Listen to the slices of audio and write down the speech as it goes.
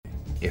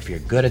If you're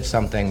good at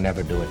something,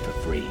 never do it for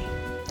free.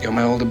 You're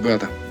my older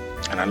brother,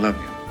 and I love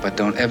you. But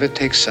don't ever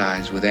take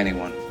sides with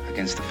anyone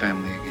against the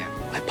family again.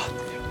 I bought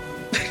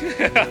you.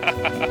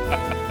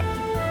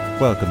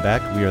 Welcome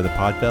back. We are the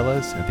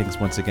PodFellas, and thanks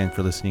once again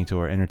for listening to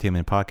our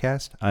entertainment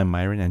podcast. I'm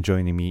Myron, and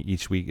joining me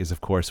each week is, of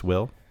course,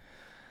 Will.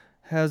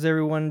 How's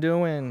everyone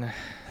doing?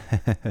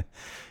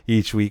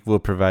 Each week, we'll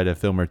provide a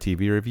film or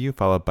TV review,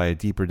 followed by a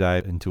deeper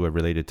dive into a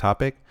related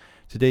topic.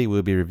 Today,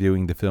 we'll be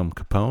reviewing the film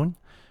CAPONE,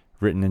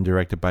 written and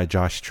directed by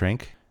Josh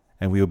Trank,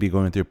 and we will be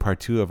going through part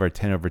 2 of our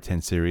 10 over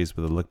 10 series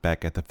with a look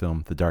back at the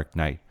film The Dark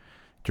Knight,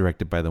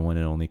 directed by the one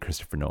and only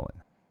Christopher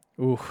Nolan.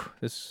 Ooh,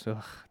 this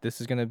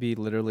is going to be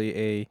literally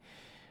a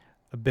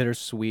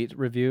bittersweet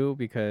review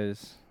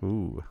because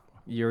you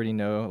already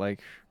know,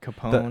 like,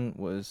 Capone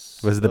was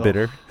the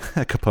bitter.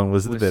 Capone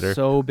was the bitter.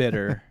 So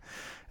bitter.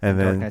 And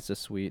then Dark Knight's the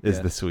sweet.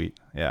 Is the sweet.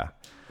 Yeah.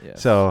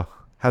 Yes. So,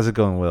 how's it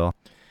going, Will?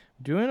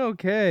 Doing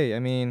okay. I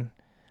mean,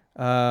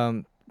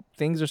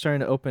 things are starting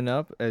to open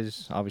up,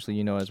 as obviously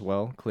you know as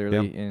well.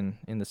 Clearly,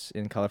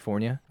 in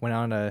California, went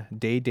on a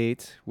day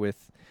date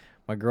with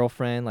my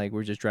girlfriend. Like,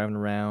 we're just driving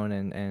around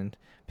and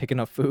picking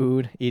up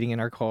food, eating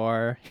in our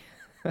car,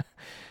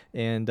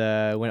 and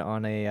went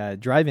on a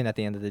drive-in at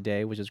the end of the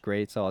day, which is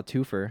great. Saw a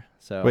twofer.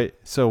 So wait,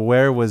 so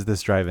where was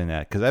this drive-in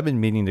at? Because I've been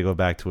meaning to go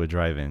back to a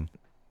drive-in.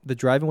 The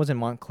drive-in was in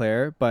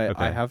Montclair, but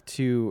Okay. I have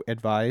to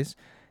advise,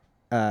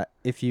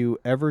 if you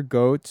ever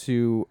go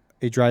to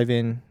a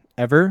drive-in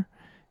ever,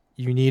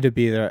 you need to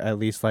be there at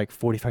least like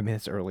 45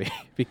 minutes early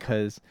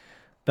because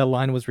the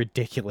line was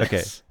ridiculous.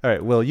 Okay. All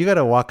right. Well, you got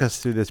to walk us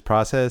through this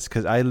process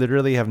because I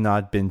literally have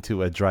not been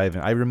to a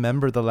drive-in. I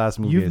remember the last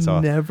movie I saw.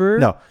 You've never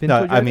No, been to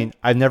a I drive-in? mean,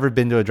 I've never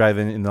been to a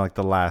drive-in in like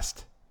the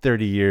last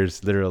 30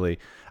 years, literally.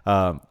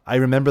 I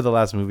remember the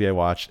last movie I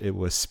watched. It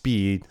was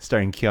Speed,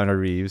 starring Keanu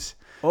Reeves.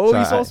 Oh, So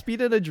you saw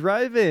Speed at a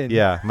drive-in.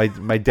 Yeah,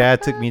 my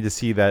dad took me to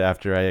see that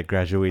after I had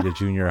graduated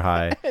junior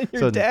high.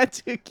 Your dad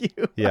took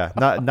you. Yeah,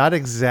 not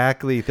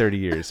exactly 30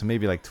 years, so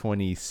maybe like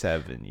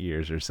 27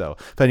 years or so.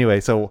 But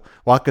anyway, so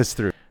walk us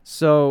through.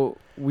 So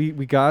we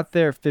got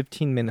there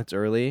 15 minutes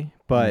early,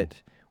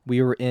 but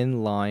we were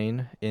in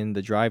line, in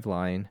the drive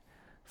line,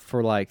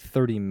 for like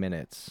 30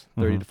 minutes,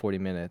 30 to 40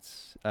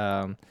 minutes.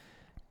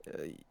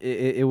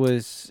 It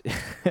was,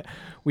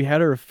 we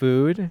had our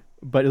food,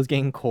 but it was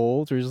getting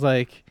cold. So we're just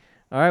like,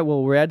 all right,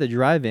 well, we're at the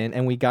drive-in,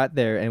 and we got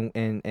there,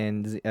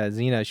 and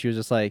Zena, she was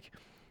just like,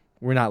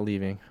 we're not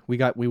leaving.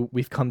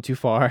 We've come too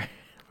far.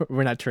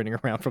 We're not turning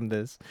around from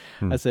this.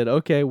 I said,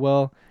 okay,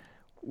 well,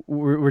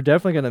 we're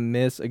definitely gonna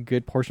miss a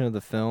good portion of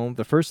the film,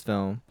 the first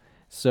film.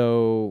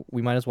 So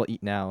we might as well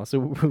eat now. So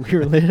we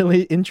were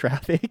literally in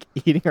traffic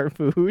eating our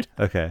food.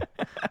 Okay.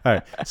 All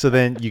right. So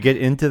then you get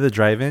into the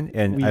drive-in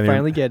and We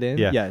finally get in.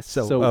 Yeah. Yes.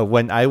 So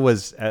when I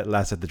was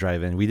last at the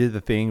drive-in, we did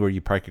the thing where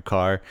you park your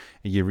car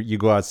and you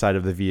go outside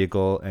of the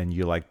vehicle and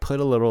you like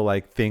put a little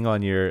like thing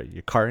on your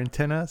car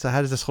antenna. So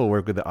how does this whole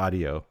work with the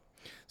audio?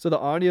 So the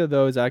audio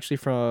though is actually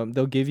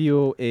they'll give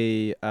you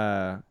a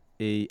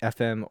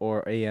FM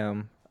or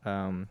AM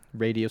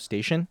radio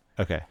station.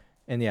 Okay.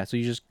 And yeah, so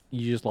you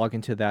just log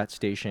into that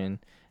station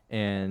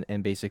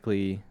and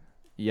basically,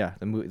 yeah,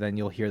 then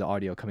you'll hear the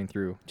audio coming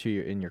through to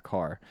you in your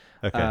car.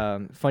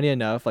 Okay. Funny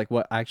enough, like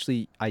what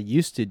actually I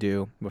used to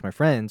do with my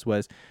friends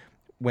was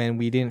when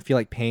we didn't feel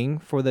like paying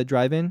for the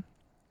drive-in,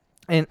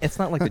 and it's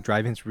not like the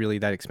drive-in's really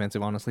that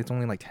expensive. Honestly, it's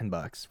only like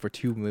 $10 for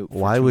two movies.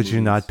 Why would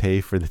you not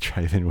pay for the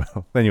drive-in?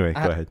 Well, anyway,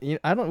 go ahead.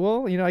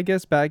 I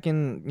guess back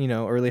in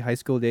early high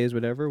school days,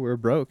 whatever, we were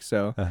broke,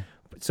 so.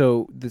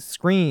 So the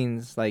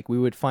screens, like we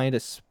would find a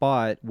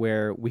spot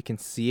where we can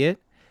see it,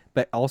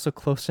 but also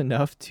close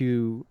enough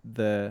to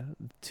the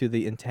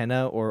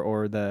antenna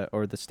or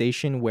the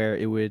station where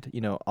it would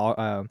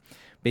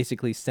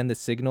basically send the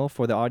signal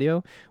for the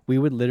audio. We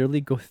would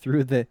literally go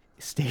through the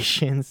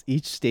stations,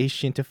 each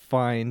station, to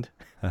find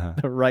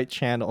the right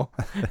channel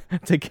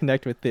to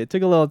connect with it. It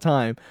took a little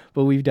time,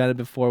 but we've done it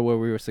before where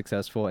we were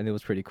successful, and it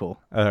was pretty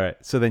cool. All right.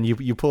 So then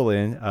you pull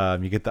in,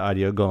 you get the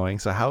audio going.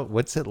 So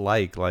what's it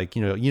like? Like,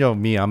 you know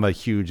me, I'm a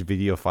huge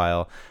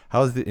videophile.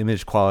 How's the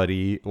image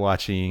quality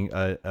watching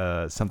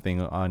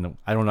something on,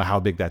 I don't know how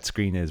big that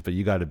screen is, but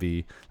you got to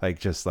be like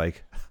just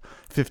like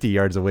 50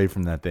 yards away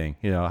from that thing.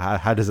 You know,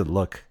 how does it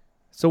look?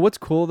 So what's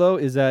cool though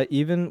is that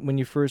even when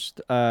you first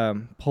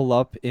pull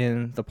up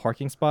in the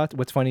parking spot,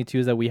 what's funny too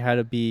is that we had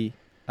to be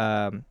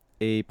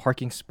a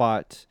parking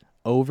spot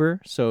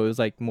over, so it was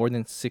like more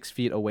than 6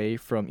 feet away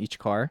from each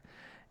car,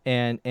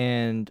 and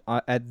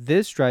at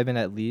this drive-in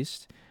at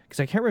least, because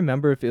I can't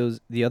remember if it was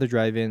the other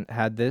drive-in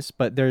had this,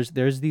 but there's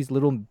these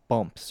little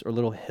bumps or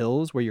little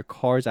hills where your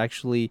car is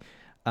actually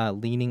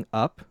leaning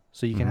up,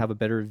 so you can have a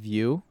better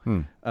view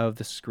of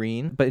the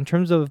screen. But in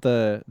terms of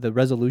the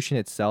resolution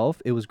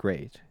itself, it was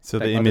great. So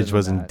like, the image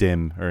wasn't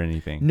dim or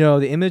anything? No,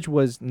 the image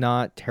was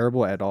not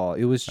terrible at all.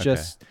 It was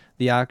just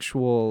the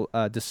actual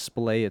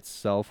display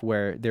itself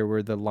where there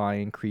were the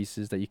line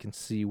creases that you can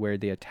see where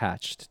they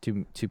attached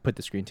to put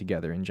the screen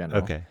together in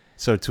general. Okay.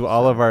 So to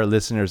all of our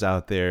listeners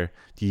out there,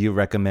 do you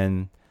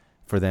recommend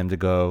for them to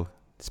go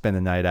spend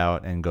the night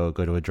out and go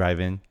to a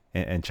drive-in?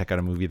 and check out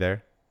a movie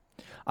there?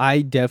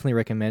 I definitely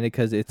recommend it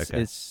because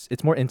Okay.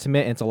 it's more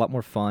intimate and it's a lot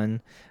more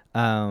fun.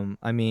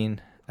 I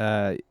mean,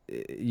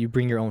 you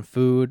bring your own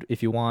food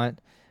if you want,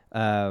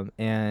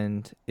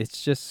 and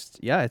it's just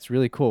it's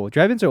really cool.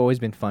 Drive-ins have always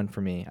been fun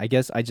for me. I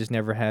guess I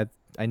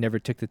never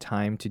took the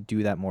time to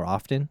do that more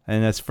often.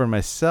 And as for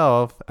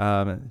myself,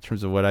 in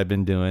terms of what I've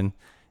been doing,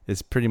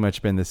 it's pretty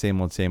much been the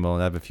same old, same old.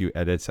 I have a few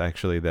edits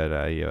actually that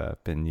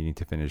I've been needing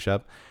to finish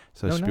up.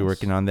 So I should be Nice.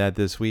 working on that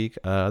this week.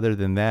 Other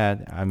than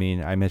that, I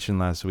mean, I mentioned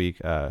last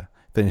week,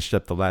 finished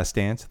up The Last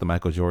Dance, the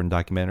Michael Jordan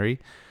documentary.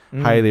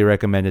 Highly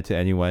recommend it to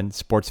anyone,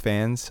 sports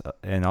fans.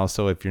 And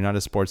also, if you're not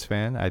a sports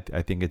fan,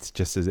 I think it's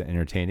just as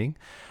entertaining.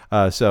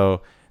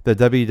 So the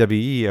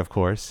WWE, of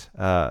course,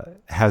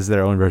 has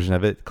their own version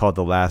of it called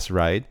The Last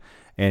Ride.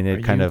 And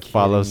it kind of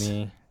follows...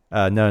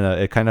 No,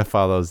 it kind of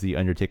follows the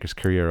Undertaker's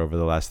career over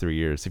the last 3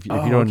 years. If you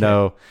don't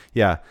know,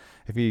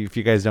 if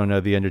you guys don't know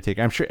the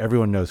Undertaker, I'm sure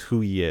everyone knows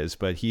who he is,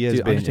 but he has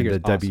been in the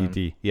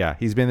WD. Yeah,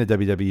 he's been in the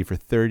WWE for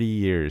 30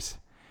 years.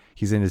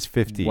 He's in his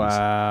 50s.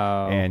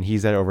 Wow. And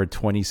he's had over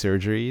 20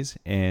 surgeries.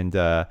 And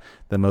the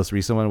most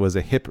recent one was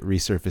a hip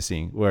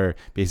resurfacing, where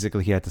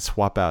basically he had to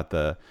swap out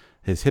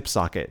his hip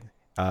socket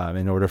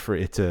in order for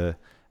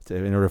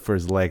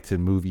his leg to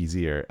move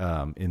easier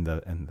in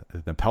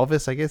the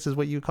pelvis, I guess is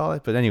what you call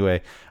it. But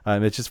anyway,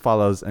 it just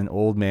follows an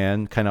old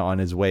man kind of on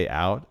his way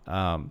out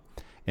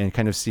and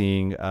kind of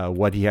seeing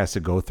what he has to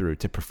go through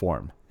to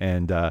perform.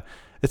 And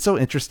it's so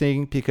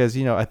interesting because,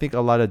 I think a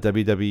lot of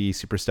WWE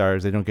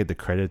superstars, they don't get the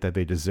credit that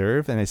they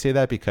deserve. And I say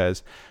that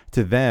because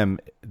to them,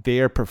 they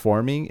are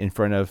performing in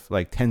front of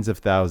like tens of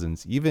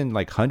thousands, even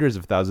like hundreds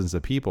of thousands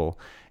of people.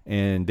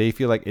 And they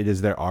feel like it is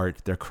their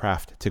art, their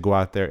craft to go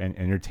out there and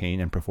entertain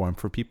and perform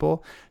for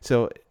people.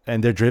 So,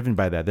 and they're driven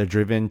by that. They're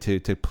driven to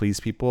please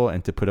people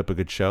and to put up a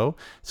good show.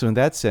 So in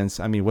that sense,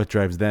 I mean, what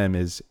drives them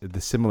is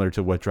similar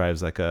to what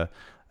drives like a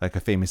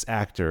famous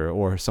actor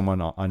or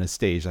someone on a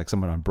stage, like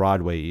someone on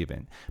Broadway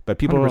even. But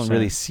people 100%. don't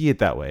really see it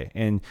that way.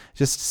 And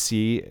just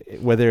see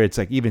whether it's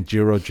like even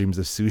Jiro Dreams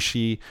of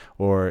Sushi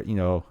or,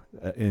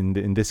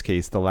 in this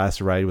case, The Last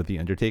Ride with The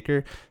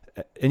Undertaker,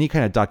 any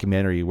kind of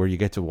documentary where you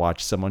get to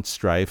watch someone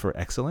strive for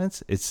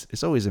excellence,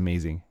 it's always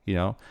amazing,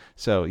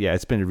 So yeah,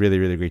 it's been really,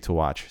 really great to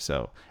watch.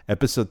 So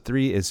episode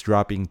 3 is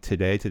dropping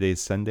today. Today's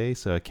Sunday,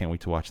 so I can't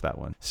wait to watch that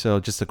one. So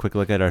just a quick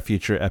look at our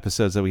future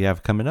episodes that we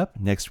have coming up.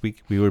 Next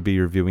week, we will be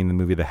reviewing the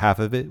movie The Half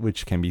of It,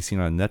 which can be seen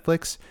on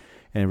Netflix.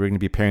 And we're going to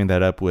be pairing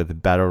that up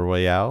with Battle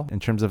Royale.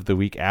 In terms of the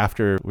week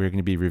after, we're going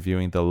to be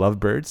reviewing The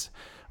Lovebirds,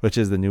 which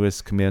is the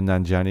newest Kumail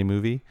Nanjiani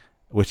movie,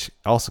 which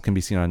also can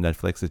be seen on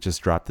Netflix. It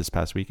just dropped this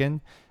past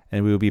weekend.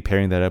 And we will be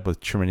pairing that up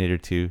with Terminator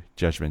 2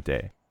 Judgment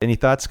Day. Any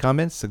thoughts,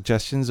 comments,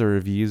 suggestions, or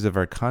reviews of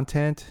our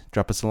content?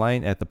 Drop us a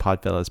line at the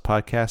PodFellas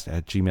podcast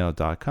at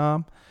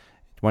gmail.com.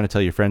 If you want to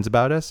tell your friends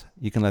about us,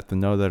 you can let them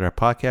know that our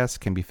podcast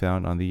can be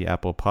found on the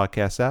Apple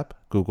Podcast app,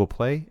 Google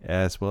Play,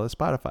 as well as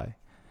Spotify.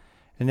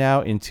 And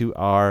now into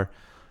our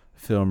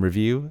film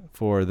review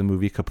for the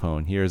movie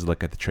Capone. Here's a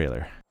look at the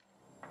trailer.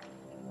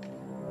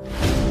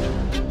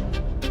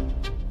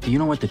 Do you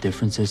know what the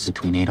difference is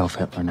between Adolf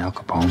Hitler and Al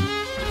Capone?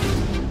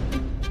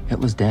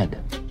 Hitler's dead.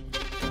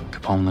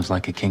 Capone lives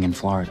like a king in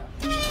Florida.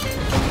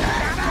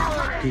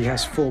 He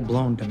has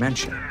full-blown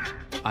dementia.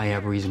 I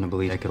have reason to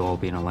believe that could all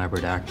be an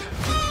elaborate act.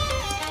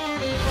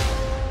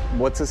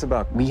 What's this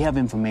about? We have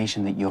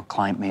information that your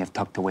client may have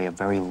tucked away a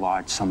very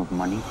large sum of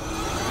money.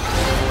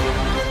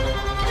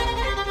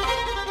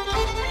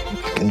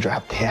 You can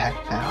drop the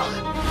act now.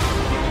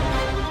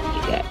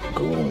 You got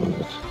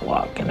goons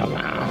walking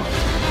around.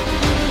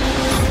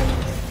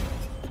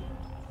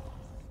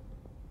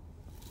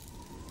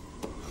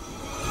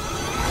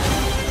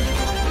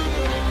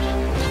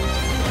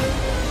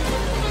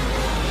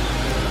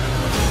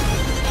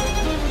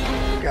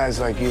 Guys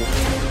like you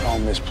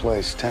own this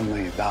place $10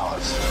 million.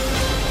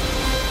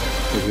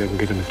 Maybe I can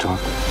get him to talk.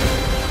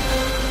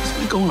 He's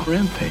gonna go on a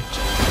rampage.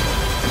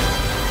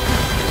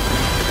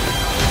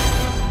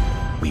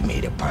 We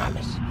made a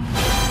promise.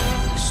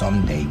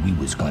 Someday we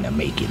was gonna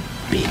make it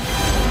big.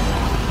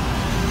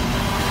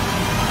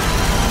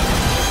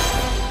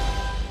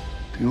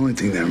 The only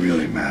thing that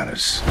really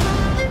matters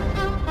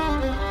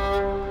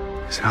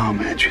is how a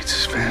man treats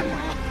his family.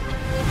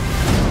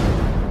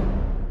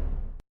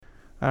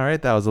 All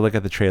right, that was a look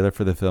at the trailer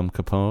for the film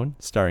Capone,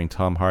 starring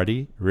Tom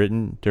Hardy,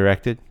 written,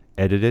 directed,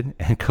 edited,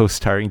 and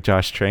co-starring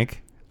Josh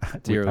Trank.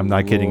 Dear I'm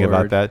not kidding about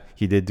Lord. that.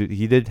 He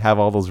did have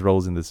all those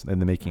roles in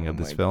the making of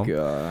this film.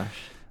 Gosh.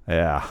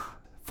 Yeah.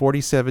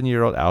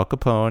 47-year-old Al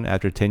Capone,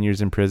 after 10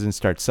 years in prison,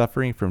 starts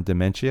suffering from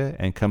dementia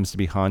and comes to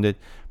be haunted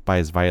by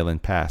his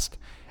violent past.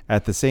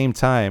 At the same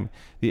time,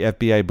 the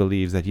FBI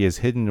believes that he has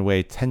hidden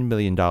away $10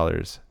 million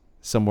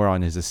somewhere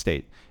on his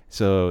estate.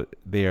 So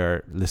they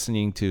are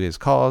listening to his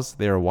calls,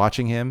 they are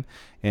watching him,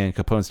 and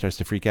Capone starts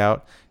to freak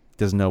out,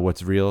 doesn't know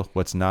what's real,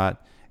 what's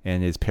not,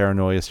 and his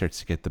paranoia starts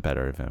to get the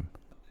better of him.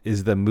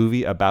 Is the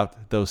movie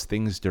about those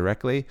things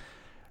directly?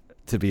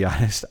 To be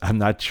honest, I'm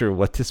not sure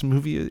what this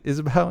movie is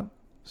about,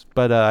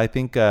 but I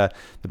think the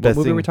best What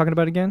movie thing... are we talking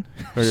about again?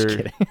 Just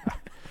kidding.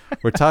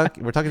 we're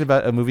talking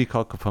about a movie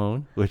called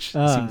Capone, which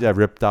seemed to have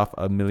ripped off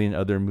a million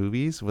other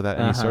movies without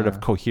any sort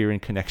of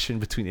coherent connection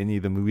between any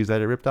of the movies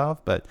that it ripped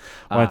off. But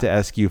I wanted to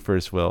ask you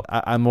first, Will.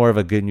 I'm more of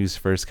a good news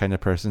first kind of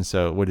person.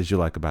 So what did you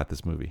like about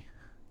this movie?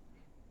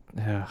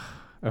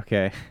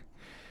 Okay.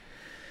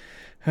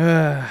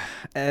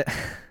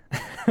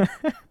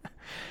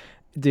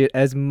 Dude,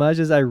 as much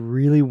as I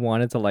really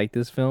wanted to like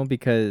this film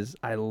because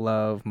I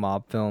love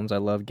mob films, I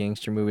love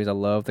gangster movies, I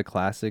love the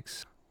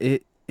classics,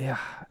 it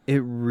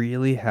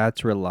really had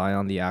to rely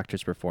on the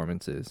actors'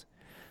 performances.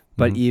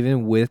 But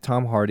even with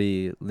Tom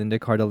Hardy, Linda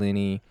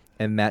Cardellini,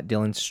 and Matt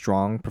Dillon's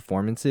strong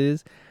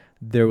performances,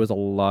 there was a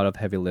lot of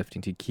heavy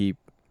lifting to keep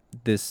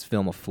this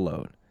film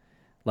afloat.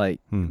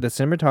 Like, the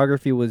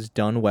cinematography was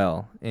done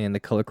well, and the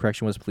color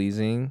correction was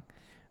pleasing.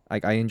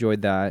 Like, I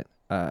enjoyed that.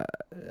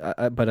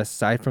 But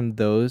aside from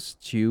those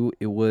two,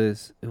 it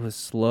was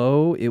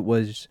slow. It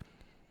was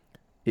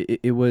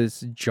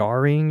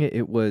jarring.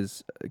 It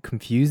was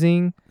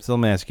confusing. So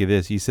let me ask you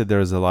this: you said there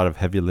was a lot of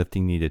heavy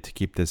lifting needed to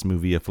keep this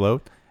movie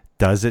afloat.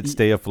 Does it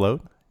stay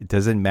afloat?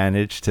 Does it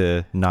manage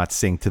to not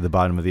sink to the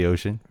bottom of the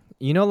ocean?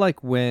 You know,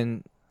 like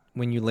when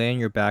you lay on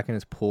your back in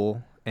this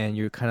pool and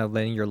you're kind of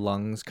letting your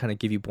lungs kind of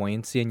give you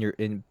buoyancy,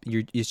 and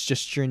it's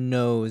just your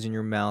nose and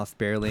your mouth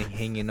barely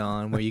hanging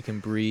on where you can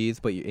breathe,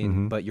 but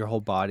but your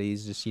whole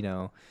body's just,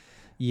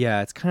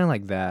 yeah, it's kind of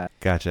like that.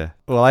 Gotcha.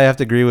 Well, I have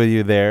to agree with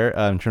you there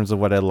in terms of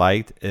what I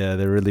liked.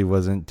 There really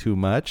wasn't too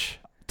much.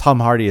 Tom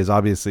Hardy is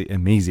obviously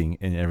amazing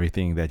in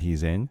everything that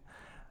he's in,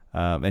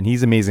 and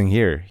he's amazing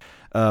here.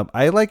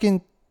 I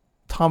liken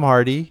Tom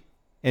Hardy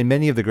and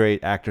many of the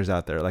great actors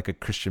out there, like a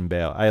Christian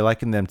Bale. I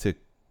liken them to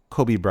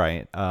Kobe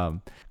Bryant.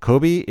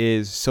 Kobe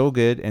is so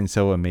good and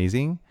so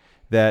amazing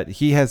that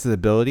he has the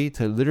ability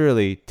to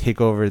literally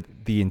take over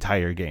the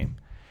entire game.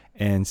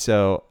 And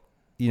so,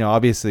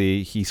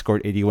 obviously he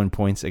scored 81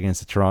 points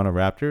against the Toronto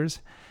Raptors.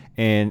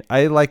 And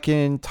I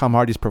liken Tom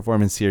Hardy's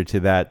performance here to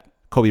that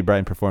Kobe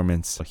Bryant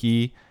performance.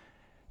 He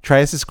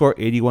tries to score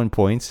 81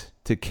 points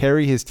to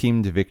carry his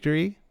team to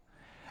victory.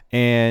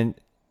 And,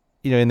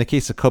 in the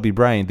case of Kobe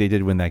Bryant, they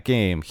did win that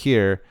game.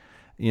 Here,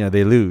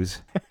 they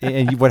lose.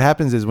 And what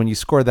happens is when you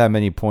score that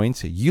many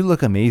points, you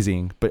look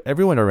amazing, but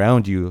everyone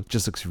around you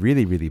just looks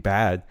really, really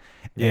bad.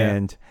 Yeah.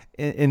 And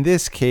in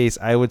this case,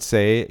 I would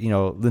say,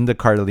 Linda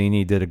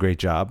Cardellini did a great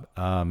job.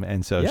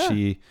 And so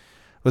she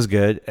was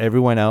good.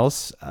 Everyone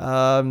else,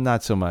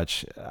 not so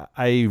much.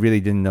 I really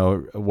didn't know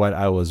what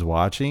I was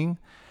watching.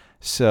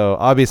 So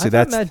obviously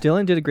Matt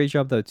Dillon did a great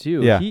job though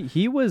too. Yeah.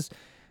 He was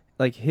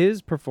like,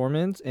 his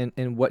performance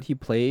and what he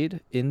played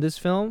in this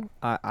film,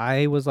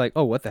 I was like,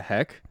 oh, what the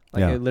heck?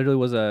 Like, it literally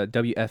was a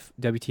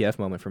WTF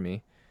moment for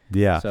me.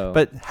 Yeah. So,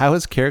 but how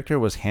his character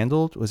was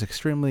handled was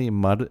extremely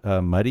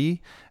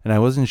muddy, and I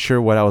wasn't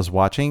sure what I was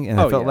watching,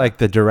 and I felt like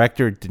the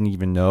director didn't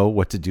even know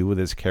what to do with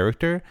his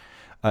character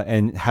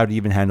and how to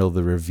even handle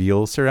the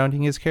reveal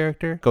surrounding his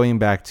character. Going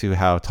back to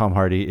how Tom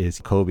Hardy is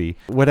Kobe,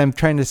 what I'm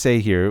trying to say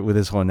here with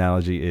this whole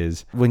analogy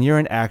is when you're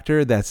an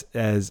actor that's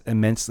as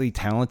immensely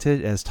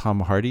talented as Tom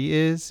Hardy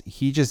is,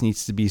 he just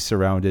needs to be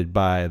surrounded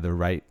by the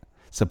right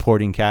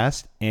supporting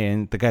cast,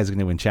 and the guy's going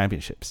to win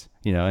championships,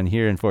 and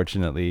here,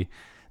 unfortunately,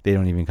 they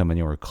don't even come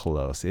anywhere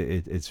close.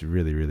 It's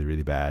really, really,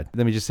 really bad.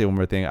 Let me just say one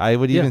more thing. I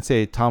would even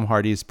say Tom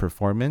Hardy's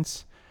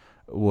performance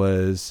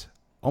was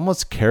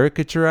almost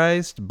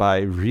caricaturized by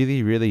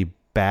really, really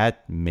bad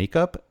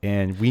makeup,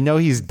 and we know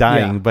he's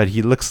dying, but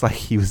he looks like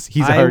he's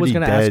already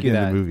dead in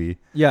the movie.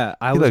 Yeah,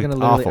 I was going to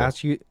literally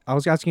ask you. I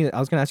was going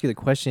to ask you the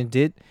question.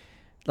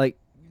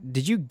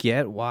 Did you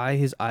get why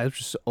his eyes were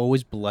just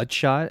always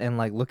bloodshot and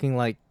like looking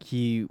like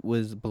he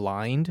was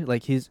blind?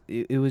 Like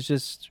it was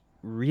just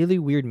really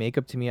weird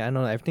makeup to me. I don't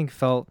know. Everything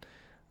felt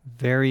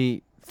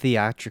very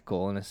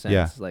theatrical in a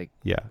sense.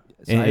 Yeah.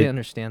 So and I didn't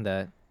understand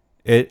that.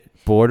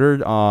 It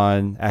bordered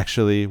on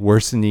actually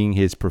worsening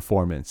his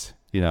performance,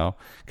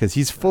 because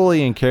he's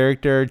fully in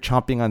character,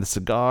 chomping on the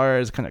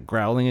cigars, kind of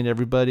growling at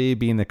everybody,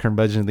 being the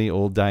curmudgeonly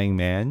old dying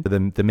man.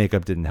 The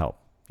makeup didn't help.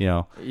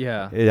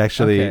 It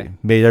actually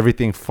made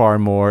everything far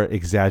more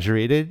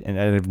exaggerated, and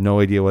I have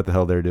no idea what the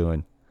hell they're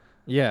doing.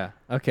 Yeah.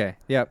 Okay.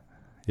 Yep.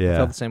 Yeah. I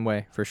felt the same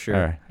way for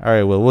sure. All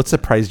right. Well, what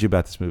surprised you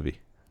about this movie?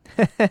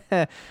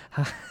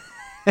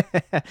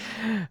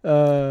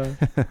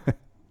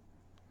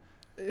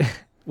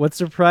 What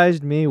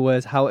surprised me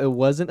was how it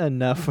wasn't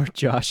enough for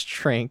Josh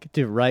Trank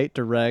to write,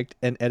 direct,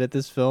 and edit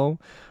this film,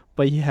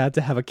 but he had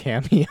to have a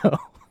cameo.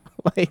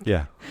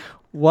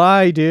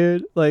 Why,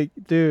 dude? Like,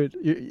 dude,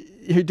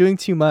 you're doing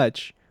too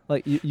much.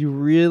 Like, you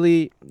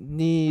really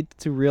need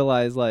to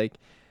realize, like,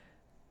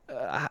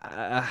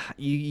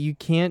 you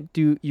can't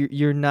do.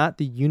 You're not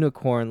the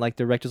unicorn like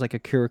directors like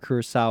Akira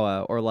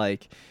Kurosawa or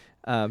like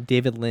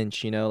David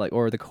Lynch,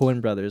 or the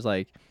Coen brothers.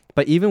 Like,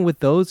 but even with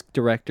those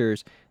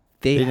directors,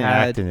 they didn't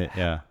act in it.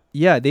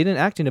 Yeah, they didn't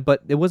act in it.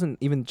 But it wasn't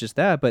even just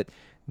that. But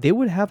they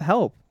would have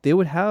help. They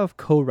would have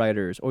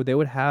co-writers, or they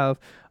would have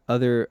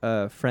other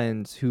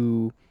friends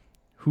who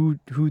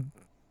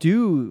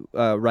do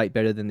write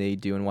better than they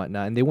do and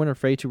whatnot, and they weren't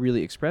afraid to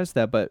really express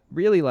that. But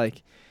really,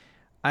 like,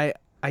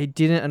 I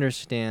didn't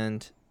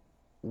understand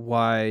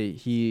why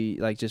he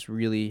like just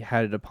really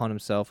had it upon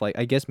himself. Like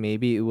I guess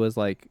maybe it was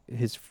like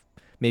his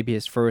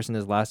first and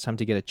his last time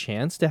to get a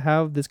chance to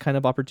have this kind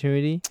of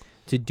opportunity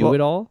to do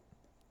it all.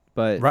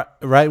 But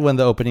right when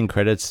the opening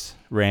credits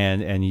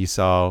ran and you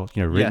saw,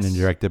 written and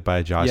directed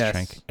by Josh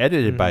Trank,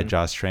 edited by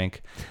Josh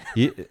Trank,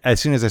 as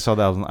soon as I saw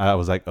that, I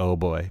was like, oh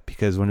boy,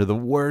 because one of the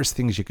worst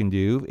things you can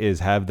do is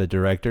have the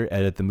director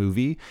edit the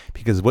movie,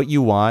 because what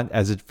you want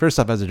first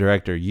off, as a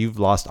director, you've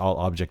lost all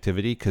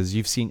objectivity because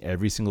you've seen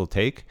every single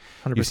take,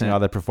 100%. You've seen all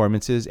the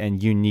performances,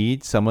 and you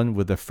need someone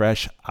with a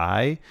fresh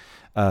eye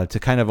to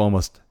kind of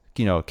almost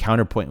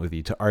counterpoint with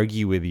you, to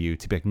argue with you,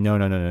 to be like,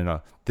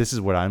 no, this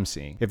is what I'm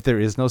seeing. If there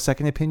is no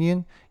second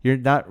opinion, you're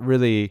not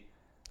really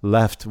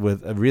left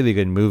with a really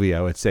good movie,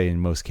 I would say,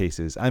 in most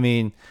cases. I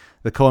mean,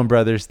 the Coen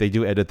brothers, they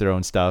do edit their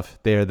own stuff.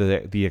 They're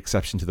the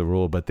exception to the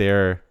rule, but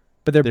they're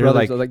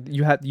brothers. Like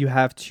you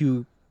have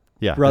two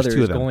brothers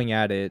two going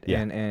at it,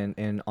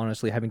 and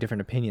honestly having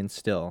different opinions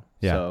still.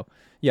 So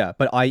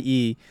but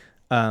i.e.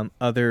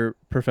 Other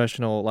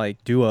professional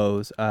like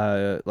duos,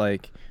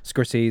 like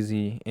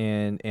Scorsese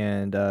and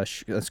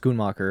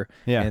Schoonmaker,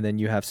 and then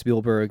you have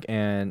Spielberg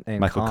and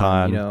Michael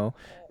Kahn,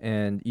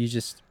 and you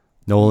just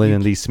Nolan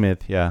and Lee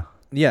Smith,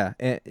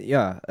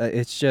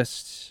 it's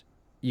just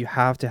you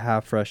have to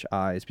have fresh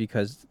eyes,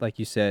 because like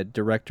you said,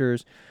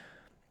 directors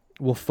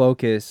will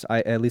focus,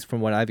 at least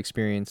from what I've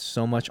experienced,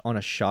 so much on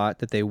a shot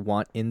that they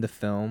want in the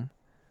film,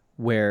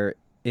 where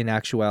in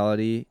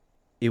actuality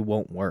it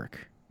won't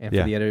work. And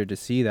for the editor to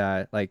see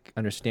that, like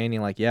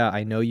understanding, like,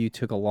 I know you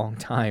took a long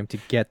time to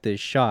get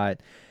this shot,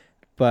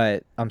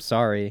 but I'm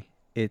sorry,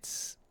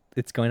 it's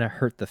going to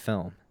hurt the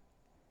film.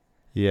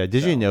 Yeah.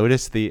 Did you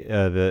notice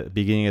the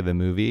beginning of the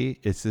movie?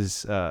 It's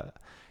this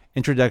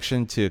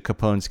introduction to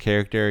Capone's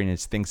character, and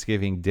it's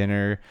Thanksgiving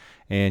dinner,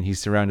 and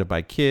he's surrounded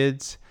by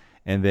kids,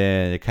 and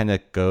then it kind of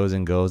goes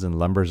and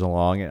lumbers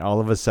along, and all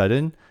of a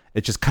sudden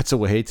it just cuts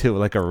away to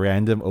like a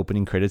random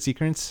opening credit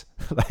sequence,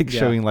 like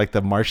showing like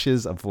the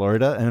marshes of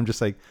Florida, and I'm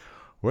just like,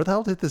 where the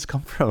hell did this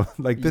come from?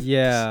 Like this.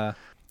 Yeah.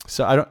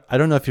 So I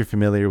don't know if you're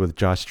familiar with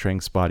Josh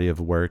Trank's body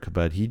of work,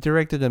 but he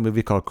directed a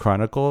movie called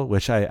Chronicle,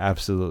 which I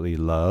absolutely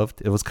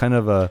loved. It was kind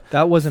of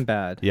that wasn't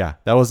bad. Yeah,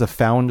 that was a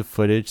found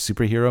footage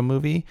superhero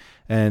movie,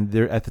 and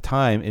there at the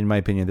time, in my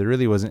opinion, there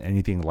really wasn't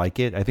anything like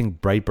it. I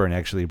think Brightburn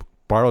actually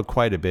borrowed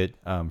quite a bit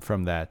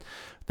from that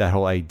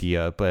whole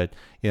idea, but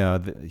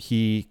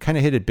he kind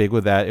of hit it big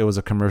with that. It was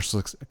a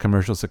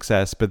commercial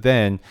success, but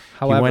then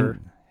he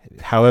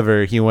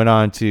went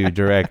on to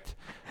direct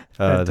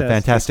the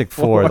Fantastic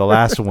Four, the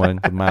last one,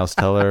 with Miles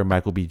Teller,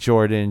 Michael B.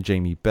 Jordan,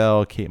 Jamie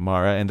Bell, Kate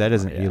Mara, and that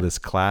is an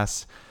A-list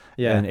class,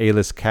 an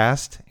A-list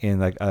cast, and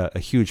like a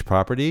huge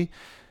property,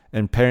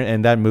 and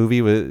that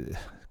movie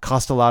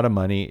cost a lot of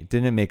money. It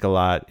didn't make a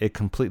lot. It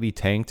completely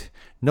tanked.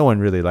 No one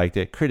really liked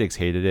it. Critics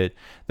hated it.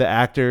 The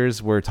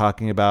actors were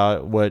talking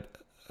about what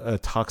a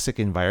toxic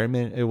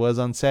environment it was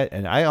on set,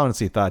 and I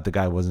honestly thought the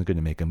guy wasn't going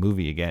to make a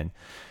movie again.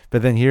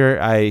 But then here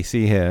I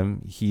see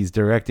he's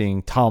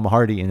directing Tom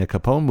Hardy in a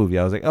Capone movie.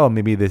 I was like, oh,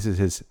 maybe this is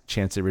his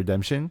chance at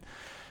redemption.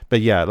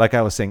 But yeah, like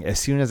I was saying, as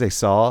soon as I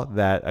saw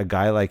that a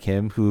guy like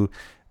him, who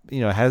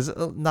has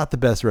not the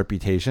best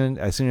reputation,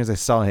 as soon as I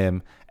saw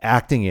him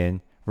acting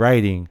in,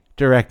 writing,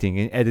 directing,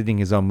 and editing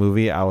his own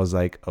movie, I was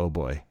like, oh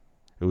boy,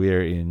 we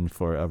are in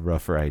for a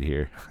rough ride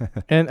here.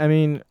 And I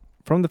mean,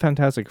 from the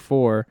Fantastic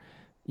Four,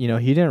 he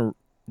didn't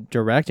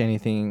direct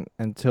anything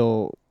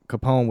until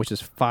Capone, which is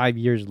 5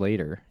 years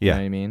later. You know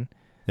what I mean?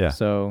 Yeah.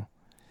 So,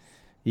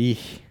 you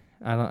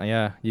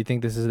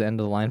think this is the end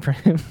of the line for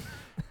him?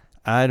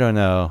 I don't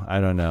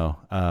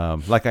know.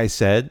 Like I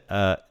said,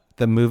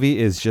 the movie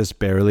is just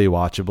barely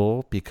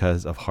watchable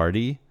because of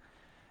Hardy.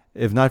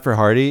 If not for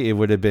Hardy, it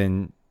would have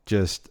been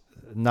just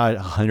not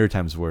 100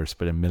 times worse,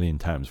 but 1,000,000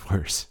 times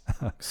worse.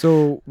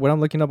 So what I'm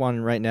looking up on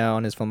right now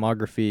on his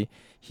filmography,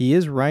 he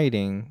is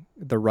writing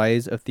The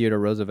Rise of Theodore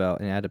Roosevelt,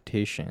 an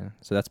adaptation.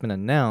 So that's been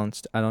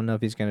announced. I don't know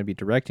if he's going to be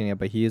directing it,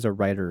 but he is a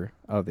writer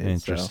of it.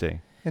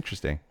 Interesting.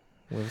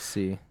 We'll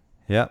see.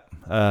 Yeah.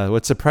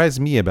 What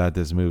surprised me about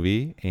this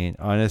movie, and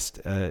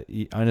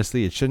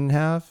honestly, it shouldn't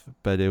have,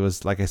 but it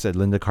was, like I said,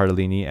 Linda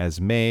Cardellini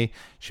as May.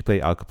 She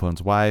played Al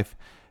Capone's wife.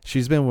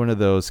 She's been one of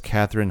those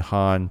Catherine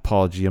Hahn,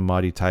 Paul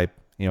Giamatti type,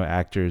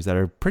 actors that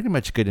are pretty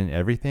much good in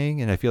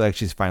everything, and I feel like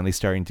she's finally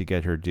starting to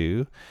get her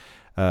due.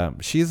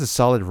 She is a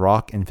solid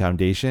rock and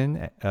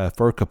foundation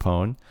for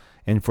Capone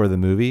and for the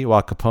movie,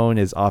 while Capone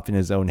is off in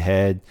his own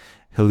head,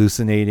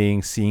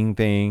 hallucinating, seeing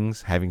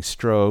things, having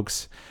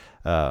strokes.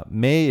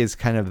 May is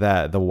kind of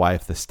the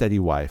wife, the steady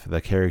wife,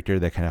 the character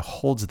that kind of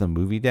holds the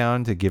movie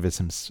down to give it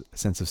some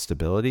sense of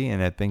stability,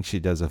 and I think she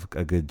does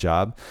a good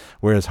job.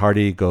 Whereas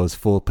Hardy goes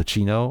full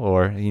Pacino,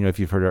 or if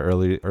you've heard our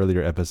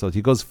earlier episodes,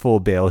 he goes full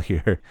Bale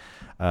here.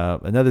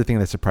 Another thing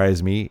that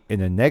surprised me in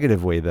a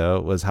negative way,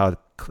 though, was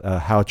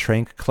how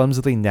Trank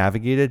clumsily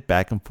navigated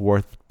back and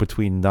forth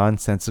between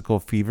nonsensical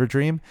fever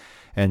dream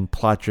and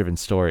plot-driven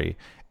story.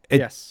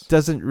 It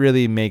doesn't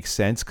really make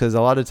sense, because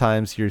a lot of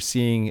times you're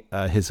seeing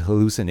his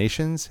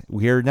hallucinations.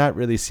 We're not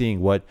really seeing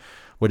what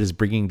what is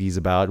bringing these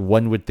about.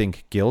 One would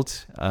think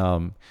guilt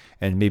and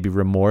maybe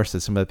remorse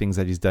at some of the things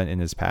that he's done in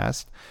his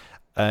past.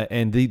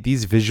 And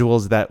these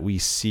visuals that we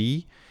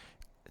see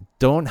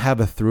don't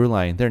have a through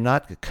line. They're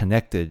not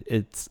connected.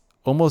 It's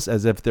almost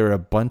as if there are a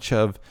bunch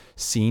of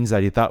scenes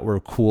that he thought were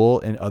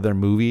cool in other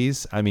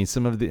movies. I mean,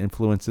 some of the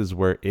influences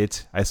were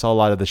I saw a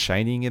lot of The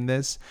Shining in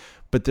this,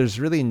 but there's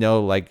really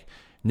no like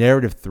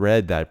narrative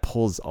thread that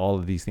pulls all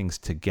of these things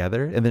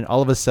together. And then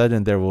all of a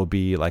sudden there will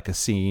be like a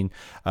scene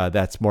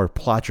that's more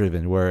plot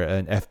driven, where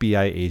an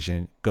FBI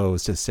agent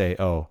goes to say,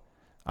 oh,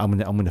 I'm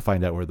gonna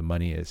find out where the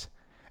money is.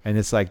 And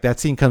it's like that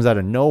scene comes out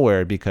of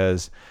nowhere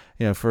because,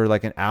 you know, for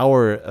like an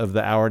hour of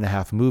the hour and a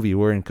half movie,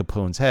 we're in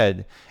Capone's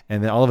head.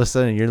 And then all of a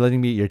sudden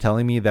you're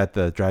telling me that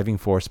the driving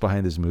force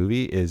behind this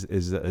movie is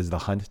the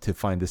hunt to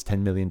find this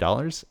 $10 million.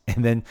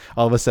 And then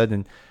all of a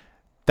sudden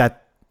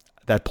that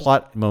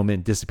plot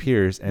moment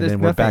disappears, and then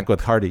we're back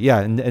with Hardy. Yeah.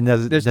 And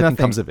there's nothing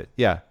comes of it.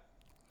 Yeah.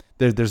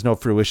 There's no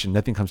fruition.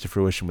 Nothing comes to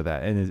fruition with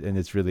that. And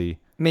it's really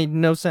made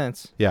no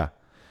sense. Yeah.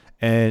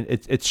 And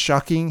it's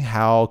shocking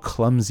how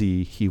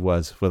clumsy he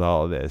was with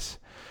all of this.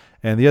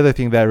 And the other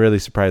thing that really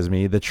surprised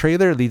me, the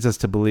trailer leads us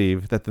to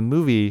believe that the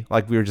movie,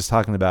 like we were just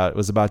talking about,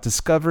 was about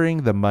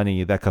discovering the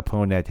money that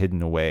Capone had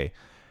hidden away.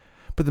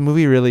 But the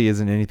movie really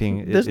isn't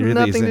anything. It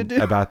really isn't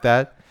about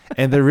that.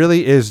 And there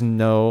really is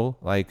no,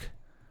 like,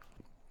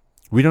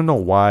 we don't know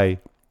why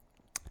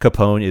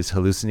Capone is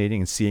hallucinating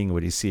and seeing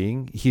what he's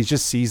seeing. He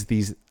just sees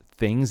these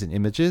things and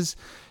images,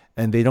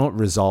 and they don't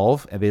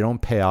resolve and they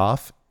don't pay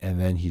off. And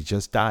then he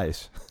just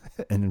dies.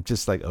 And I'm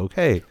just like,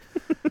 okay,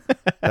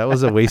 that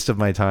was a waste of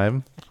my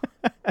time.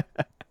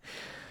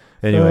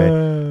 Anyway.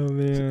 Oh,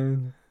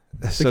 man.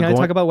 So can I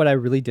talk about what I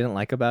really didn't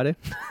like about it?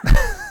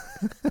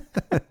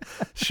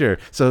 Sure.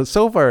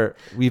 So far,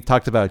 we've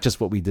talked about just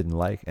what we didn't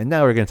like. And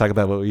now we're going to talk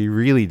about what we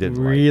really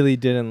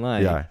didn't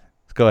like. Yeah.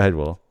 Go ahead,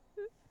 Will.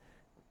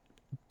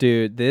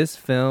 Dude, this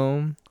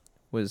film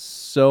was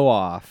so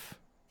off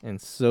and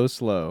so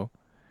slow.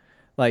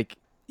 Like,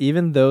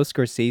 even though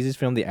Scorsese's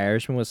film The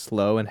Irishman was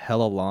slow and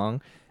hella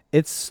long,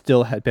 it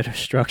still had better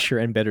structure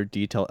and better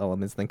detail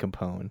elements than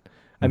Capone.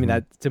 I mean,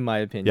 that's to my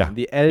opinion. Yeah.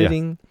 The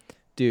editing,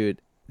 dude,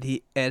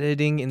 the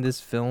editing in this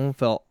film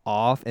felt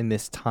off and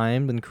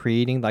mistimed when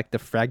creating like the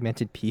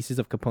fragmented pieces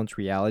of Capone's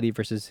reality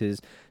versus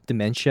his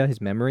dementia, his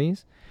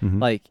memories.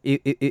 Like,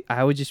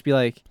 I would just be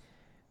like,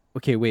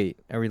 okay, wait,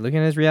 are we looking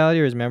at his reality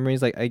or his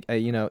memories? Like, I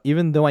you know,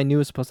 even though I knew it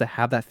was supposed to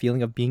have that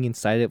feeling of being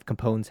inside of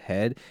Capone's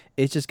head,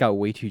 it just got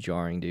way too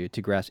jarring, dude,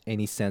 to grasp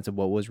any sense of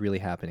what was really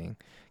happening.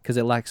 Because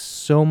it lacks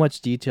so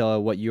much detail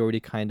of what you already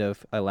kind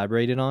of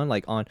elaborated on,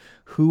 like on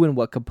who and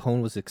what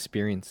Capone was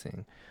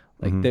experiencing.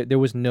 Like, there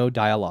was no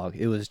dialogue.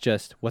 It was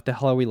just, what the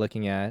hell are we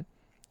looking at?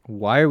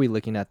 Why are we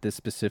looking at this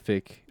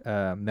specific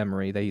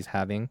memory that he's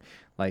having?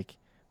 Like,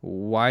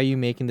 why are you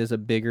making this a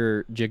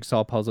bigger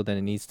jigsaw puzzle than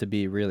it needs to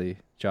be, really,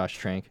 Josh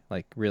Trank?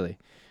 Like, really.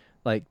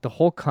 Like, the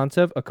whole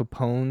concept of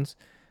Capone's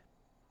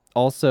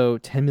also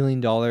 $10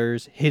 million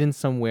hidden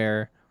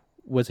somewhere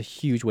was a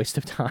huge waste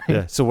of time.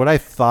 Yeah. So what I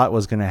thought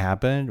was going to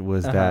happen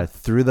was that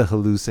through the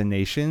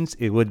hallucinations,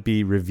 it would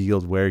be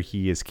revealed where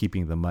he is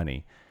keeping the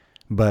money.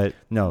 But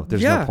no,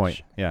 there's no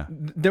point. Yeah.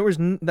 There was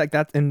like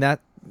that. And that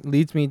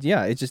leads me,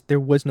 it's just, there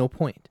was no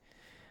point.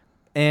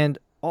 And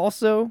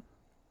also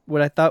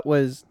what I thought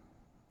was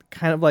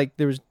kind of like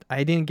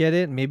I didn't get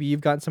it. Maybe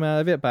you've gotten some out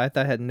of it, but I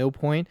thought it had no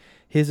point.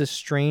 His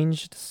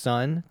estranged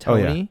son,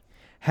 Tony,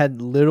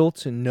 had little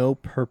to no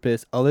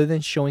purpose other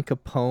than showing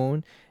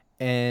Capone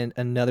and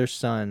another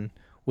son,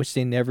 which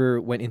they never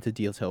went into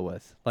detail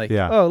with. Like,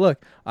 oh,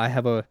 look, I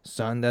have a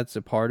son that's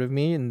a part of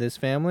me in this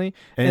family.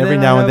 And every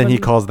now and then he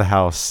calls the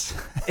house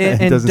and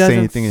doesn't say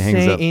anything and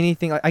hangs up.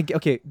 Anything.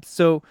 Okay,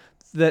 so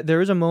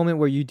there is a moment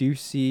where you do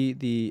see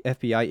the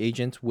FBI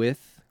agents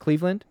with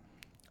Cleveland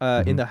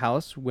in the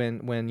house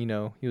when you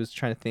know, he was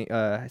trying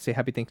to say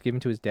Happy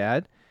Thanksgiving to his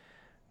dad.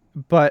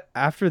 But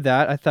after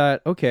that, I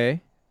thought,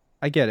 okay,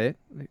 I get it.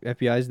 The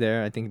FBI's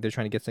there. I think they're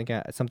trying to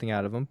get something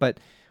out of him. But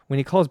when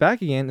he calls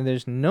back again and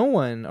there's no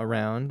one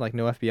around, like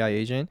no FBI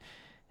agent,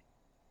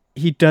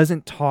 he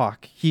doesn't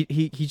talk.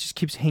 He just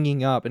keeps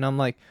hanging up. And I'm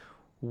like,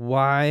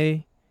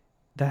 why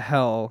the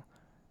hell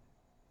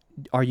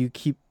why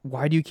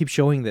do you keep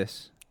showing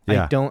this?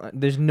 Yeah.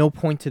 There's no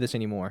point to this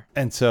anymore.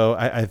 And so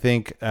I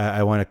think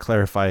I want to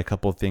clarify a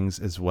couple of things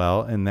as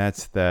well. And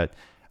that's that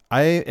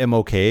I am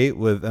okay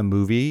with a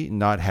movie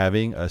not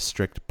having a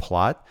strict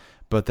plot,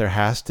 but there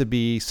has to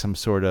be some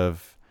sort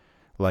of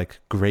like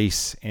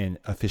grace and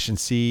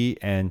efficiency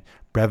and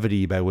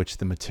brevity by which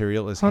the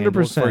material is handled.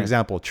 100%. For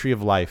example, Tree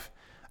of Life,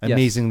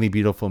 amazingly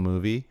beautiful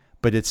movie,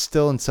 but it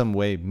still in some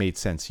way made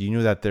sense. You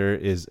knew that there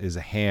is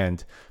a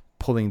hand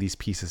pulling these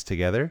pieces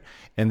together.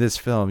 In this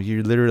film,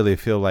 you literally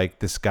feel like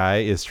this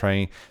guy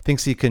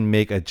thinks he can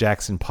make a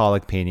Jackson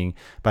Pollock painting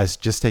by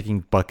just taking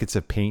buckets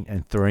of paint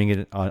and throwing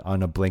it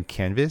on a blank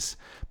canvas.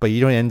 But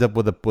you don't end up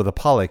with a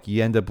Pollock.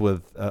 You end up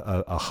with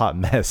a hot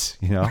mess,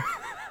 you know?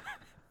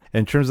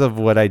 In terms of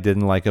what I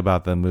didn't like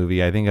about the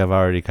movie, I think I've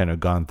already kind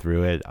of gone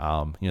through it.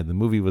 The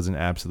movie was an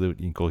absolute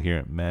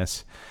incoherent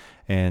mess.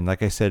 And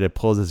like I said, it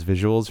pulls his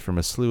visuals from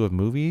a slew of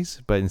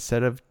movies, but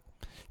instead of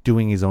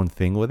doing his own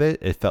thing with it,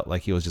 it felt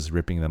like he was just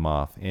ripping them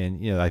off.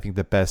 And, I think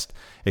the best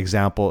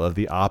example of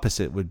the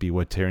opposite would be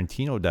what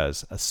Tarantino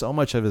does. So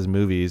much of his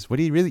movies, what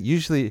he's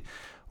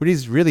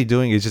really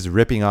doing is just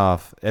ripping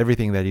off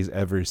everything that he's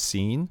ever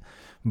seen,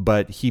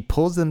 but he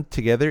pulls them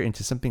together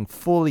into something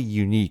fully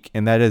unique.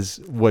 And that is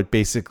what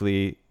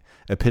basically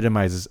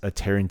epitomizes a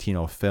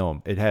Tarantino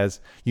film. It has,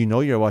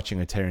 you're watching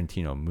a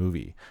Tarantino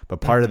movie, but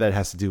part of that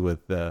has to do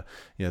with the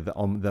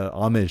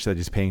homage that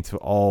he's paying to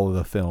all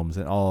the films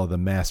and all of the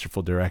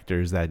masterful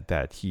directors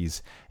that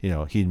he's,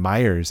 he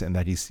admires and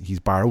that he's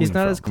borrowing. He's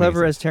not as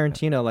clever as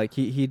Tarantino. Like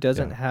he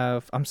doesn't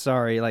have, I'm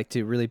sorry, like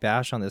to really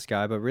bash on this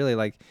guy, but really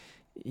like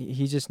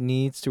he just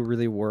needs to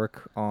really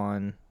work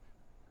on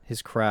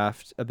his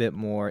craft a bit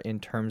more in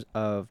terms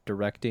of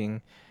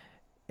directing,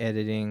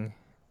 editing.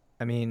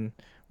 I mean,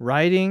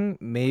 writing,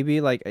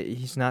 maybe like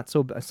he's not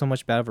so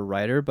much bad of a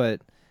writer, but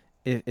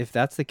if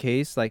that's the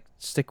case, like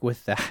stick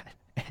with that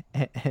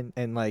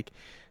and like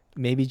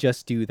maybe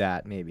just do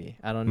that. Maybe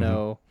I don't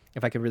know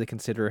if I could really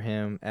consider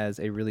him as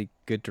a really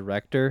good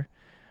director.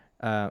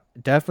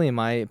 Definitely, in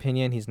my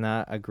opinion, he's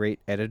not a great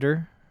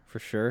editor for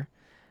sure.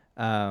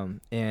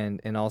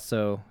 And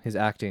also his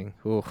acting.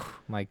 Oh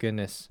my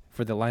goodness!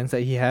 For the lines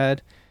that he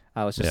had,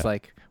 I was just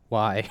like,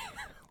 why,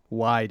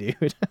 why,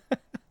 dude?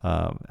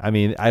 I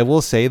mean, I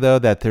will say, though,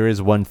 that there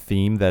is one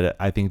theme that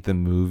I think the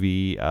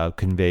movie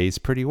conveys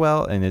pretty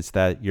well, and it's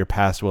that your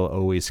past will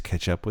always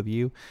catch up with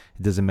you.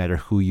 It doesn't matter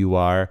who you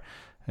are.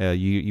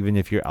 Even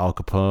if you're Al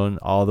Capone,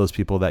 all those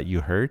people that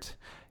you hurt,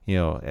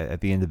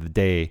 at the end of the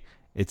day,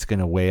 it's going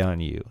to weigh on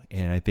you.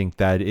 And I think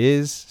that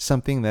is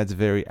something that's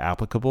very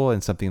applicable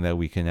and something that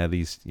we can at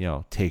least,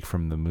 take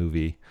from the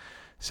movie.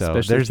 So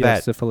especially there's if you have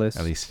that. Syphilis.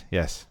 At least,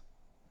 yes.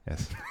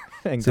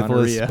 And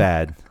syphilis gonorrhea.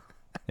 Bad.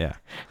 Yeah.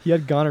 He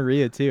had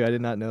gonorrhea too. I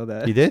did not know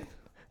that. He did?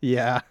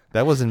 Yeah.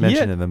 That wasn't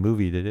mentioned in the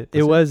movie, did it?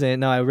 It wasn't.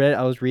 No, I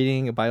was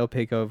reading a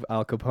biopic of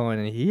Al Capone,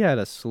 and he had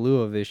a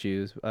slew of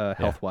issues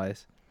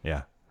health-wise.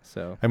 Yeah.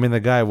 So I mean, the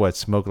guy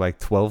smoked like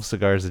 12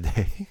 cigars a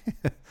day.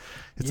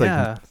 It's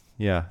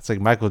like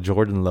Michael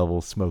Jordan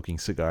level smoking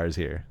cigars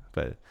here.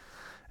 But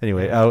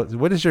anyway,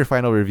 what is your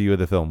final review of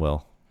the film,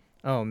 Will?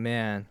 Oh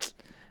man,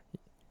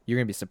 you're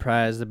gonna be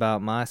surprised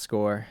about my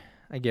score.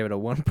 I gave it a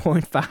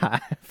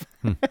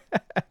 1.5.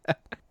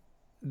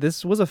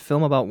 This was a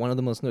film about one of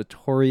the most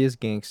notorious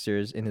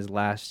gangsters in his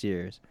last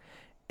years,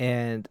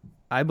 and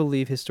I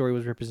believe his story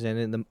was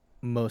represented in the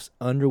most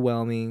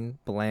underwhelming,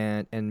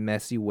 bland, and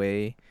messy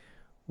way,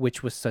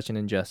 which was such an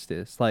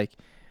injustice. Like,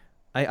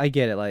 I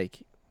get it. Like,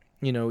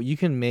 you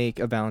can make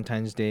a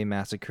Valentine's Day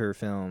massacre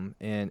film,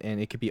 and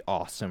it could be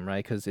awesome,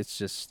 right? Because it's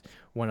just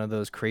one of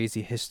those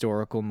crazy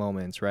historical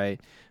moments,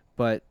 right?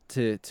 But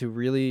to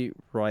really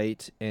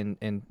write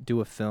and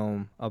do a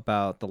film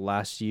about the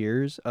last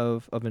years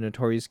of a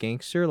notorious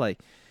gangster,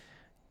 like,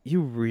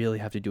 you really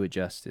have to do it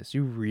justice.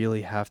 You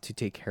really have to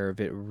take care of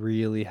it.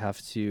 Really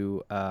have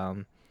to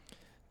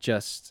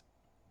just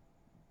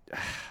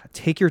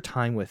take your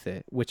time with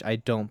it, which I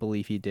don't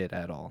believe he did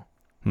at all.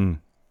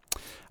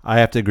 I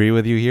have to agree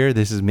with you here.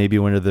 This is maybe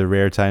one of the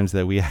rare times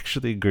that we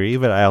actually agree,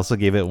 but I also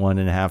gave it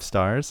 1.5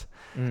 stars.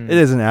 It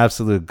is an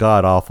absolute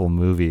god-awful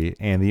movie,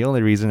 and the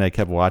only reason I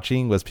kept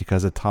watching was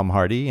because of Tom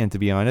Hardy, and to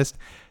be honest,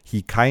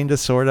 he kind of,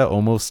 sort of,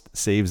 almost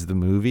saves the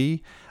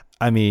movie.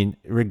 I mean,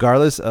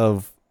 regardless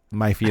of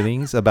my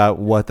feelings about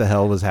what the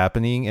hell was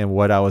happening and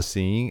what I was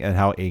seeing and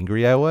how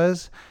angry I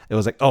was, it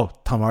was like, oh,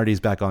 Tom Hardy's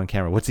back on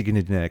camera. What's he going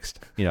to do next?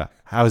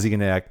 How is he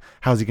going to act?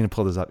 How is he going to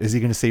pull this up? Is he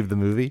going to save the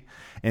movie?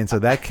 And so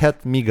that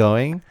kept me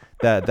going,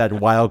 that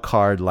wild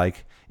card,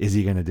 like, is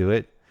he going to do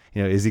it?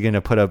 Is he going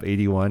to put up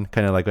 81?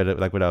 Kind of like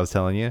what I was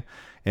telling you.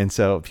 And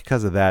so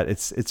because of that,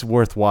 it's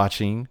worth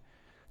watching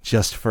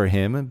just for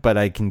him. But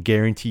I can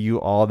guarantee you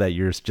all that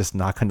you're just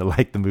not going to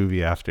like the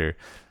movie after.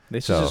 They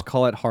should just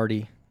call it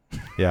Hardy.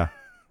 Yeah.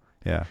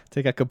 Yeah.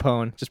 Take a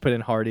Capone, just put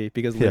in Hardy,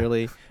 because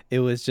literally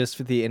it was just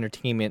for the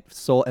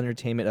sole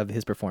entertainment of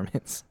his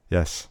performance.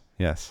 Yes.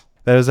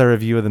 That is our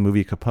review of the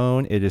movie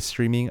Capone. It is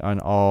streaming on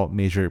all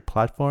major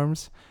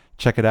platforms.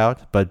 Check it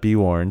out, but be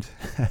warned.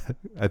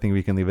 I think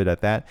we can leave it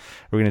at that.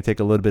 We're going to take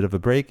a little bit of a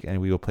break, and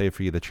we will play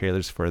for you the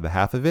trailers for the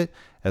half of it,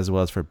 as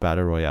well as for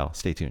Battle Royale.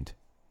 Stay tuned.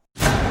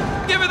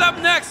 Give it up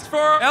next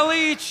for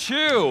Ellie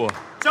Chu.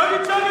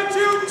 Chugga chugga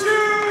choo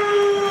choo!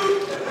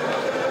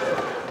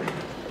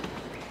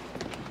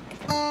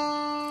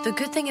 The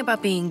good thing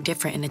about being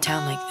different in a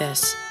town like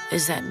this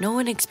is that no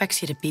one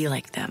expects you to be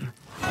like them.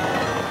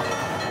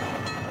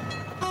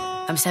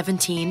 I'm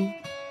 17.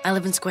 I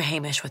live in Square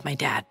Hamish with my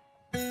dad.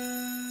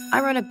 I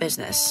run a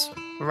business,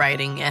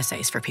 writing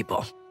essays for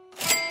people.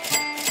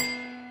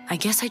 I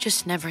guess I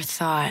just never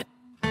thought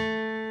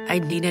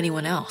I'd need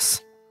anyone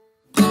else.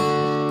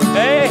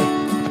 Hey,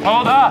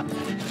 hold up.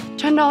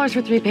 $10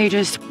 for 3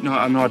 pages. No,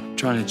 I'm not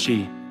trying to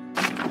cheat.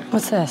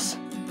 What's this?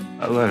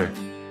 A letter.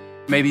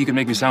 Maybe you can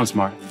make me sound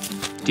smart.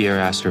 Dear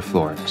Aster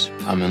Flores,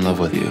 I'm in love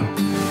with you.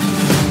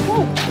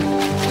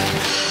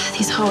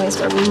 These hallways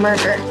are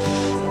murder.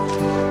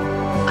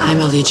 I'm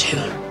Ellie Chu.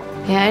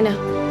 Yeah, I know.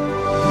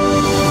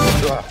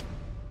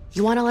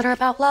 You want a letter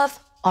about love?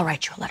 I'll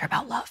write you a letter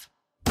about love.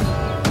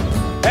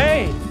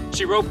 Hey!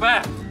 She wrote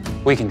back.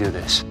 We can do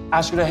this.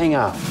 Ask her to hang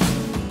out.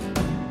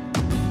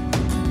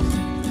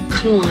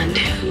 Come on,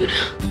 dude.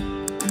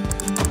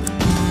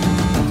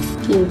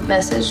 You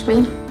messaged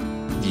me?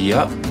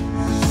 Yup.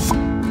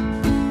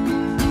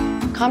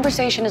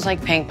 Conversation is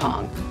like ping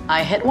pong.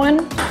 I hit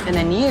one, and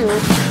then you...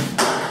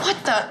 What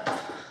the...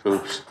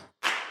 Oops.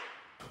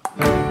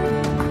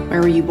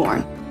 Where were you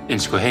born? In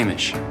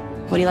Squamish.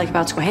 What do you like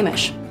about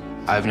Squamish?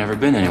 I've never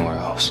been anywhere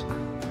else.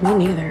 Me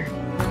neither.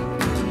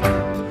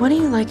 What do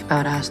you like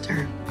about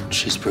Aster?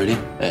 She's pretty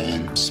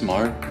and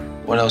smart.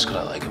 What else could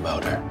I like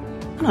about her?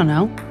 I don't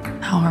know.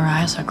 How her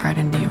eyes look right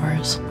into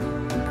yours.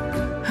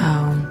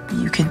 How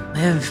you could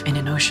live in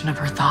an ocean of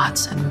her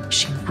thoughts, and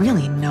she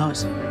really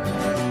knows.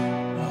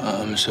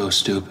 I'm so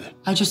stupid.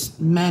 I just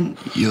meant...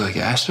 You like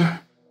Aster?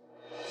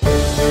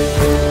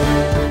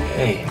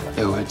 Hey,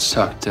 it would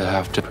suck to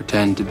have to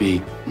pretend to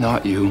be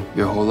not you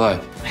your whole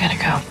life. I gotta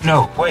go.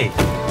 No, wait.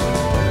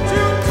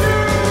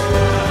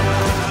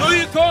 Who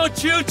you calling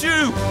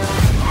Choo-Choo?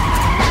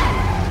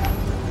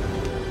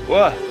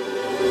 What?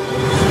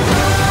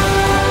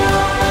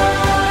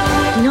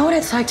 You know what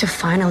it's like to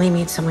finally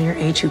meet someone your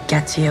age who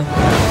gets you?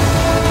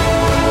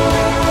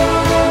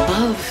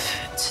 Love,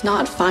 it's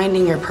not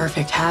finding your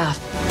perfect half.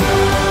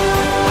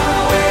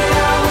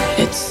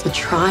 It's the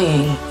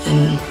trying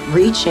and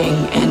reaching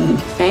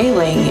and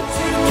failing.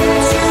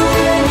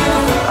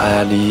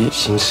 Ali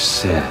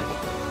said.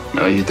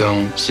 No, you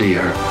don't see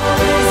her.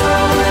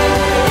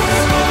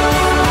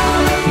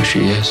 Who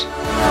she is.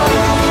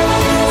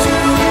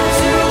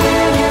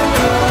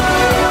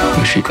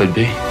 Who she could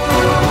be.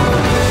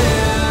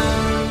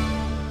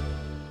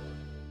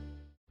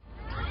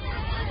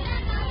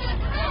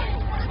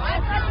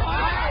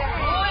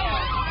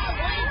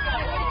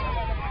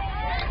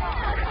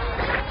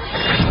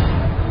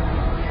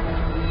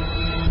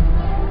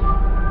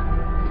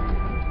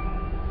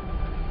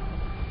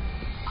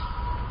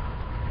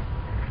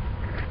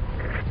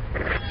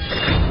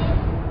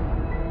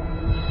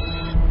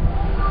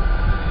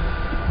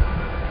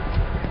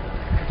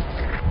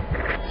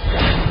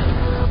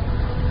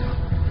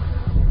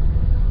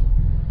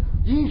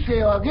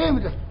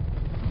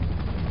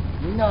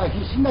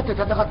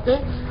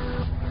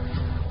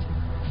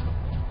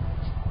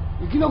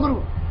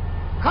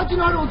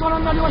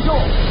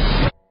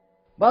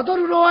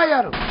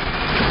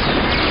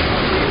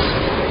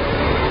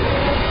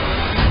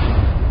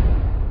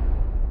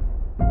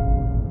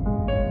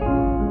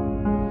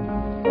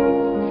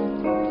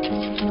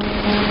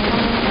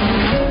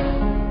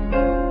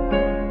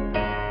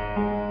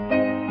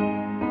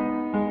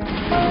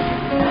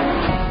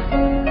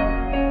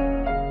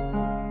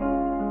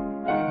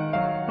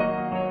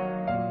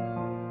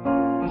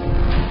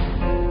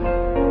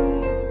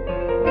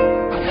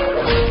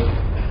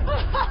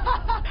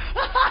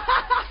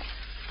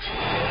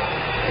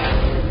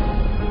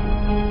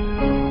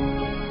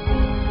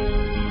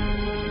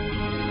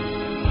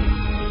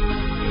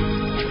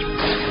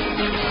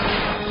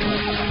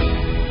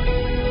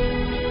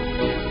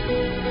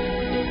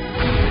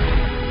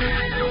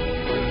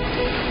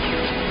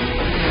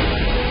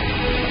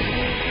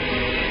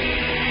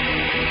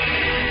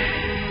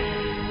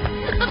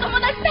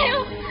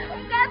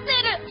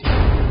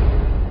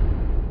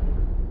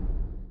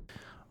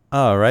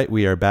 All right,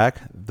 we are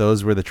back.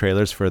 Those were the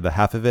trailers for the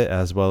half of it,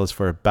 as well as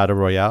for Battle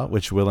Royale,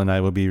 which Will and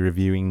I will be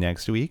reviewing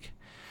next week.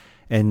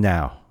 And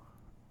now,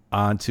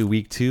 on to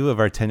week 2 of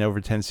our 10 over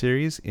 10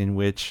 series, in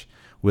which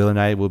Will and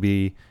I will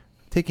be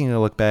taking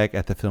a look back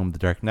at the film The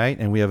Dark Knight.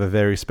 And we have a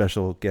very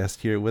special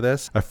guest here with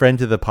us, a friend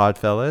to the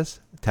PodFellas,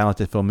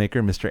 talented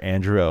filmmaker, Mr.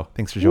 Andrew O.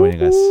 Thanks for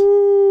joining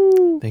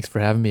us. Thanks for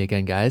having me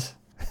again, guys.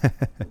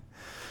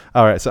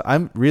 All right, so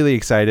I'm really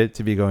excited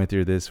to be going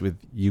through this with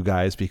you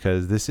guys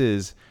because this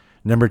is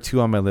number 2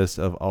 on my list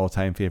of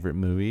all-time favorite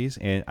movies.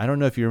 And I don't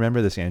know if you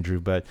remember this, Andrew,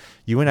 but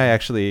you and I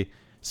actually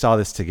saw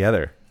this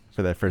together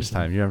for that first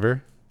time. You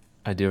remember?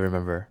 I do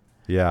remember.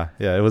 Yeah.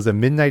 It was a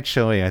midnight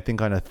showing, I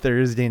think, on a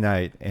Thursday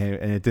night, and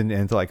it didn't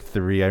end until like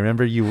 3. I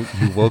remember you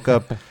woke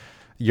up,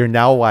 your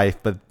now wife,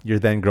 but your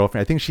then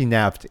girlfriend. I think she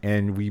napped,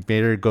 and we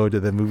made her go to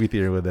the movie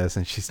theater with us,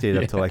 and she stayed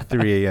up till like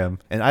 3 a.m.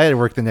 And I had to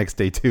work the next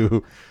day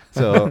too,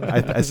 so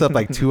I slept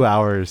like 2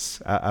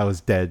 hours. I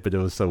was dead, but it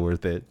was so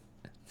worth it.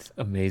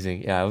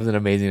 Amazing. Yeah, it was an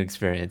amazing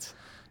experience.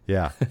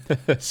 Yeah.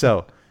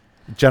 So,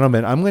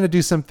 gentlemen, I'm going to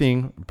do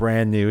something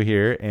brand new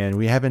here, and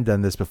we haven't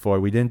done this before.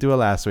 We didn't do it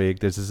last week.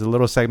 There's this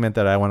little segment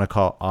that I want to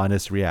call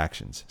Honest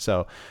Reactions.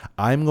 So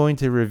I'm going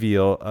to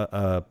reveal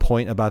a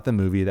point about the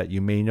movie that you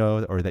may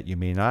know or that you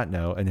may not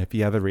know, and if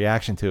you have a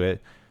reaction to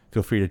it,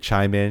 feel free to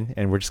chime in,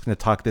 and we're just going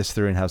to talk this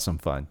through and have some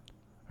fun.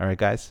 All right,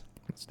 guys?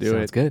 Let's do it.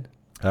 Sounds good.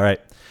 All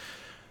right.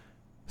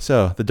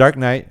 So, The Dark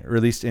Knight,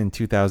 released in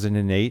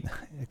 2008,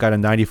 it got a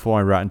 94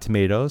 on Rotten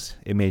Tomatoes.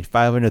 It made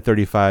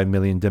 $535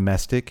 million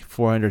domestic,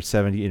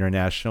 $470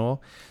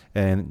 international,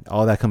 and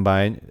all that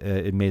combined,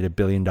 it made $1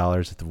 billion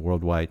at the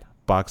worldwide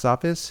box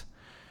office.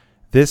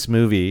 This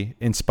movie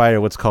inspired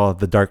what's called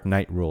the Dark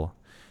Knight rule.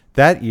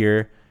 that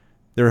year,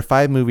 there were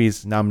 5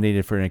 movies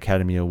nominated for an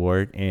Academy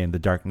Award, and The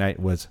Dark Knight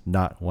was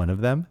not one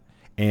of them.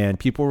 And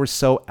people were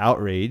so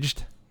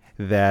outraged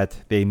that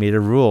they made a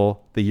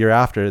rule the year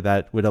after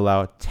that would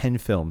allow 10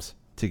 films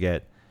to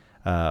get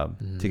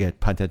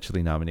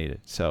potentially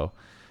nominated. So,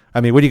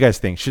 I mean, what do you guys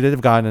think? Should it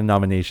have gotten a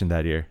nomination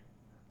that year?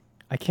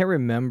 I can't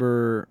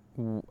remember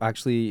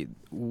actually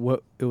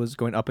what it was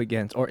going up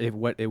against, or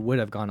what it would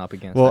have gone up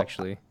against. Well,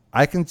 actually,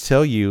 I can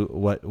tell you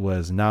what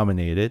was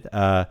nominated.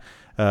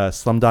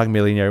 Slumdog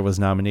Millionaire was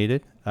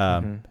nominated.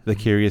 The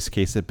Curious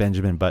Case of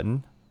Benjamin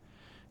Button,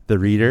 The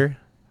Reader,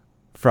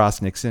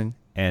 Frost Nixon,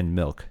 and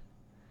Milk.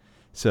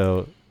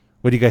 So,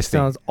 what do you guys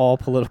think? Sounds all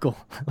political,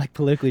 like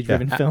politically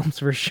driven films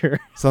for sure.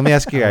 So let me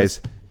ask you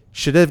guys: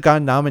 should it have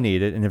gotten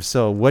nominated, and if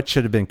so, what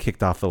should have been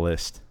kicked off the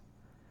list?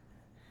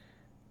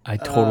 I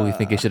totally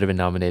think it should have been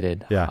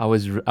nominated. Yeah, I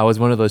was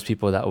one of those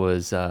people that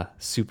was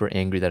super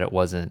angry that it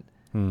wasn't.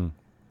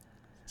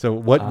 So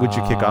what would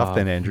you kick off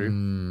then,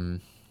 Andrew?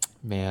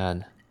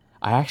 Man,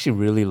 I actually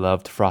really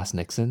loved Frost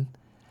Nixon,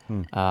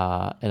 and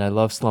I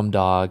love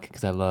Slumdog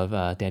because I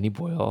love Danny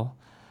Boyle.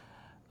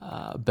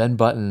 Ben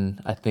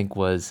Button, I think,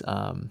 was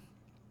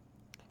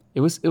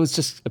it was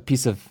just a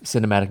piece of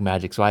cinematic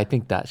magic. So I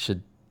think that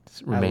should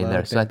remain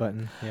there. So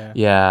Button.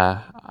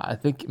 Yeah, I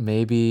think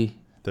maybe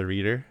The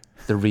Reader.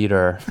 The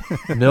Reader.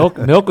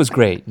 Milk was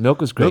great. Milk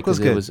was great because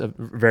good. it was a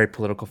very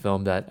political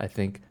film that I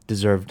think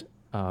deserved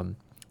a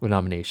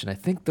nomination. I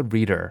think The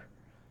Reader.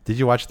 Did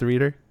you watch The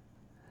Reader?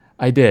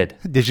 I did.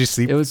 Did you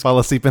fall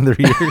asleep in The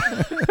Reader?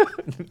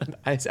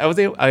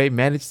 I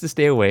managed to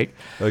stay awake.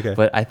 Okay.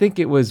 But I think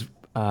it was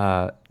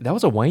that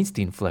was a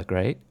Weinstein flick,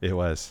 right? It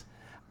was.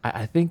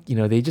 I think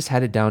they just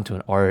had it down to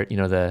an art.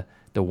 The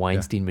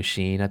Weinstein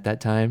machine at that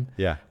time.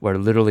 Yeah. Where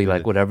literally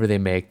like whatever they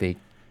make, they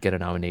get a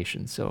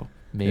nomination. So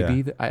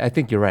maybe I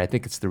think you're right. I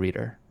think it's The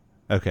Reader.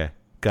 Okay.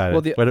 Got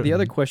it. Well, the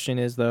other question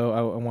is, though,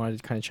 I wanted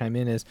to kind of chime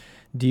in is,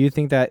 do you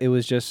think that it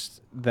was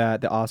just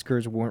that the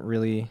Oscars weren't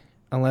really,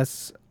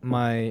 unless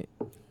my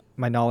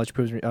knowledge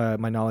proves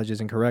my knowledge is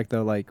incorrect,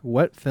 though, like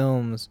what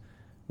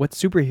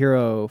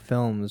superhero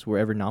films were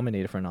ever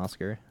nominated for an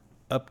Oscar?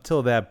 Up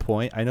till that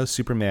point, I know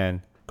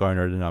Superman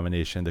garnered a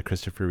nomination, the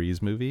Christopher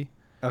Reeves movie.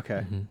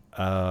 Okay.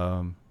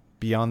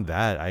 Beyond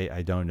that,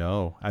 I don't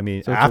know. I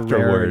mean, So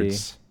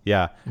afterwards,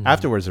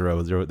 afterwards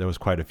there was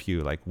quite a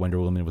few. Like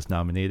Wonder Woman was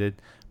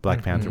nominated,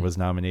 Black Panther was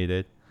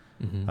nominated.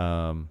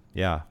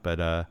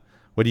 But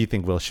what do you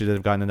think, Will? Should it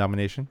have gotten a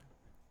nomination?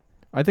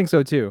 I think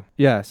so too.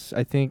 Yes,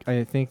 I think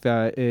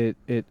that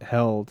it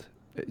held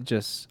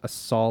just a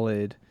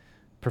solid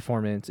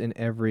performance in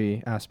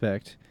every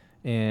aspect,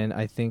 and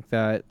I think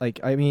that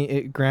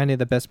granted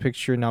the Best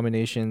Picture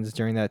nominations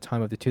during that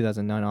time of the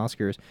 2009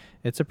 Oscars,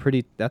 that's a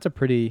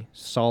pretty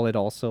solid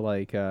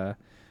also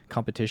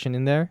competition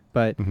in there.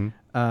 But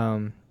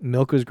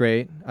Milk was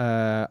great.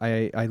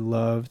 I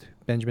loved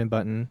Benjamin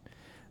Button.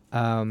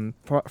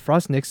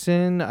 Frost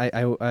Nixon,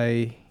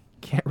 I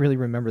can't really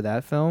remember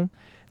that film.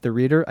 The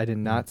Reader, I did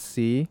not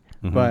see,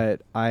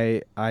 but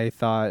I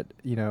thought,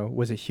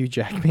 was it Hugh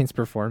Jackman's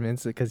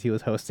performance because he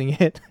was hosting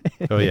it?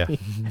 Oh yeah,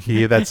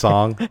 he had that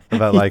song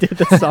about he did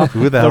the song,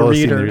 who the hell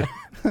is Reader?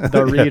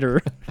 The Reader.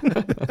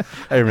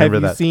 I remember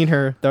that. Have you seen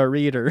her, The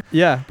Reader?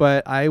 Yeah,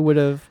 but I would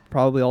have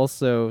probably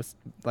also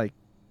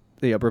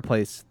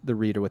replaced The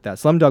Reader with that.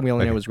 Slumdog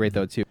Millionaire was great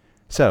though too.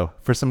 So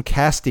for some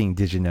casting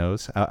did you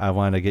knows, I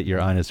want to get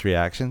your honest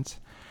reactions.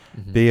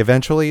 They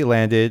eventually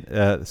landed,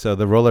 so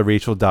the role of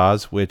Rachel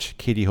Dawes, which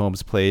Katie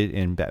Holmes played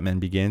in Batman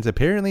Begins,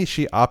 apparently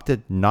she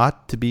opted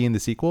not to be in the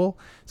sequel,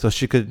 so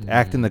she could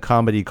act in the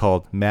comedy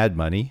called Mad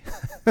Money.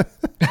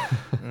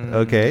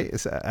 Okay,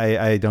 so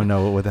I don't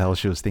know what the hell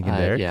she was thinking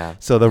there. Yeah.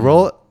 So the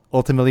role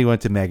ultimately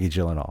went to Maggie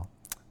Gyllenhaal,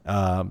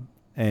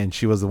 and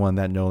she was the one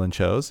that Nolan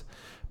chose.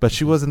 But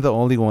she wasn't the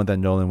only one that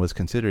Nolan was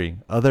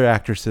considering. Other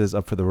actresses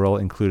up for the role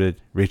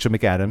included Rachel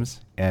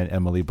McAdams and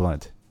Emily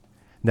Blunt.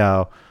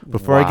 Now,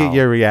 before I get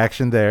your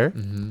reaction there,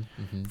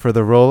 for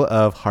the role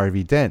of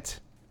Harvey Dent,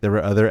 there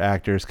were other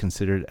actors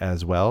considered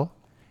as well,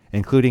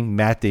 including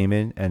Matt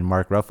Damon and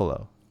Mark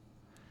Ruffalo.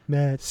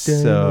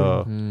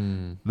 So,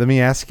 let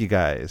me ask you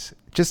guys,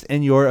 just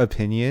in your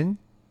opinion,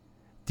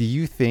 do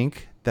you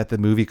think that the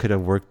movie could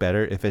have worked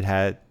better if it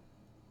had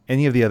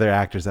any of the other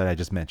actors that I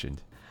just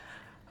mentioned?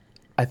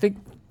 I think,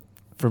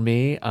 for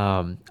me,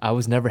 I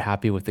was never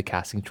happy with the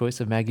casting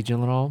choice of Maggie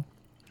Gyllenhaal.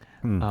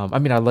 I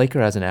mean, I like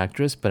her as an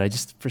actress, but I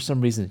just, for some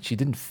reason, she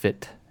didn't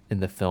fit in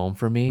the film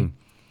for me.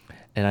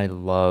 And I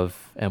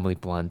love Emily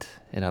Blunt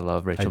and I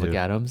love Rachel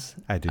McAdams.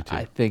 I do too.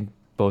 I think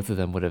both of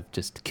them would have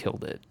just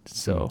killed it.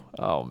 So,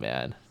 oh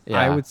man.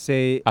 Yeah. I would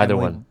say either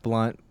Emily one.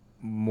 Blunt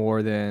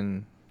more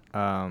than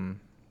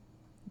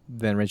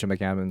Rachel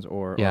McAdams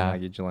or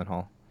Maggie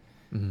Gyllenhaal.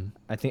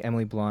 I think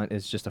Emily Blunt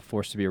is just a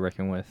force to be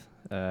reckoned with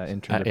in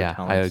terms of her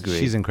talents. I agree.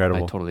 She's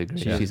incredible. I totally agree.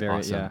 She's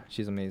awesome. Yeah,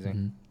 she's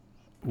amazing.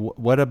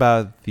 What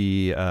about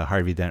the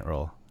Harvey Dent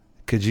role?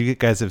 Could you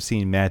guys have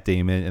seen Matt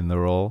Damon in the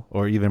role,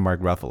 or even Mark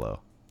Ruffalo?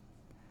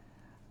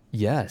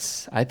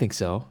 Yes, I think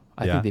so.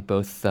 I think they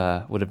both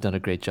would have done a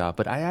great job.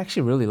 But I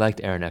actually really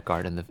liked Aaron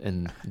Eckhart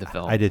in the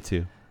film. I did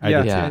too. He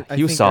was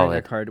Aaron solid.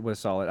 Eckhart was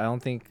solid. I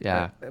don't think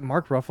Yeah.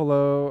 Mark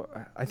Ruffalo.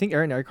 I think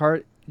Aaron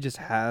Eckhart just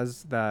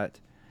has that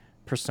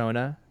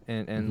persona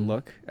and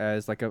look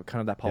as like a kind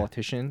of that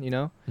politician, you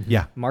know.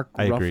 Yeah, Mark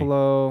I agree.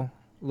 Ruffalo, a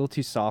little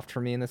too soft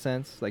for me in the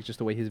sense, like just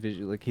the way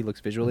he looks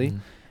visually.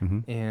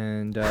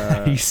 And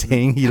Are you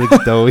saying he looks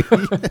doughy?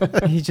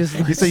 he just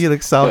You say he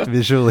looks soft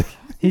visually.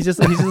 he looks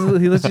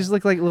just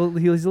like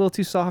he's a little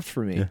too soft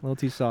for me. Yeah. A little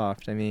too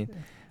soft. I mean,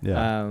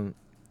 Yeah.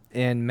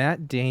 And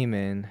Matt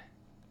Damon,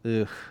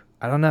 ugh,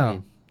 I don't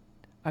know.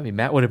 I mean,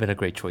 Matt would have been a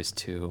great choice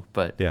too,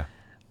 but Yeah.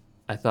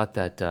 I thought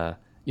that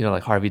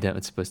like Harvey Dent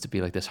was supposed to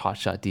be like this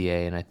hotshot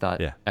DA, and I thought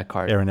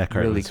Aaron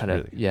Eckhart really was kind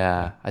of really-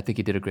 I think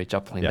he did a great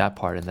job playing that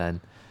part, and then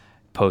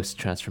post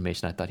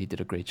transformation, I thought he did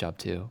a great job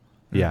too.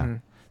 Yeah.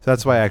 So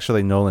that's why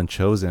actually Nolan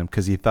chose him,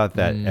 because he thought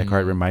that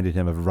Eckhart reminded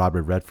him of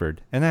Robert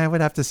Redford. And I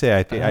would have to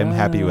say, I'm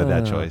happy with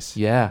that choice.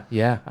 Yeah,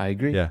 I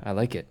agree. Yeah. I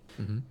like it.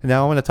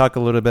 Now I want to talk a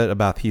little bit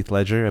about Heath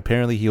Ledger.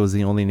 Apparently he was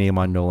the only name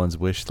on Nolan's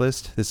wish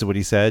list. This is what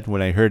he said: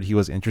 "When I heard he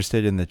was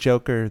interested in the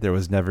Joker, there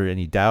was never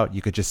any doubt.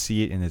 You could just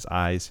see it in his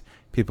eyes.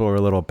 People were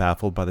a little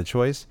baffled by the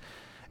choice.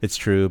 It's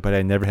true, but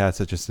I never had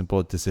such a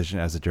simple decision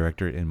as a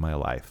director in my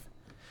life."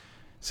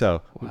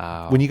 So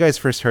when you guys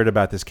first heard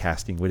about this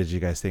casting, what did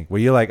you guys think? Were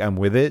you like, I'm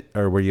with it?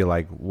 Or were you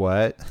like,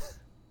 what?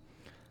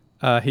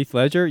 Heath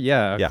Ledger?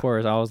 Yeah, of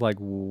course. I was like,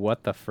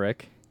 what the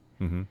frick?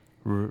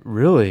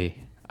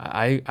 Really?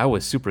 I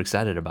was super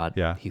excited about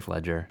Heath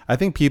Ledger. I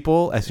think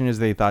people, as soon as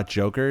they thought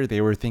Joker,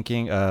 they were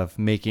thinking of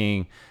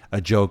making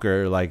a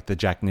Joker like the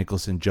Jack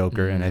Nicholson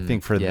Joker. And I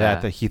think for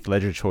that, the Heath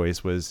Ledger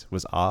choice was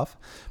off.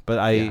 But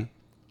I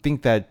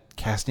think that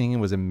casting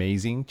was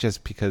amazing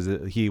just because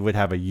he would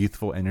have a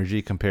youthful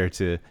energy compared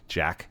to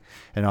Jack.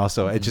 And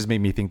also, it just made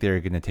me think they were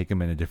going to take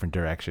him in a different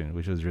direction,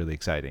 which was really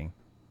exciting.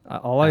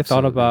 All I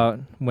thought about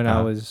when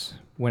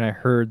I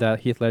heard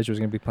that Heath Ledger was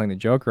going to be playing the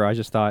Joker, I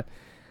just thought,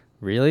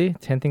 really?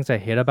 10 Things I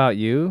Hate About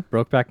You?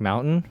 Brokeback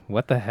Mountain?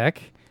 What the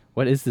heck?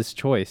 What is this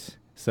choice?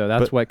 So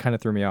that's what kind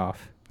of threw me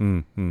off.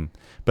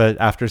 But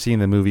after seeing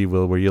the movie,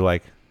 Will, were you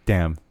like,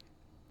 damn,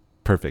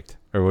 perfect?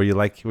 Or were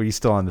you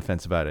still on the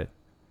fence about it?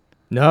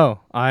 No,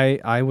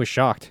 I was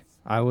shocked.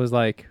 I was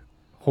like,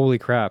 holy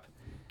crap.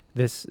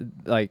 This,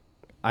 like,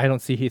 I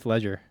don't see Heath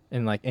Ledger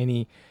in like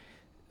any,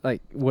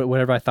 like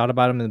whatever I thought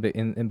about him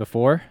in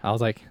before. I was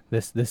like,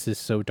 this is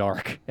so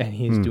dark, and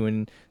he's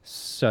doing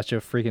such a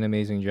freaking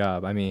amazing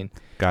job. I mean,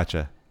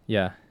 Gotcha.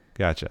 Yeah.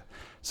 Gotcha.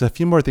 So a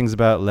few more things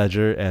about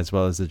Ledger as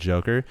well as the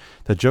Joker.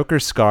 The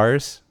Joker's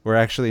scars were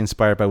actually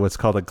inspired by what's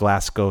called a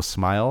Glasgow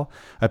smile.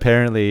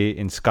 Apparently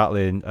in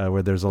Scotland,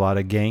 where there's a lot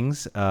of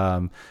gangs,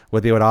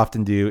 what they would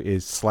often do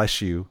is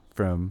slash you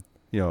from,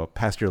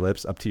 past your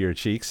lips up to your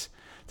cheeks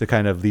to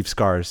kind of leave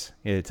scars,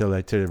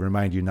 to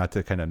remind you not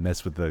to kind of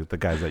mess with the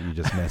guys that you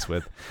just mess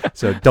with.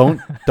 So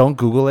don't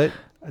Google it.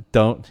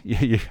 Don't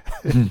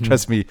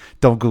trust me.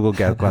 Don't Google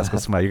Glasgow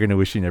smile. You're gonna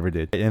wish you never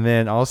did. And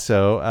then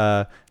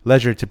also,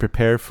 Ledger, to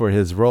prepare for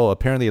his role,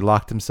 apparently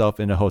locked himself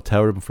in a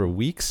hotel room for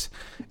weeks,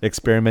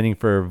 experimenting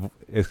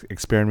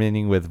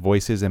with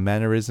voices and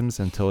mannerisms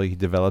until he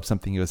developed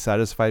something he was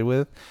satisfied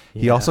with.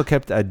 He also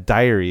kept a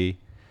diary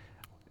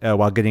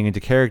while getting into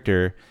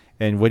character,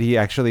 and what he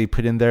actually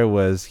put in there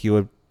was he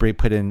would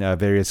put in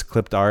various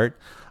clipped art,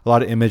 a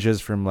lot of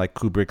images from like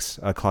Kubrick's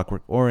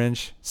Clockwork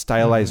Orange,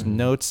 stylized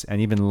notes, and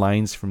even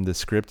lines from the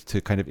script to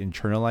kind of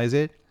internalize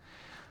it.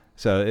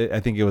 So I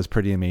think it was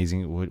pretty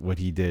amazing what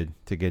he did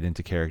to get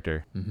into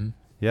character.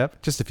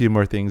 Yep. Just a few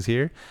more things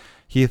here.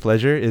 Heath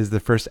Ledger is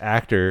the first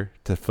actor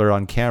to flirt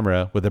on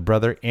camera with a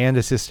brother and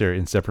a sister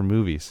in separate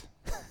movies.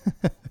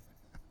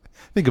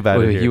 Think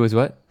about it here. He was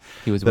what?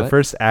 The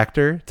first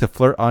actor to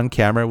flirt on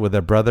camera with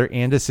a brother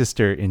and a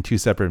sister in 2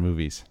 separate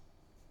movies.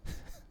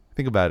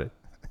 Think about it.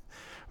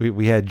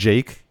 We had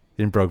Jake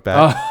in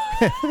Brokeback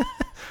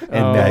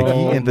and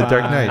Maggie in The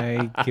Dark Knight.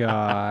 Oh my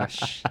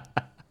gosh.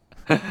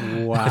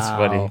 Wow. That's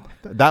funny.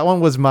 That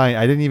one was mine.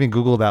 I didn't even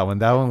Google that one.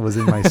 That one was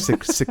in my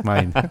sick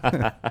mind.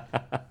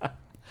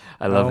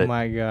 I love it. Oh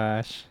my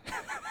gosh.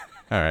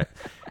 All right.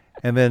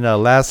 And then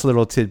last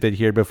little tidbit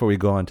here before we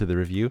go on to the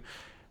review.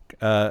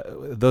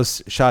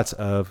 Those shots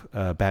of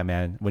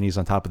Batman when he's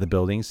on top of the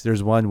buildings.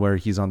 There's one where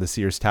he's on the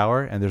Sears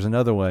Tower, and there's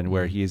another one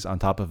where he's on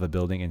top of a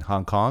building in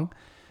Hong Kong.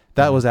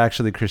 That was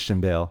actually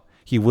Christian Bale.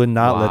 He would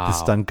not let the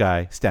stunt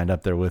guy stand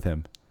up there with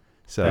him.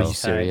 So, are you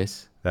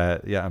serious?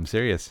 Yeah, I'm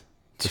serious.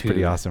 It's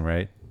pretty awesome,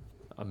 right?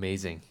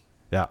 Amazing.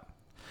 Yeah.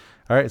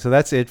 All right, so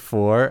that's it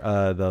for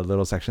the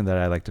little section that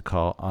I like to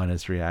call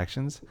Honest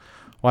Reactions.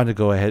 Wanted to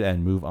go ahead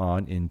and move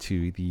on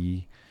into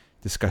the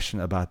discussion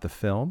about the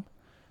film.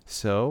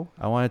 So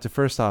I wanted to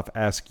first off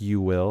ask you,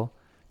 Will,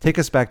 take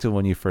us back to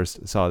when you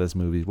first saw this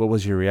movie. What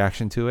was your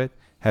reaction to it?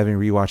 Having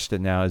rewatched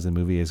it now, is the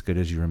movie as good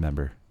as you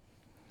remember?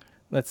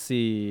 Let's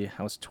see.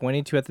 I was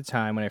 22 at the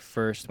time when I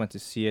first went to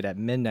see it at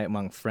midnight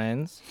among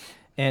friends.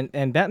 And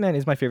Batman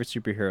is my favorite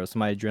superhero, so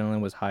my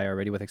adrenaline was high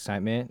already with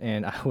excitement.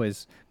 And I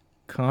was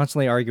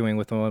constantly arguing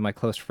with one of my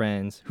close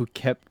friends who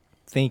kept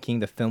thinking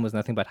the film was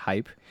nothing but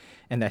hype,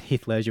 and that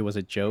Heath Ledger was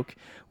a joke.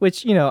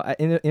 Which, you know,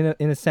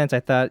 in a sense, I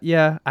thought,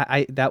 yeah,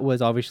 I that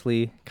was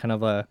obviously kind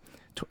of a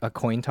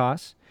coin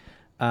toss.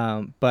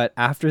 But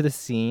after the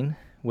scene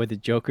where the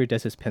Joker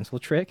does his pencil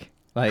trick,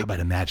 like, how about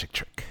a magic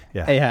trick?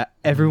 Yeah. Yeah.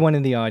 Everyone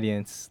in the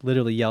audience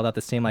literally yelled out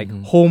the same, like,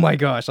 oh my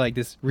gosh, like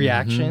this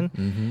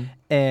reaction.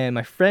 And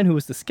my friend, who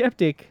was the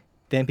skeptic,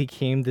 then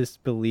became this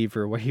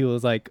believer where he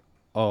was like,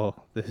 oh,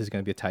 this is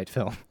going to be a tight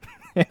film.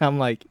 And I'm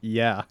like,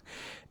 yeah.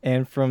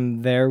 And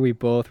from there, we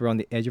both were on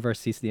the edge of our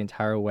seats the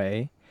entire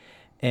way.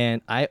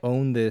 And I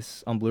own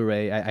this on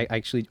Blu-ray. I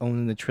actually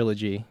own the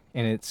trilogy,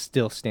 and it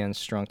still stands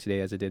strong today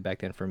as it did back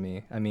then for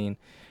me. I mean,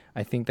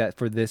 I think that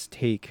for this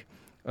take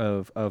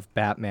of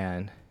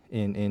Batman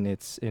in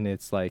its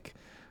like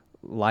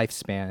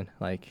lifespan,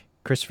 like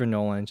Christopher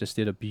Nolan just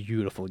did a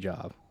beautiful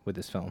job with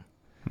this film.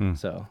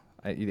 So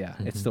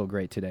it's still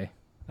great today.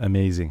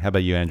 Amazing. How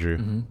about you,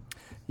 Andrew?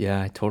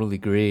 Yeah, I totally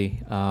agree.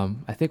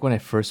 I think when I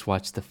first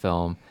watched the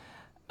film,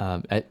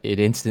 it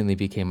instantly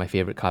became my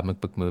favorite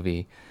comic book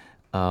movie.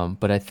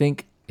 But I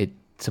think it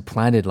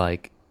supplanted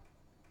like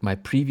my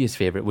previous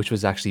favorite, which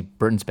was actually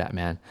Burton's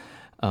Batman.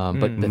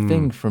 But the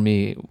thing for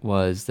me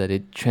was that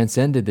it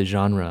transcended the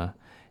genre,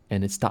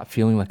 and it stopped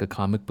feeling like a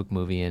comic book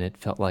movie, and it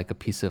felt like a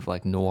piece of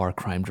like noir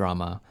crime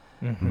drama.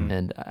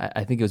 And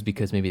I think it was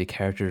because maybe the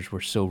characters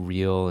were so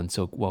real and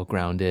so well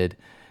grounded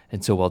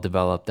and so well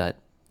developed that,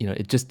 you know,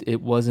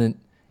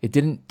 it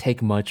didn't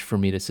take much for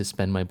me to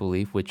suspend my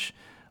belief, which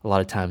a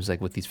lot of times, like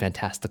with these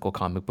fantastical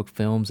comic book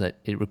films, that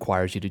it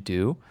requires you to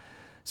do.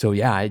 So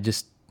yeah, I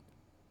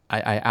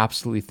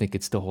absolutely think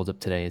it still holds up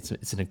today.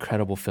 It's an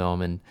incredible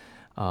film and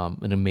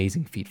an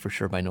amazing feat for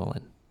sure by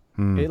Nolan.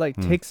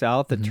 It takes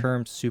out the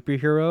term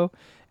superhero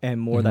and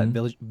more that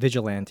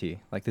vigilante.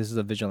 Like, this is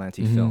a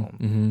vigilante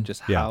film.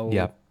 Just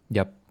how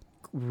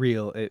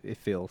real it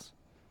feels.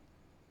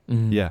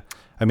 Yeah,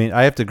 I mean,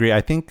 I have to agree.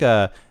 I think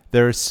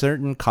there are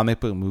certain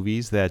comic book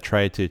movies that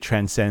try to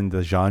transcend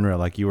the genre,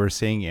 like you were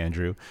saying,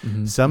 Andrew.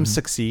 Some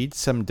succeed,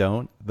 some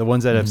don't. The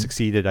ones that have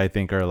succeeded, I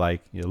think, are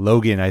like, you know,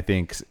 Logan. I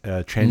think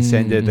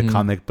transcended the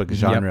comic book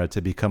genre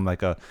to become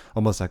like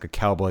almost like a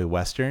cowboy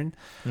western.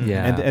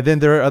 And then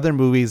there are other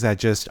movies that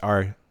just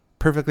are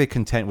perfectly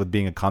content with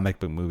being a comic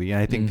book movie,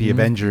 and I think The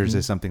Avengers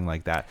is something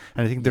like that.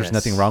 And I think there's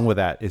nothing wrong with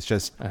that. It's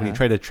just when you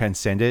try to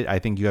transcend it, I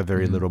think you have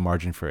very little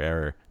margin for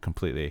error.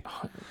 Completely,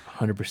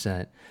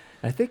 100%.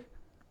 I think.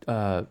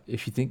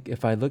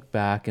 If I look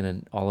back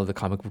in all of the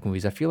comic book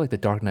movies, I feel like The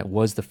Dark Knight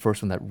was the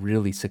first one that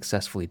really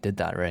successfully did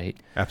that, right?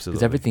 Absolutely.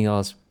 Because everything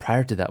else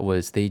prior to that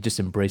was they just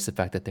embraced the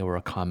fact that they were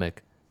a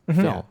comic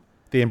film.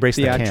 They embraced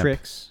the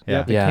theatrics.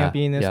 Camp. The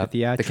campiness, the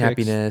theatrics. The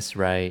campiness,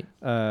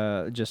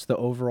 right. Just the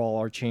overall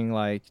arching,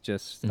 like,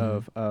 just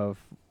of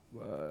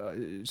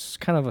it's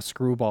kind of a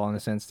screwball in a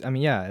sense. I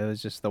mean, it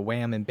was just the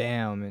wham and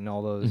bam and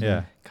all those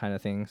kind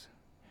of things.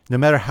 No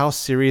matter how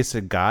serious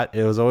it got,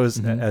 it was always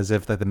as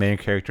if that the main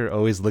character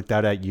always looked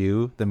out at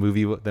you, the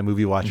movie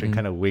watcher, and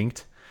kind of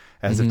winked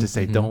as if to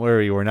say, don't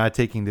worry, we're not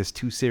taking this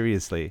too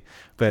seriously.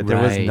 But there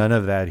was none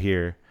of that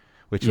here,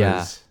 which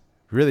was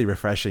really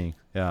refreshing.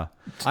 Yeah.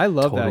 I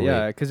love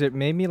that, because it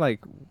made me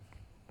like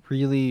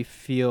really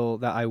feel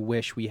that I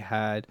wish we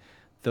had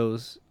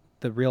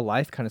the real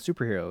life kind of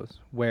superheroes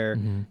where,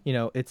 you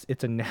know,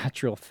 it's a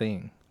natural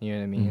thing. You know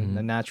what I mean?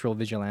 The natural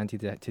vigilante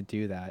to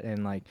do that.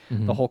 And like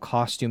the whole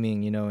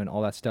costuming, you know, and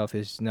all that stuff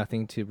is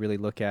nothing to really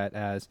look at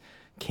as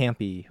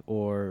campy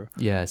or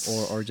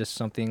just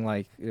something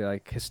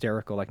like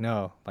hysterical. Like,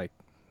 no, like,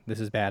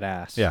 this is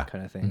badass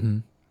kind of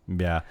thing.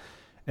 Yeah.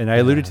 And I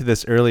alluded to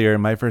this earlier.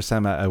 My first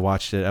time I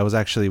watched it, I was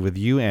actually with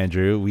you,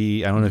 Andrew.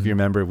 I don't know if you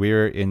remember, we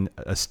were in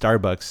a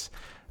Starbucks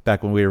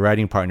back when we were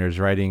writing partners,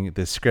 writing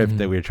the script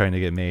that we were trying to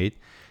get made.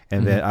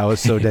 And then I was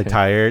so dead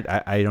tired.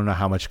 I don't know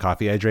how much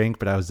coffee I drank,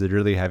 but I was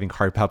literally having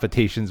heart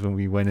palpitations when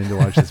we went in to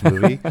watch this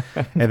movie.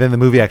 And then the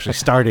movie actually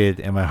started,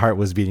 and my heart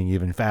was beating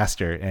even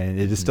faster. And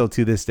it is still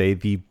to this day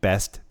the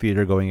best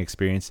theater going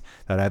experience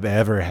that I've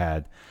ever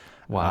had.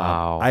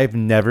 Wow. I've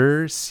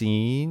never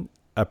seen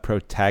a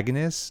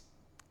protagonist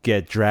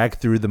get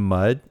dragged through the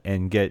mud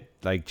and get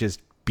like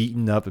just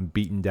beaten up and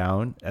beaten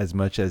down as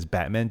much as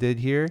Batman did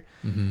here.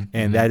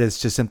 And that is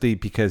just simply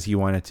because he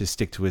wanted to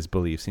stick to his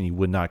beliefs and he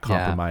would not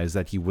compromise,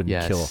 that he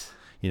wouldn't kill,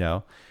 you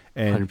know.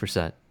 And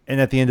 100%.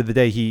 And at the end of the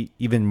day, he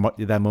even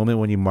that moment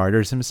when he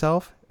martyrs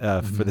himself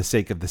for the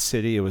sake of the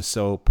city, it was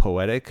so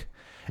poetic.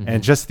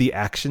 And just the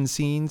action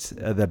scenes,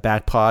 the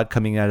Batpod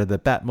coming out of the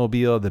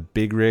Batmobile, the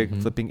big rig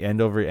flipping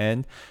end over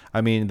end.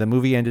 I mean, the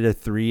movie ended at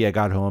 3. I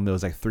got home, it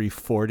was like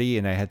 3:40,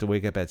 and I had to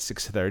wake up at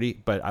 6:30.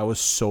 But I was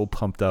so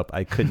pumped up,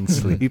 I couldn't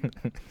sleep.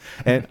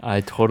 And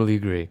I totally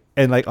agree.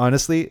 And like,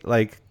 honestly,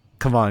 like,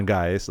 come on,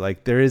 guys,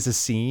 like, there is a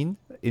scene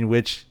in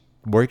which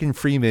Morgan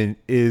Freeman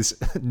is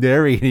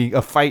narrating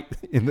a fight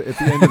at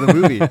the end of the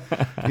movie.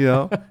 You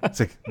know,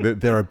 it's like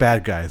there are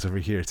bad guys over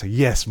here. It's like,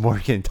 yes,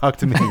 Morgan, talk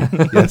to me.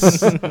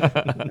 Yes,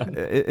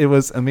 it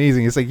was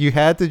amazing. It's like you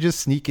had to just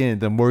sneak in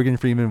the Morgan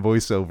Freeman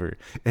voiceover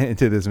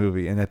into this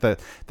movie, and I thought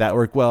that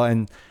worked well.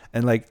 And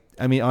like,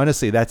 I mean,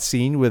 honestly, that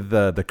scene with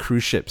the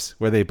cruise ships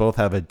where they both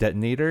have a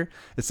detonator,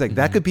 it's like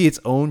that could be its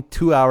own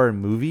 2-hour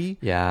movie.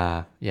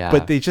 Yeah.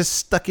 But they just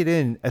stuck it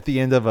in at the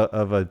end of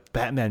a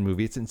Batman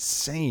movie. It's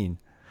insane.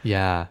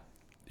 Yeah.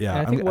 And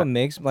I think what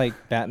makes like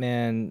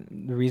Batman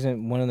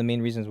one of the main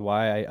reasons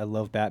why I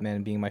love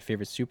Batman being my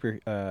favorite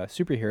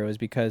superhero is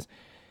because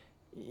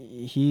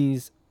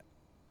he's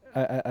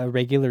a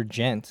regular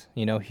gent.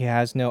 You know, he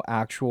has no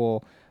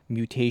actual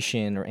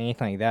mutation or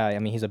anything like that. I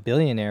mean, he's a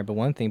billionaire, but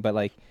one thing, but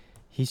like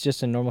he's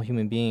just a normal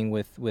human being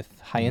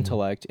with high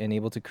intellect and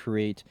able to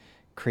create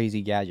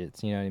crazy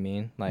gadgets. You know what I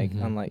mean? Like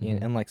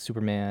unlike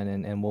Superman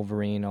and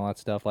Wolverine and all that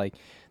stuff, like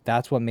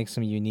that's what makes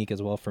him unique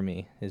as well for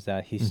me, is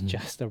that he's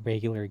just a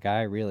regular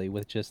guy really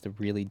with just a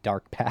really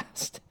dark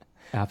past.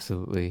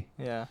 Absolutely.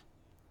 Yeah,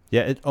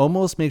 it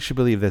almost makes you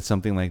believe that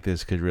something like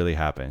this could really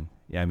happen.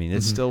 Yeah, I mean,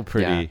 it's still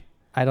pretty... Yeah.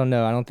 I don't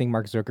know. I don't think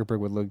Mark Zuckerberg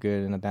would look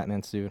good in a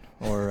Batman suit,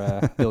 or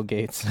Bill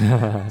Gates.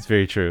 That's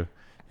very true.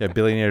 Yeah,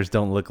 billionaires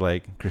don't look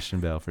like Christian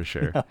Bale for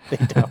sure. No, they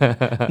don't.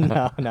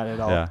 No, not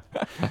at all. Yeah.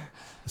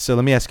 So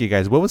let me ask you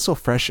guys, what was so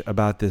fresh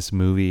about this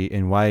movie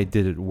and why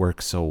did it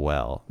work so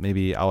well?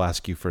 Maybe I'll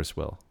ask you first,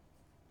 Will.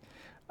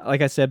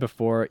 Like I said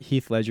before,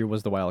 Heath Ledger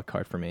was the wild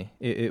card for me.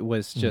 It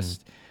was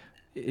just,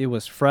 it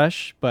was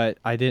fresh, but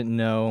I didn't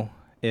know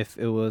if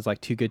it was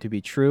like too good to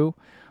be true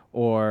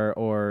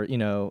or you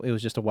know, it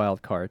was just a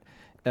wild card.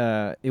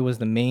 It was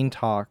the main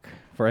talk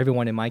for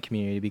everyone in my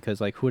community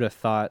because like who would have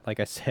thought, like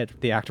I said,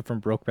 the actor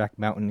from Brokeback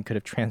Mountain could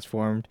have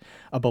transformed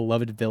a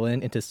beloved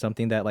villain into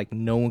something that like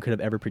no one could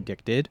have ever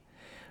predicted.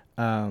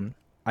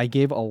 I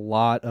give a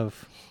lot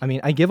of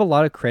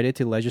credit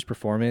to Ledger's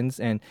performance,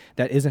 and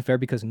that isn't fair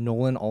because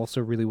Nolan also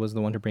really was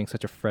the one to bring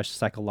such a fresh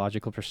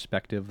psychological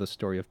perspective of the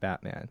story of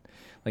Batman.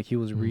 Like he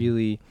was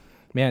really,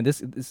 man,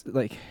 this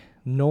like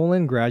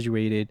Nolan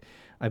graduated,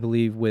 I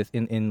believe,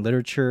 in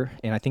literature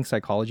and I think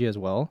psychology as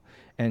well,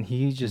 and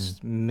he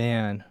just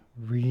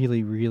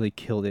really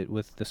killed it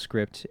with the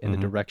script and the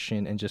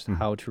direction and just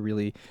how to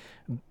really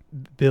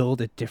build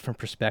a different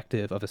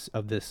perspective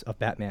of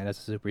Batman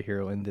as a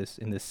superhero in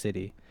this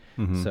city.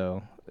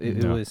 So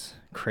it was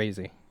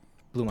crazy.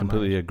 Blew my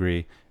Completely mind.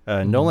 agree.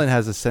 Nolan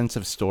has a sense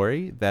of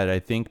story that I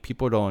think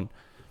people don't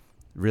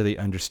really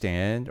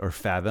understand or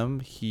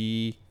fathom.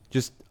 He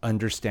just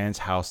understands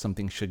how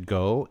something should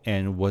go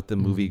and what the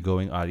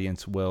movie-going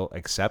audience will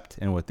accept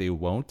and what they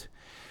won't.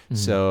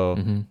 So,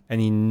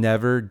 and he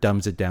never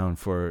dumbs it down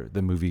for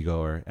the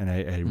moviegoer, and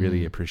I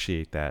really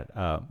appreciate that.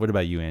 What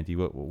about you, Andy?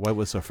 What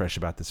was so fresh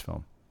about this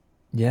film?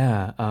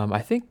 Yeah,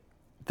 I think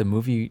the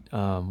movie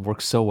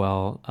works so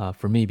well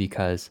for me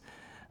because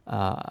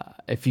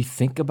if you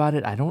think about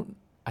it,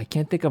 I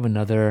can't think of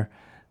another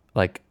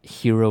like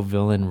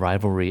hero-villain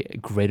rivalry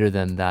greater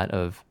than that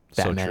of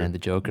Batman and the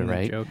Joker,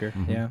 right? Joker,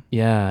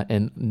 yeah.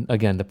 And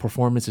again, the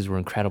performances were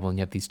incredible, and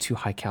you have these two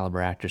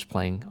high-caliber actors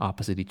playing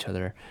opposite each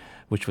other,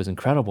 which was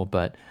incredible.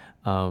 But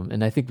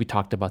and I think we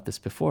talked about this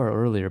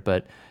earlier,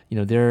 but you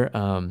know, they're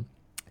on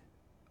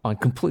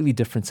completely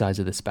different sides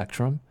of the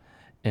spectrum,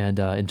 and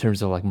in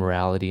terms of like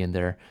morality and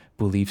their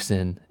beliefs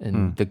in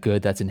the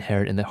good that's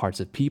inherent in the hearts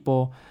of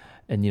people.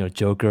 And you know,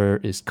 Joker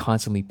is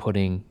constantly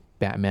putting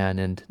Batman,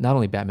 and not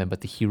only Batman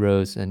but the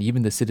heroes and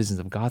even the citizens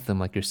of Gotham,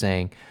 like you're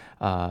saying,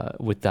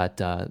 with that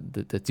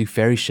the two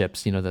ferry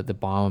ships, you know, the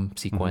bomb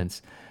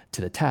sequence,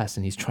 to the test,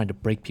 and he's trying to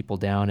break people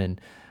down and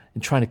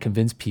trying to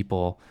convince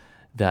people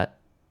that,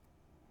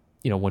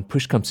 you know, when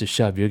push comes to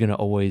shove, you're going to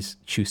always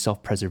choose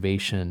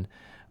self-preservation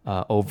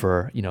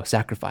over, you know,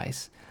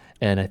 sacrifice.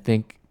 And I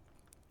think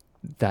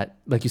that,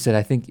 like you said,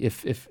 I think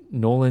if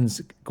Nolan's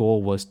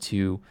goal was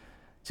to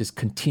just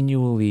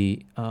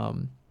continually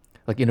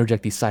like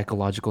interject these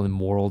psychological and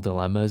moral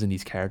dilemmas in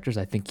these characters,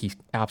 I think he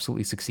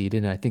absolutely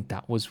succeeded. And I think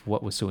that was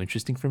what was so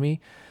interesting for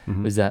me,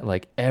 was that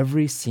like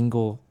every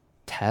single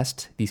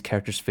test these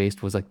characters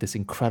faced was like this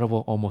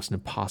incredible, almost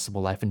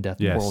impossible life and death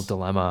moral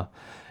dilemma.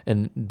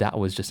 And that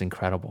was just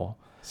incredible.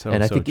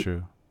 And I think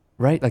true.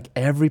 Right? Like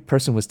every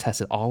person was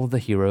tested. All of the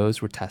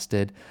heroes were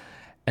tested.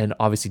 And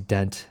obviously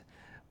Dent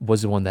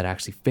was the one that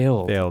actually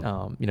failed.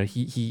 You know,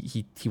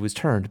 he was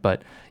turned,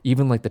 but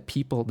even like the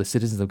people, the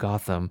citizens of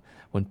Gotham,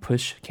 when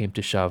push came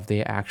to shove,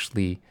 they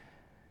actually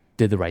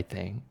did the right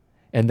thing.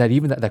 And that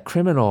even that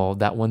criminal,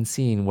 that one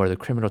scene where the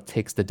criminal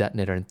takes the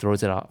detonator and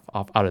throws it off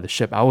out of the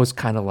ship, I was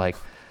kind of like,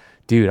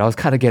 dude, I was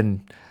kind of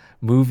getting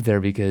moved there,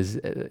 because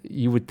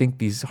you would think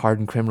these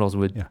hardened criminals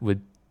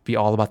would be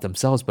all about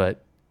themselves,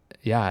 but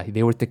yeah,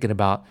 they were thinking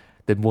about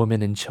the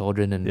women and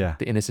children and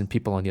the innocent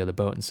people on the other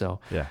boat. And so,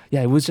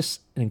 it was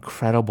just an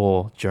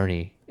incredible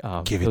journey.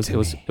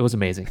 It was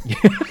amazing.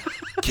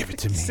 Give it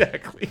to me.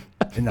 Exactly.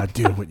 And not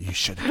do what you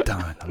should have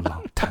done a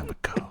long time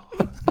ago.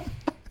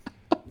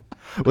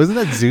 Wasn't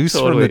that Zeus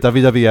from the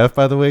WWF,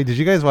 by the way? Did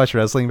you guys watch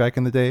wrestling back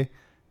in the day?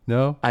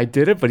 No, I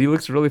didn't, but he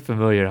looks really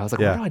familiar. I was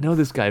like, Yeah. where do I know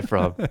this guy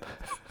from?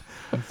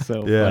 It's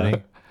so Yeah.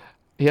 funny.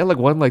 He had like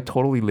one like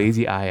totally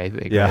lazy eye, I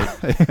think. Yeah.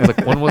 Right? It was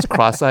like one was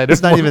cross-eyed.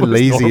 It's and not one even was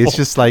lazy. normal. It's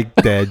just like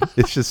dead.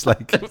 It's just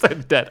like It was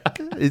like dead.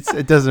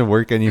 it doesn't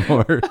work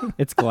anymore.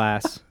 It's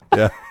glass.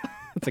 Yeah.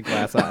 It's a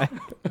glass eye.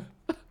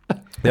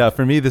 Yeah,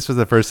 for me, this was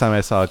the first time I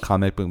saw a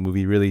comic book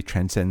movie really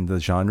transcend the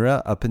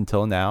genre up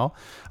until now.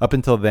 Up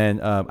until then,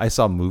 I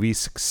saw movies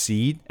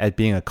succeed at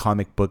being a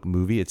comic book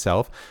movie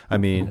itself. I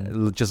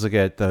mean, just look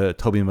at the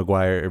Tobey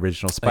Maguire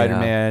original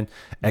Spider-Man,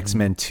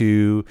 X-Men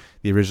 2,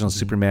 the original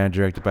Superman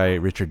directed by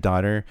Richard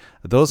Donner.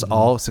 Those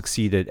all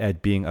succeeded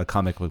at being a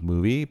comic book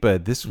movie,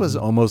 but this was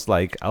almost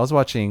like I was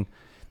watching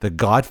The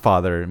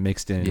Godfather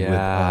mixed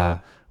in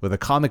with a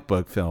comic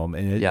book film,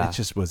 and it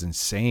just was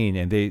insane.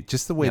 And they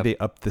just the way they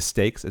upped the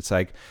stakes. It's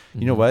like,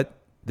 you know what?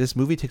 This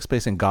movie takes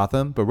place in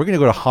Gotham, but we're gonna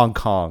go to Hong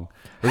Kong.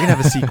 We're gonna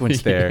have a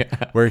sequence there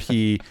where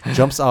he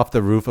jumps off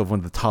the roof of one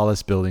of the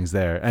tallest buildings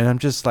there, and I'm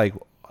just like,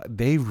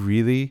 they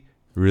really,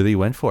 really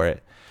went for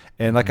it.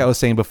 And like I was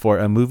saying before,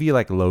 a movie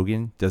like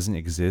Logan doesn't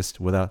exist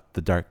without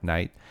The Dark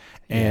Knight,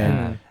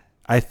 and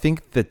I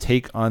think the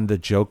take on the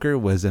Joker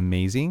was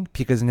amazing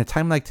because in a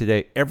time like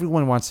today,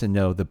 everyone wants to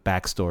know the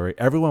backstory.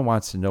 Everyone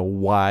wants to know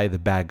why the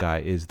bad guy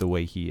is the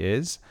way he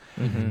is.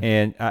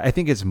 And I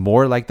think it's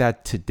more like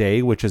that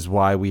today, which is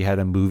why we had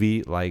a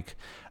movie like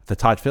the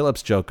Todd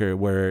Phillips Joker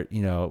where,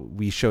 you know,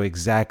 we show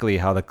exactly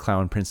how the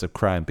clown prince of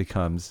crime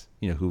becomes,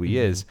 you know, who he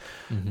is.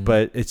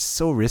 But it's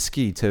so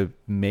risky to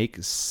make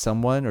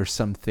someone or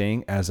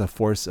something as a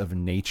force of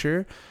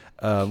nature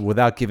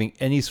without giving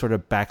any sort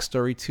of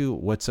backstory to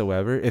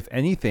whatsoever. If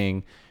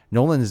anything,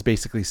 Nolan is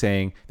basically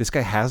saying this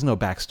guy has no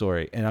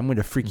backstory, and I'm going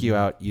to freak you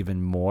out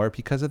even more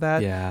because of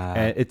that.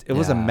 And it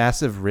was a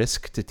massive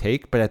risk to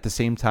take, but at the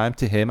same time,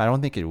 to him, I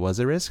don't think it was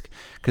a risk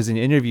because in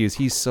interviews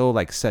he's so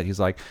like set. He's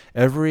like,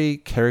 every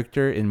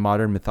character in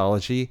modern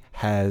mythology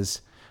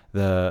has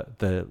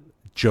the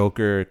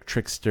Joker,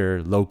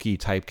 trickster, Loki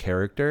type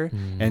character,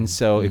 and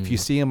so if you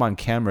see him on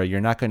camera, you're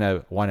not going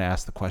to want to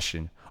ask the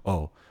question,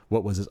 oh,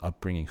 what was his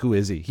upbringing? Who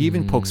is he? He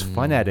even pokes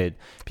fun at it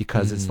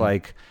because it's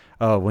like,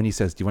 when he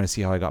says, do you want to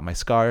see how I got my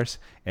scars?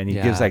 And he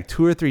gives like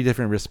 2 or 3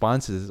 different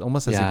responses,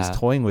 almost as if he's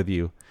toying with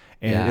you.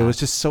 And it was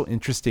just so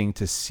interesting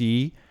to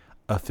see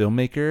a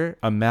filmmaker,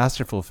 a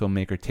masterful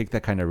filmmaker, take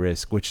that kind of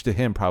risk, which to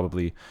him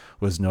probably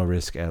was no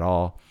risk at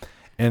all.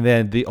 And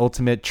then the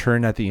ultimate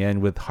turn at the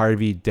end with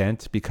Harvey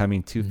Dent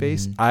becoming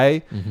Two-Face.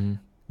 I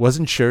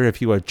wasn't sure if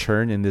he would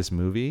turn in this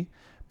movie,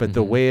 but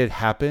the way it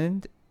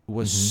happened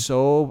was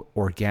so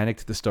organic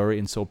to the story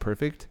and so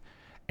perfect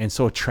and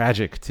so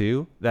tragic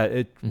too that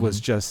it was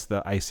just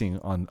the icing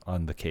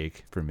on the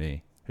cake for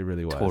me. It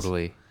really was.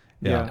 Totally.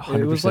 Yeah.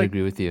 100%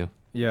 agree with you.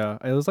 Yeah,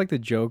 it was like the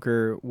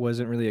Joker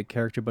wasn't really a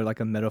character, but like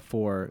a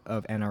metaphor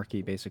of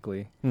anarchy,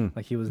 basically.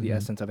 Like he was the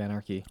essence of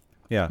anarchy.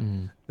 Yeah,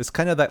 it's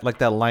kind of that like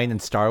that line in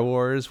Star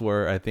Wars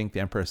where I think the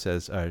Emperor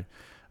says,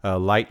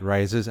 "Light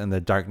rises and the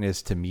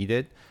darkness to meet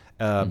it."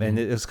 And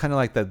it's kind of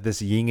like that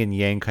this yin and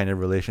yang kind of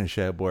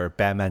relationship where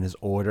Batman is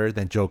order,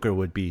 then Joker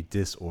would be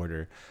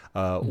disorder.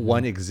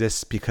 One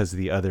exists because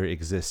the other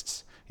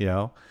exists, you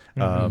know?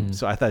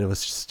 So I thought it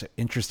was just an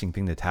interesting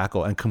thing to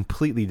tackle and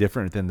completely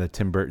different than the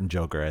Tim Burton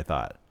Joker, I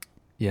thought.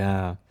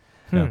 Yeah.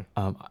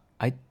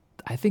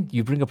 I think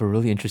you bring up a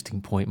really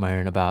interesting point,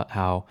 Myron, about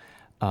how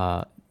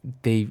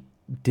they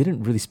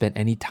didn't really spend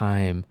any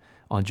time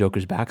on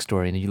Joker's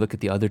backstory. And you look at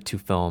the other 2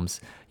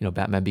 films, you know,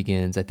 Batman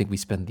Begins, I think we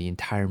spend the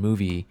entire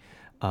movie,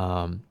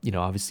 you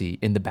know, obviously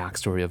in the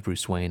backstory of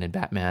Bruce Wayne and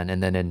Batman.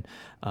 And then in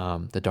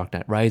The Dark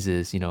Knight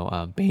Rises, you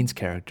know, Bane's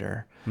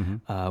character,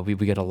 we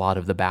get a lot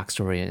of the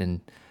backstory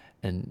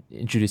and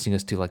introducing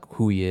us to like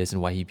who he is and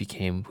why he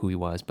became who he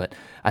was. But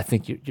I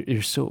think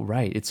you're so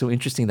right. It's so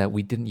interesting that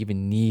we didn't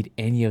even need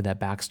any of that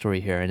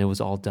backstory here. And it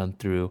was all done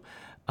through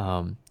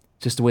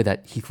just the way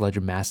that Heath Ledger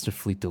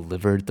masterfully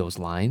delivered those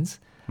lines.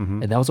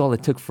 And that was all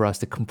it took for us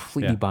to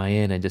completely buy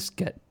in and just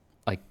get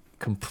like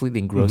completely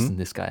engrossed in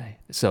this guy.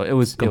 So it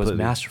was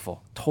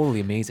masterful, totally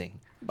amazing.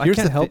 I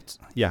can't help.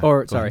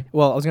 Sorry.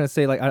 Well, I was gonna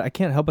say like I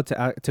can't help but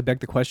to beg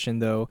the question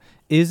though: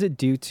 is it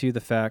due to the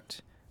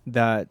fact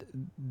that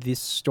this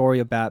story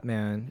of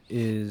Batman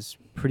is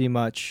pretty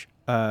much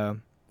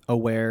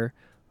aware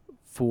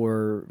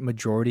for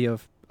majority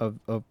of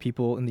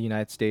people in the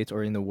United States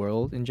or in the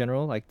world in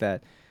general, like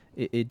that?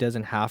 It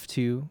doesn't have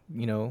to,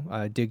 you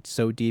know, dig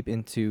so deep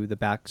into the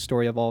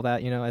backstory of all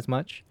that, you know, as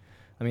much.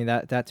 I mean,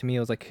 that to me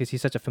was like, because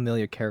he's such a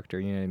familiar character,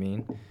 you know what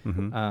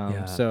I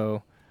mean?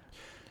 So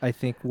I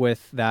think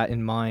with that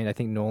in mind, I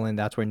think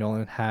that's where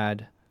Nolan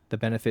had the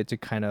benefit to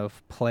kind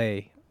of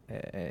play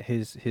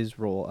his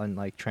role on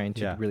like trying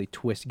to really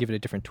give it a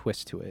different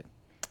twist to it.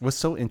 What's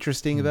so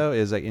interesting though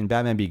is like in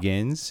Batman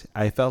Begins,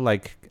 I felt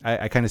like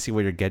I kind of see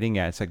what you're getting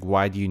at. It's like,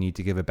 why do you need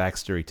to give a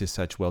backstory to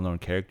such well-known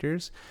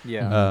characters?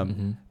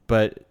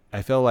 But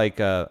I feel like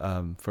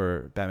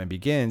for Batman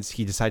Begins,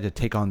 he decided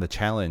to take on the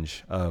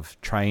challenge of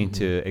trying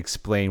to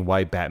explain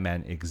why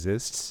Batman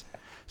exists.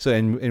 So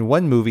in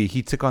one movie,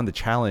 he took on the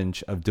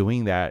challenge of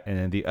doing that. And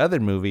in the other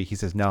movie, he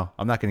says, no,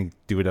 I'm not going to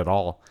do it at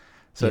all.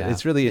 So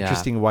it's really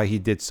interesting why he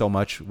did so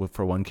much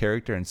for one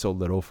character and so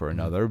little for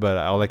another. But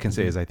all I can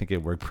say is I think it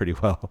worked pretty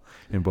well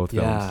in both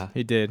films. Yeah,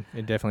 it did.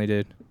 It definitely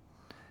did.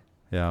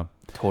 Yeah.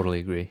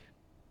 Totally agree.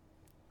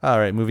 All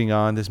right, moving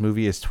on. This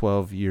movie is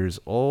 12 years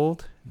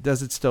old.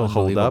 Does it still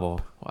hold up?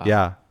 Wow.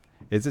 Yeah.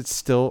 Is it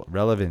still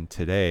relevant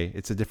today?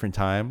 It's a different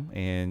time,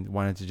 and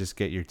wanted to just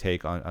get your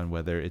take on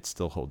whether it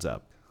still holds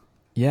up.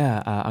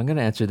 Yeah, I'm going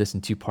to answer this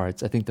in two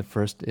parts. I think the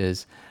first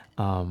is,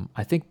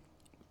 I think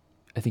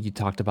you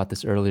talked about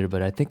this earlier,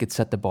 but I think it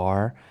set the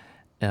bar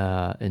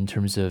in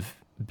terms of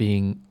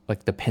being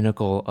like the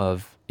pinnacle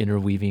of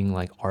interweaving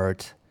like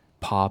art,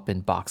 pop,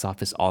 and box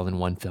office all in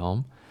one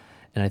film.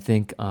 And I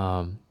think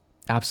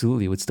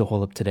absolutely it would still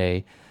hold up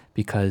today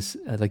because,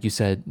 like you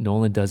said,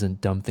 Nolan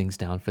doesn't dumb things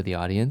down for the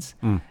audience.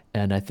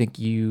 And I think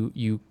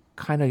you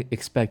kind of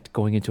expect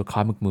going into a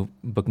comic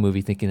book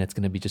movie thinking that's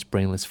going to be just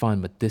brainless fun,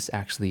 but this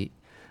actually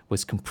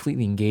was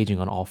completely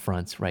engaging on all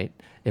fronts, right?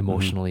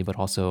 Emotionally, but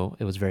also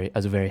it was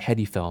a very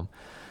heady film.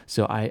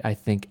 So I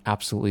think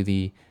absolutely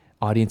the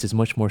audience is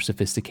much more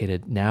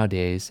sophisticated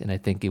nowadays, and I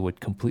think it would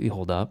completely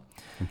hold up.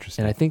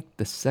 Interesting. And I think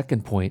the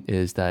second point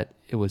is that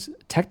it was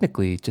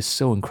technically just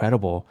so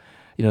incredible.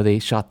 You know, they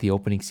shot the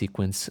opening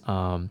sequence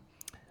on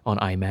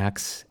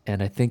IMAX,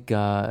 and I think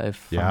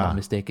if I'm not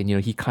mistaken, you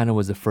know, he kind of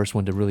was the first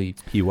one to really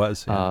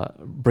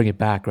bring it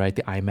back, right?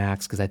 The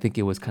IMAX, because I think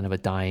it was kind of a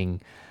dying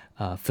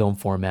film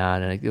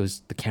format, and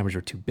the cameras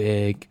were too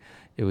big,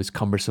 it was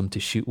cumbersome to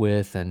shoot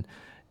with and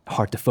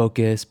hard to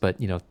focus. But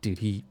you know, dude,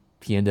 he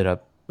ended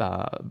up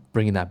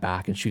bringing that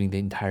back and shooting the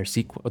entire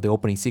the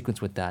opening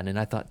sequence with that. And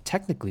I thought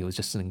technically it was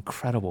just an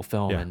incredible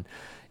film. And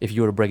if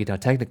you were to break it down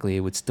technically, it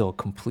would still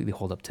completely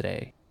hold up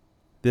today.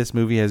 This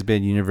movie has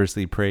been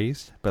universally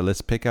praised, but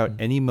let's pick out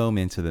any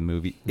moments of the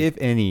movie, if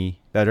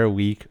any, that are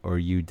weak or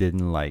you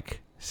didn't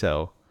like.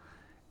 So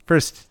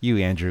first, you,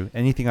 Andrew,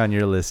 anything on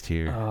your list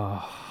here?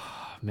 Oh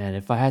man,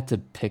 if I had to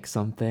pick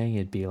something,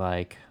 it'd be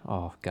like,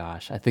 oh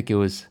gosh, I think it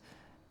was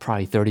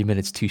probably 30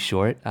 minutes too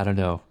short. I don't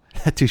know.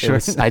 Too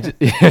short? I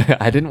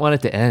didn't want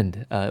it to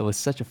end. It was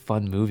such a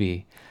fun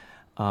movie.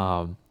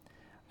 I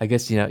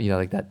guess, you know,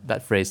 like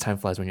that phrase, time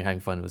flies when you're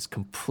having fun, was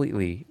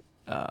completely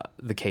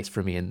the case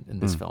for me in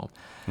this film.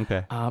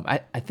 Okay.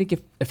 I think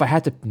if I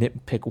had to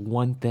nitpick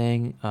one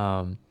thing,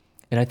 and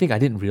I think I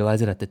didn't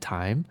realize it at the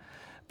time,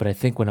 but I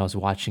think when I was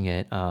watching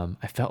it,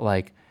 I felt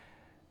like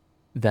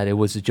that it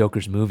was a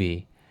Joker's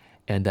movie,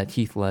 and that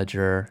Heath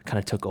Ledger kind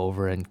of took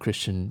over, and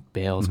Christian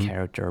Bale's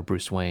character,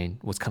 Bruce Wayne,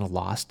 was kind of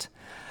lost.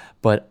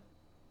 But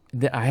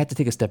I had to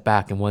take a step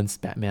back, and once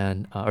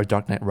Batman or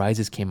Dark Knight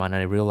Rises came on,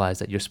 and I realized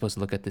that you're supposed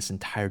to look at this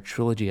entire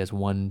trilogy as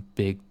one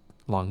big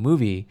long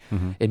movie,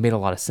 it made a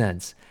lot of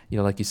sense. You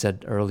know, like you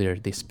said earlier,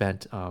 they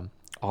spent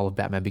all of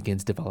Batman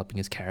Begins developing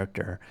his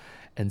character,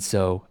 and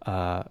so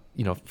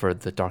you know, for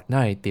the Dark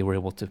Knight, they were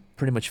able to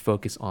pretty much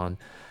focus on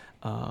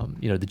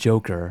you know, the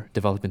Joker,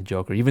 developing the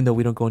Joker. Even though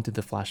we don't go into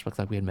the flashbacks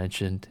like we had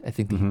mentioned, I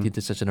think he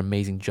did such an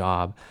amazing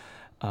job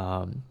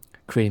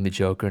creating the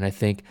Joker. And I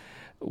think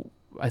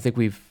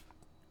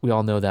we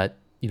all know that,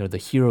 you know, the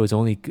hero is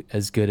only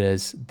as good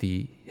as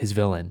his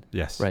villain.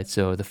 Yes. Right.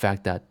 So the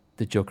fact that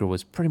the Joker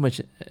was pretty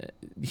much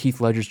Heath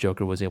Ledger's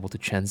Joker was able to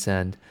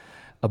transcend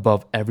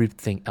above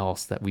everything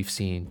else that we've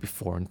seen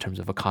before in terms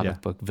of a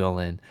comic book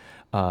villain,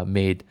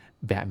 made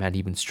Batman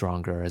even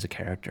stronger as a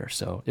character.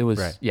 So it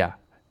was yeah.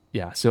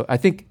 So I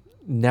think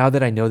now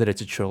that I know that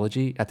it's a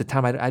trilogy, at the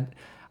time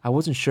I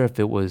wasn't sure if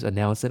it was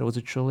announced that it was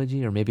a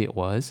trilogy, or maybe it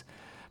was,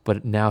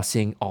 but now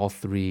seeing all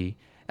three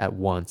at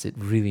once, it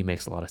really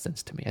makes a lot of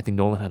sense to me. I think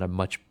Nolan had a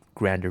much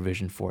grander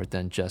vision for it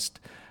than just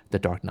The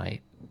Dark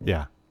Knight.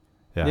 Yeah,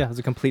 it was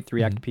a complete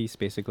 3-act piece,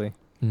 basically.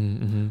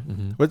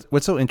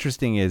 What's so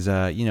interesting is,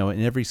 you know,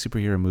 in every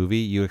superhero movie,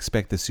 you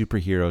expect the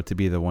superhero to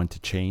be the one to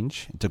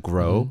change, to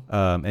grow.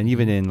 And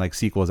even in like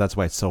sequels, that's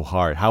why it's so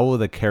hard. How will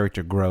the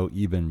character grow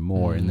even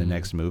more in the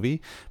next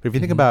movie? But if you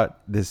think about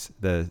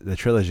the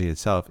trilogy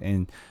itself,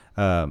 and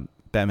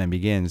Batman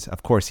Begins,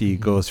 of course, he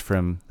goes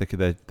from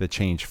the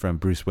change from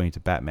Bruce Wayne to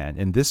Batman.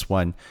 In this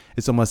one,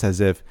 it's almost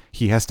as if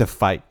he has to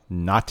fight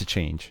not to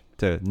change,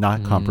 to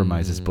not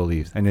compromise his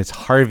beliefs. And it's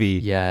Harvey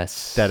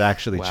that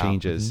actually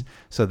changes.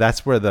 So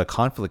that's where the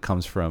conflict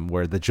comes from,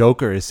 where the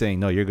Joker is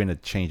saying, no, you're going to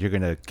change. You're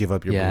going to give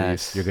up your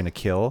beliefs. You're going to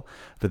kill.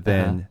 But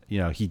then, you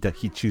know, he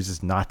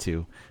chooses not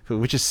to,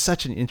 which is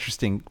such an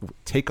interesting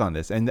take on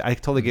this. And I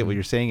totally get what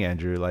you're saying,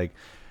 Andrew. Like,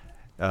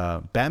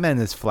 Batman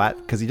is flat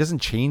because he doesn't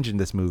change in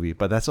this movie,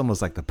 but that's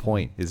almost like the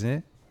point, isn't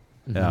it?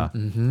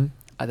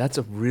 That's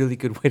a really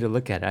good way to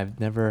look at it. I've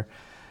never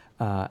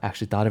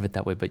actually thought of it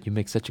that way, but you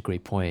make such a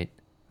great point.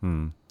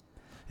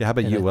 Yeah, how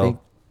about you,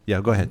 Will?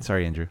 Yeah, go ahead.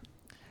 Sorry, Andrew.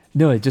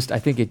 No, I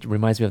think it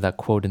reminds me of that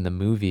quote in the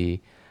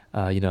movie.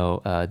 You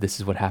know, this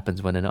is what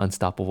happens when an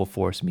unstoppable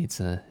force meets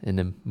an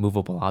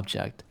immovable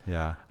object.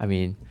 Yeah. I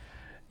mean,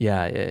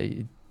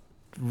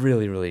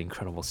 really, really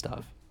incredible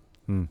stuff.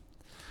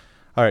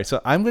 All right,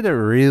 so I'm going to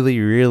really,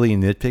 really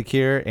nitpick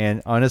here.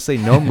 And honestly,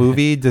 no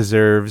movie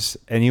deserves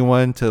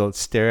anyone to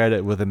stare at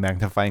it with a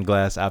magnifying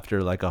glass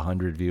after like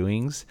 100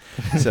 viewings.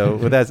 So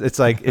with that,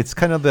 it's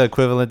kind of the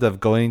equivalent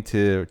of going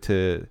to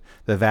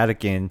the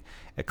Vatican,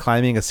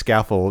 climbing a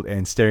scaffold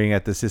and staring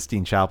at the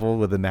Sistine Chapel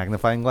with a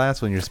magnifying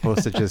glass when you're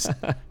supposed to just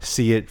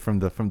see it from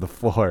the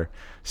floor.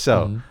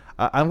 So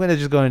I'm going to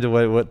just go into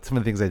what some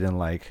of the things I didn't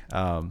like.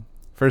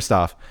 First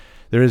off,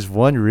 there is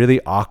one really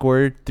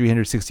awkward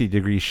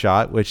 360-degree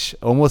shot, which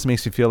almost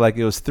makes me feel like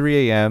it was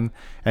 3 a.m.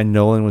 and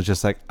Nolan was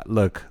just like,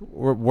 look,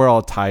 we're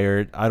all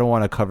tired. I don't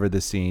want to cover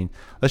this scene.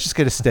 Let's just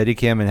get a steady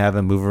cam and have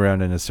them move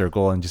around in a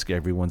circle and just get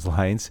everyone's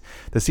lines.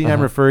 The scene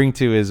I'm referring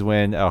to is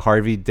when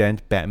Harvey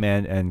Dent,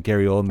 Batman, and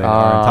Gary Oldman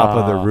are on top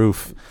of the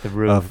roof.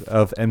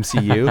 Of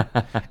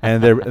MCU.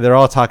 And they're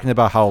all talking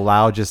about how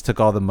Lau just took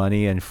all the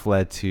money and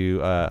fled to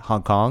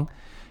Hong Kong.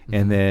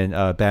 And then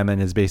Batman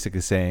is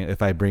basically saying,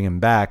 if I bring him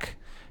back,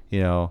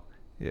 are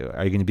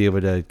you going to be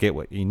able to get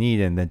what you need?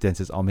 And then Dent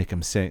says, I'll make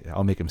him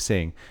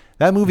sing.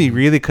 That movie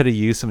really could have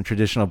used some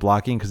traditional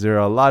blocking because there are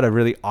a lot of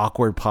really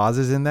awkward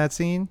pauses in that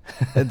scene.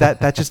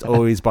 that just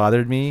always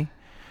bothered me.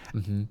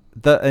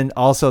 And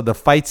also the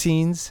fight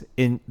scenes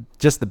in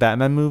just the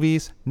Batman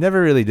movies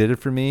never really did it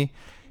for me.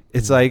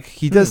 It's like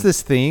he does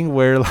this thing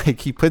where like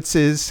he puts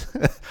his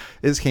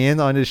hand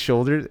on his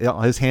shoulder,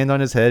 his hand on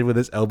his head with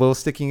his elbow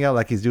sticking out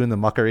like he's doing the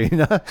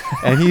Macarena,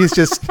 and he's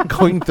just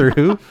going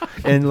through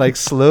and like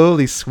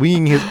slowly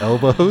swinging his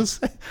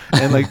elbows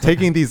and like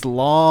taking these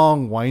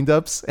long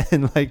wind-ups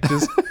and like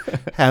just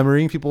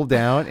hammering people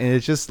down, and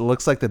it just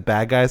looks like the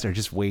bad guys are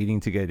just waiting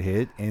to get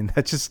hit, and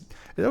it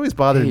always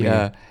bothered me.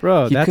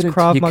 Bro, that's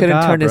Krav Maga, he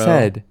couldn't turn his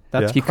head.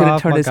 That's he couldn't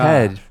turn his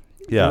head.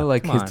 Yeah,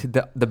 like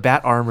the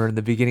bat armor in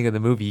the beginning of the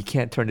movie, he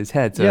can't turn his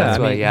head, so that's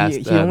why he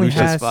asked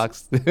Lucius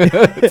Fox.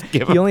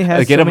 He only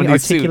has so many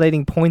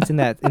articulating points in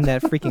that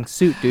freaking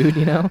suit, dude.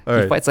 He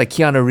fights like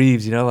Keanu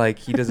Reeves. Like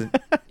he doesn't.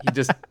 He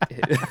just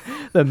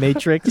the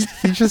Matrix.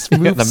 He just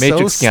moves the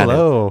Matrix so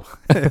slow.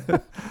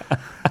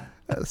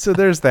 So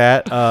there's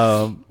that.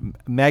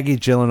 Maggie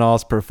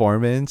Gyllenhaal's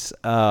performance.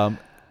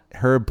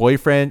 Her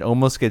boyfriend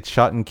almost gets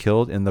shot and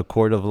killed in the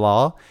court of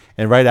law.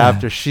 And right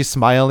after, she's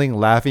smiling,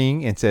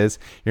 laughing, and says,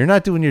 "You're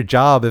not doing your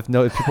job if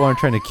people aren't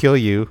trying to kill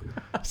you."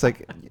 It's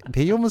like,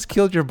 they almost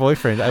killed your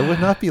boyfriend. I would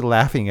not be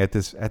laughing at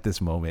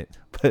this moment.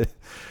 But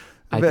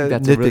I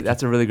think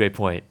that's a really great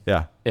point.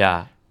 Yeah.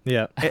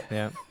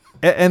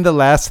 And the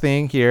last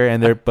thing here,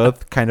 and they're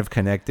both kind of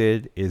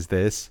connected, is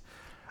this.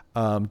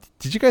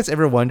 Did you guys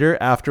ever wonder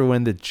after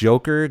when the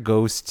Joker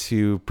goes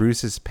to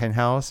Bruce's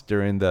penthouse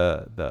during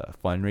the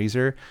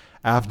fundraiser,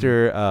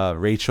 after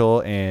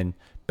Rachel and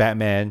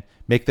Batman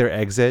make their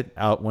exit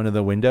out one of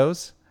the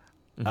windows,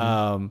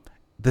 the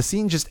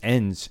scene just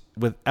ends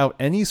without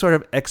any sort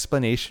of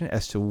explanation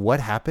as to what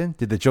happened?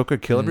 Did the Joker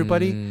kill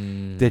everybody?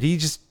 Did he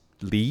just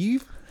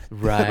leave?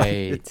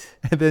 Right.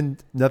 And then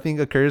nothing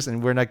occurs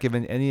and we're not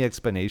given any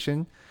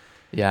explanation.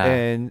 Yeah.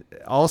 And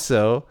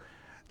also,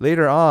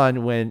 later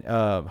on, when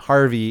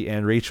Harvey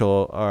and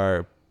Rachel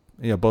are,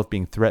 both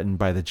being threatened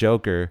by the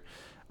Joker,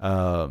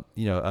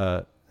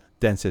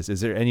 Dent says, "Is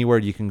there anywhere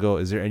you can go?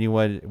 Is there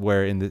anyone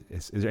in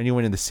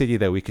the city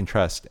that we can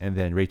trust?" And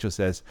then Rachel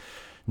says,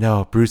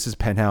 "No, Bruce's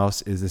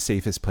penthouse is the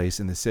safest place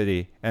in the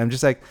city." And I'm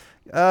just like,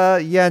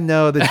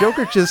 no, the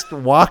Joker just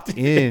walked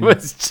in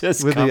was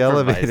just with the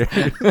elevator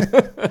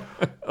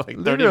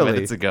like 30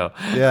 minutes ago.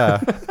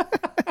 Yeah.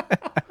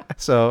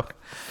 So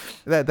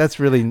that's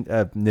really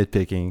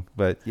nitpicking,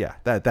 but yeah,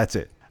 that's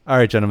it. All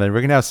right, gentlemen,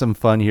 we're going to have some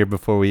fun here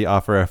before we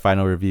offer our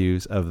final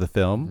reviews of the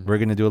film. We're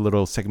going to do a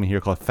little segment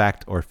here called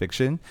Fact or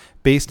Fiction.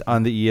 Based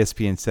on the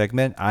ESPN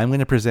segment, I'm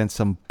going to present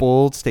some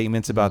bold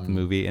statements about the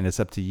movie, and it's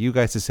up to you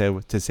guys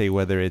to say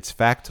whether it's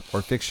fact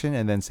or fiction,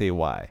 and then say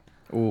why.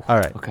 Ooh. All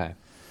right. Okay.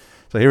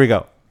 So here we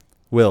go.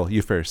 Will,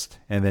 you first,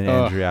 and then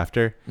Andrew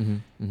after.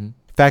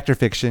 Fact or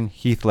fiction,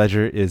 Heath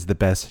Ledger is the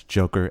best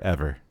Joker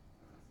ever.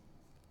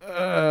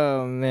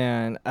 Oh,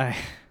 man.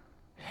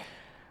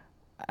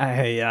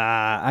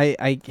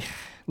 I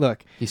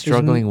look. He's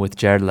struggling with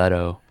Jared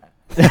Leto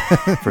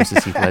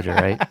versus Heath Ledger,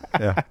 right?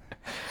 Yeah.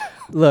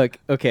 Look,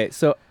 okay,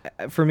 so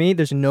for me,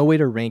 there's no way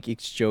to rank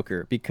each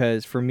Joker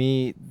because for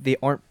me, they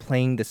aren't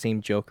playing the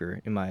same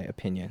Joker, in my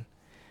opinion.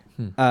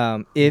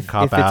 If it's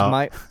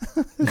my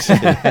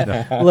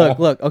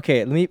look,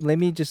 okay, let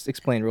me just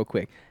explain real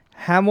quick.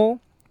 Hamill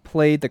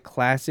played the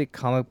classic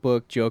comic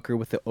book Joker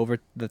with the over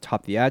the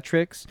top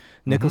theatrics.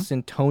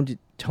 Nicholson toned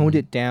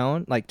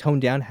down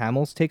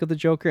Hamill's take of the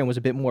Joker and was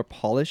a bit more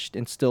polished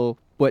and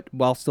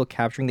while still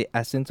capturing the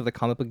essence of the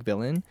comic book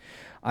villain.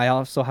 I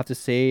also have to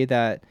say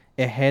that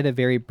it had a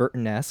very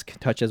Burton-esque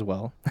touch as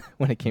well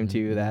when it came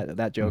to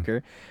that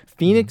Joker.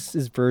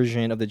 Phoenix's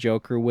version of the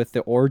Joker with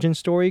the origin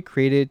story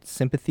created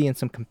sympathy and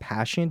some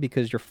compassion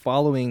because you're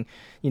following,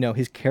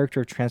 his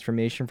character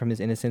transformation from his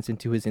innocence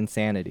into his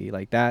insanity.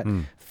 Like that,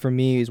 for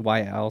me, is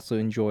why I also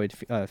enjoyed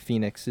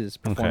Phoenix's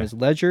performance.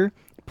 Okay. Ledger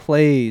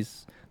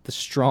plays the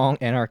strong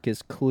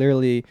anarchist,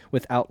 clearly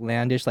with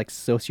outlandish like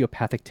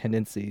sociopathic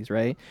tendencies,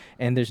 right?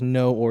 And there's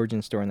no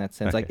origin story in that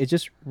sense. Like it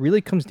just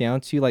really comes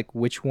down to like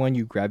which one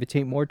you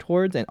gravitate more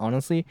towards. And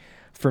honestly,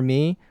 for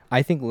me,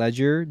 I think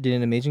Ledger did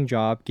an amazing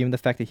job, given the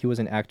fact that he was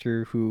an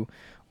actor who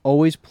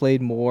always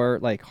played more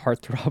like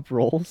heartthrob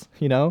roles,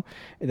 you know,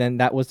 and then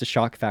that was the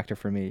shock factor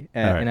for me.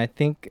 And I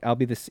think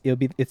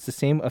it's the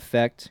same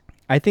effect.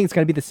 I think it's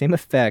gonna be the same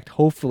effect,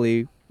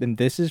 hopefully. And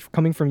this is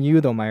coming from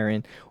you though,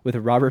 Myron, with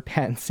Robert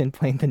Pattinson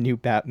playing the new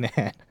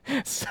Batman.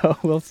 So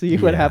we'll see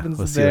what happens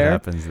we'll there. See what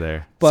happens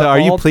there. But so are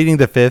you pleading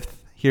the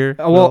fifth here?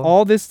 Well,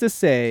 all this to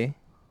say,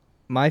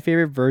 my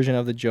favorite version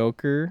of the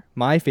Joker,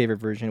 my favorite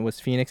version was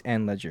Phoenix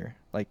and Ledger,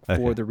 like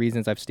for the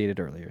reasons I've stated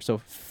earlier. So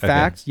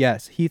facts,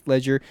 yes, Heath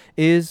Ledger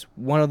is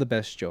one of the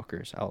best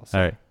Jokers, I'll say.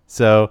 All right.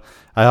 So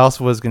I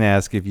also was going to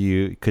ask if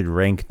you could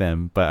rank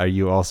them, but are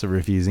you also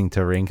refusing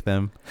to rank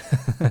them?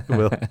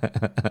 Will?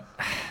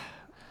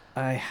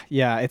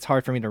 Yeah, it's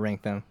hard for me to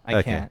rank them.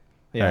 I can't.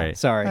 Yeah, all right.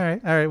 Sorry. All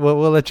right. Well,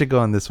 we'll let you go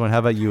on this one. How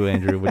about you,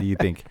 Andrew? What do you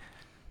think?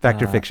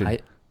 Fact or fiction?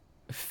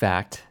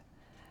 Fact.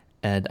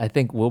 And I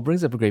think Will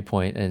brings up a great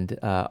point, and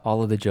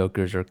all of the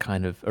Jokers are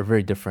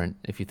very different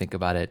if you think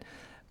about it.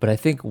 But I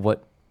think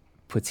what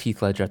puts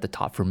Heath Ledger at the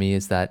top for me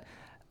is that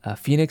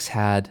Phoenix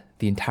had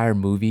the entire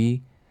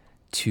movie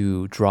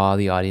to draw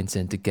the audience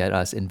in, to get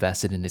us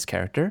invested in his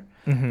character,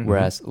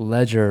 whereas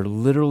Ledger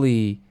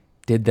literally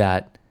did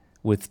that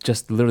with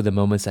just literally the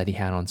moments that he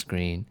had on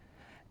screen,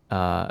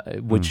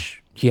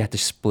 which he had to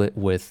split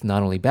with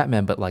not only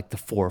Batman, but like the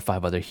 4 or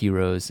 5 other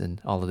heroes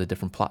and all of the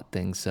different plot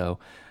things. So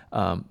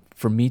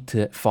for me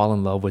to fall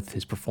in love with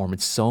his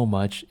performance so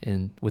much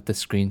with the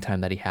screen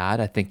time that he had,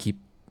 I think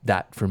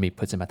that for me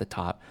puts him at the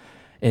top.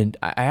 And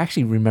I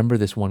actually remember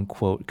this one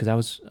quote because I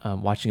was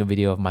watching a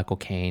video of Michael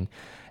Caine,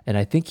 and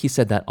I think he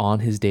said that on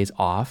his days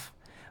off,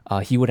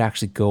 he would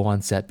actually go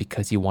on set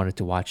because he wanted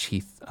to watch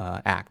Heath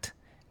act.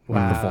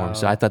 Perform.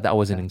 So I thought that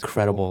was an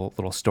incredible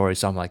little story.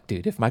 So I'm like,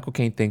 dude, if Michael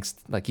Caine thinks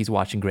like he's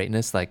watching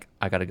greatness, like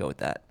I got to go with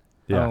that.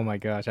 Yeah. Oh my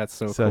gosh, that's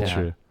so So cool.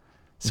 true.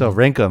 So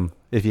rank them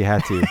if you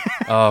had to.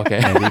 Oh,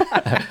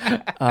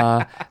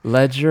 okay.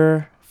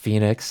 Ledger,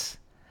 Phoenix,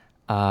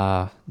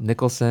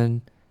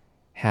 Nicholson,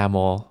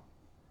 Hamill,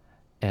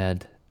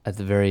 and at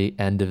the very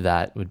end of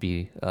that would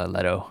be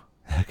Leto.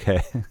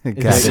 Okay.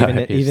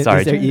 Sorry.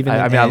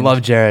 I mean, I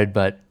love Jared,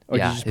 but or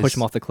you just push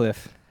him off the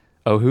cliff.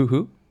 Oh,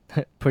 who?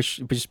 Push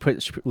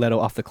Leto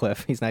off the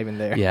cliff. He's not even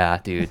there. Yeah,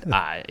 dude.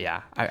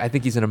 I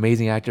think he's an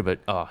amazing actor, but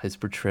his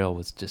portrayal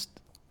was just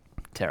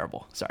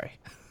terrible. Sorry.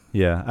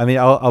 Yeah, I mean,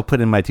 I'll put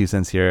in my 2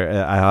 cents here.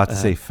 I have to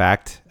say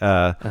fact.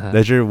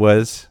 Ledger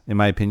was, in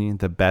my opinion,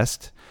 the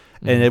best.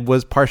 And it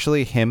was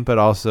partially him, but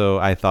also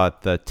I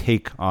thought the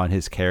take on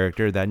his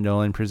character that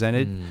Nolan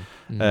presented.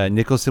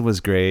 Nicholson was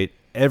great.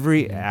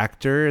 Every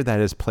actor that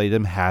has played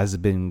him has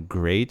been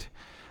great.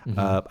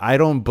 I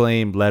don't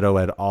blame Leto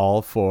at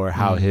all for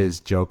how his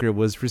Joker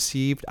was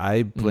received.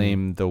 I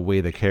blame the way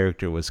the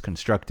character was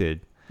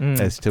constructed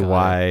as to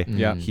why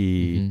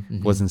he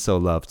wasn't so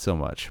loved so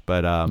much.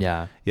 But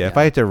if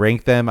I had to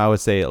rank them, I would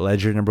say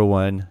Ledger number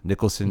 1,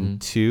 Nicholson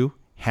 2,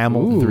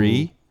 Hamill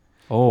 3.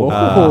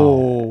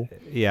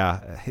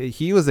 Yeah,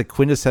 he was a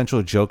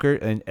quintessential Joker,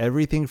 and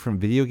everything from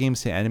video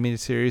games to animated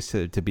series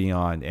to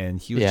beyond,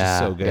 and he was just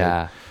so good.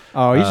 Yeah.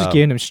 Oh, you're just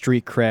giving him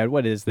street cred.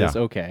 What is this?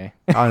 Yeah. Okay.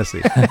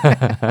 Honestly.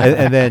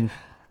 and then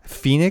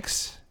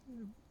Phoenix,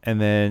 and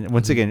then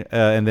once again,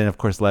 and then of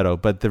course Leto.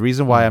 But the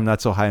reason why I'm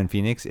not so high on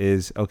Phoenix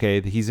is,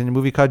 okay, he's in a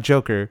movie called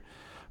Joker,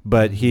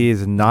 but he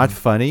is not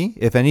funny.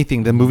 If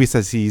anything, the movie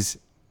says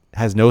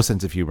has no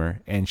sense of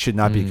humor and should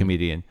not be a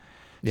comedian.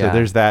 So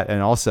there's that.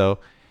 And also,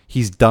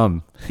 he's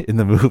dumb in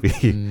the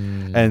movie.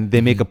 And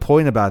they make a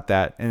point about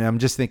that. And I'm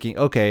just thinking,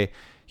 okay,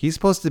 he's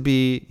supposed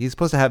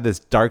to have this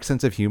dark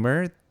sense of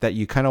humor that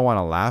you kind of want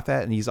to laugh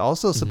at, and he's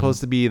also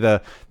supposed to be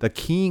the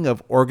king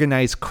of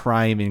organized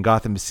crime in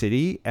Gotham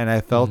City, and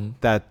I felt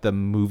that the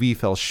movie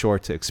fell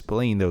short to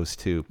explain those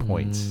 2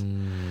 points.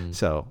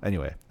 So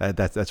anyway,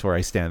 that's where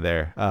I stand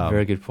there.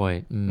 Very good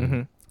point.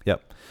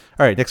 Yep.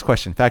 All right, next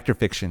question. Fact or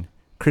fiction?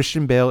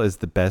 Christian Bale is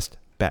the best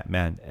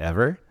Batman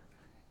ever,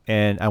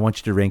 and I want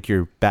you to rank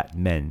your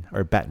Batmen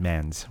or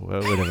Batmans,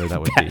 whatever that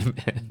would be.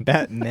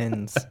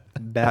 Batmans.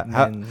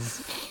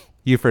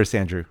 You first,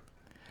 Andrew.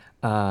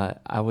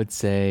 I would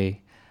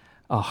say,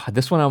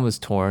 this one I was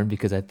torn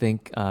because I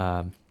think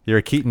you're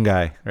a Keaton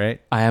guy,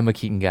 right? I am a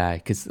Keaton guy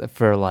because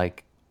for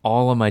like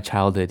all of my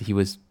childhood, he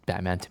was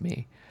Batman to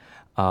me.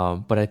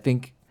 But I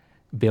think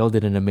Bale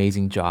did an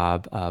amazing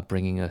job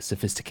bringing a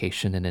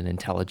sophistication and an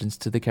intelligence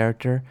to the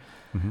character.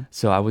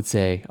 So I would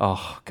say,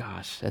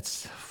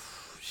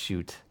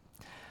 shoot.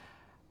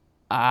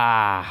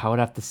 I would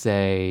have to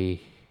say,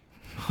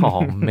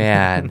 oh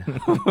man,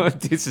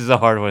 this is a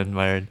hard one,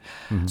 Myron.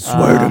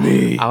 Swear to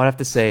me. I would have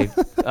to say,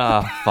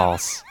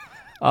 false.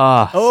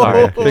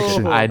 Sorry.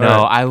 Fiction. I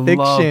know. I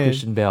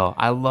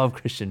love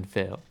Christian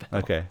Bale.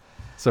 Okay.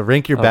 So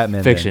rank your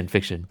Batman.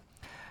 Fiction.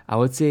 I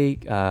would say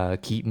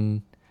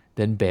Keaton,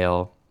 then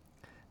Bale,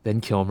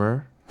 then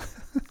Kilmer,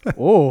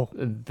 Oh.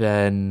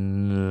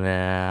 Then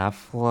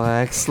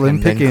Affleck. Slim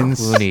and then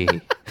pickings.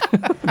 Clooney.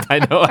 I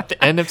know at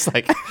the end it's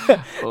like.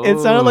 It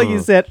sounded like you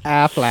said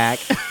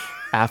Affleck.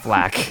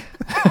 Affleck.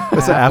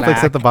 So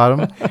Affleck's at the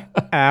bottom?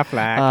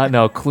 Affleck.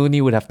 No,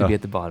 Clooney would have to be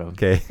at the bottom.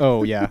 Okay.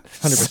 Oh, yeah.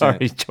 100%.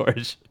 Sorry,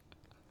 George.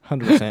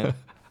 100%.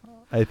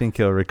 I think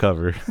he'll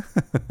recover.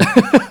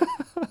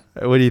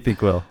 What do you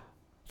think, Will?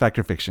 Fact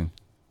or fiction?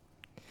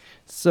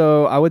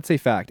 So I would say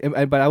fact,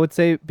 but I would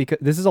say because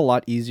this is a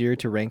lot easier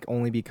to rank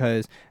only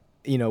because,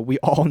 we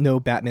all know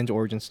Batman's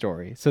origin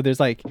story. So there's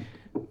like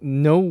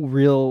no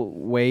real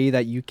way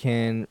that you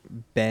can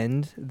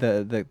bend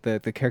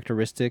the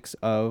characteristics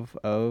of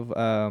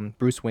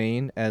Bruce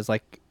Wayne as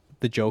like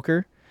the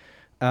Joker.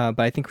 But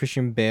I think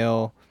Christian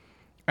Bale,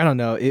 I don't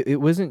know, it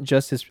wasn't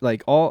just his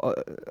like all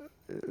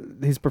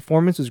his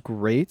performance was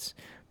great,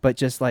 but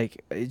just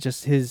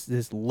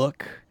his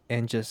look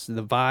and just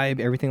the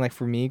vibe, everything. Like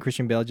for me,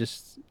 Christian Bale,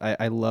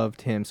 I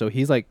loved him. So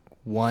he's like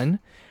one.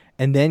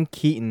 And then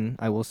Keaton,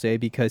 I will say,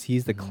 because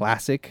he's the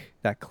classic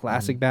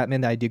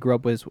Batman that I did grow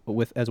up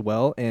with as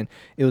well. And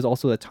it was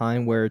also a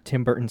time where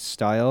Tim Burton's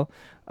style,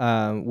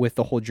 with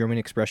the whole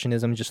German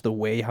expressionism, just the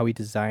way how he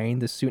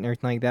designed the suit and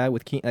everything like that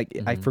with Keaton,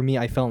 for me,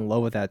 I fell in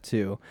love with that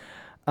too.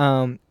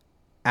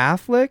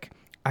 Affleck,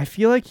 I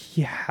feel like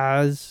he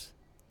has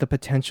the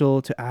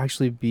potential to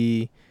actually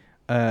be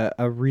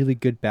a really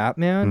good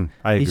Batman.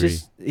 I agree.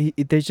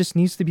 There just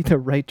needs to be the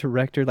right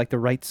director, like the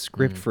right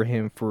script for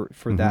him for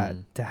that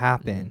to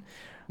happen.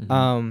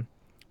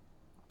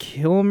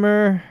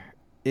 Kilmer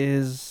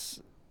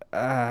is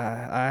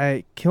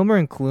Kilmer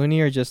and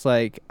Clooney are just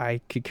like, I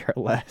could care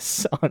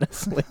less,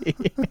 honestly.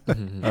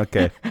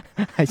 Okay.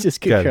 I just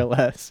could care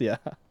less. Yeah.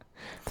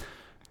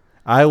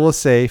 I will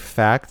say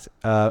fact,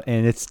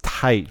 and it's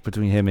tight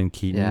between him and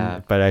Keaton.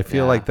 Yeah. But I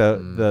feel like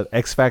the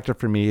X factor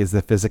for me is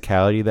the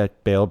physicality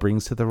that Bale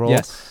brings to the role.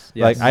 Yes.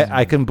 Like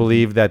I can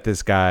believe that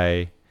this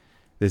guy,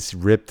 this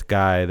ripped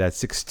guy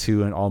that's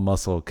 6'2" and all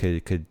muscle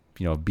could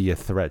be a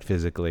threat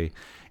physically.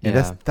 And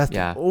that's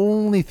the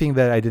only thing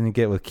that I didn't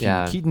get with Keaton.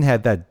 Yeah. Keaton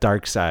had that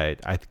dark side,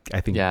 I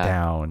think,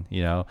 down.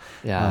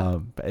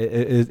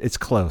 It's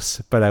close,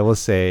 but I will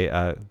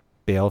say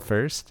Bale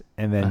first,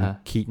 and then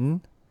Keaton.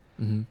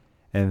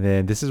 And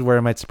then this is where I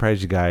might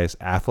surprise you guys: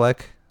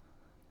 Affleck,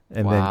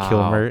 and then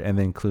Kilmer, and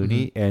then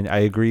Clooney. And I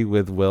agree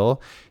with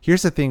Will.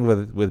 Here's the thing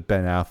with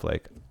Ben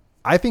Affleck: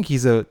 I think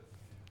he's a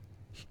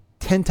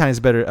 10 times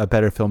a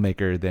better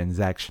filmmaker than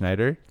Zack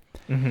Snyder.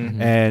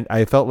 And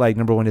I felt like,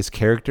 number one, his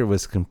character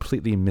was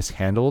completely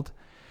mishandled.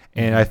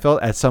 And I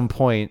felt at some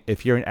point,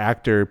 if you're an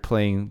actor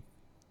playing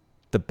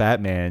the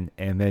Batman,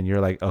 and then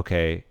you're like,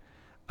 okay,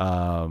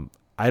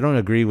 I don't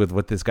agree with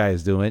what this guy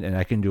is doing, and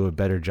I can do a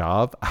better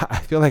job. I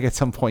feel like at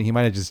some point he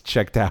might have just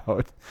checked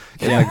out.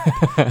 Yeah.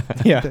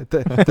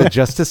 The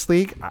Justice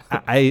League,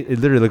 it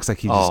literally looks like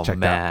he just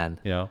checked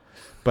out.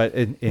 But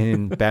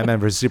in Batman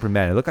vs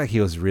Superman, it looked like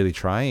he was really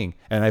trying,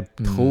 and I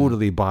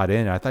totally bought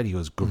in. I thought he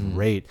was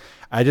great.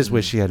 I just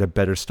wish he had a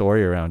better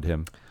story around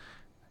him.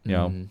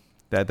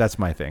 That's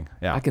my thing.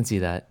 Yeah, I can see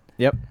that.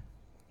 Yep.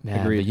 Man,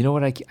 Agreed. but you know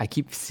what? I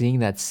keep seeing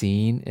that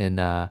scene in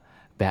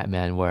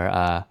Batman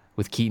where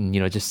with Keaton,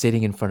 just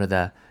sitting in front of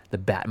the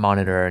bat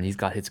monitor, and he's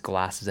got his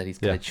glasses that he's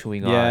kind of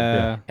chewing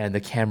on, and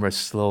the camera's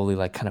slowly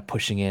like kind of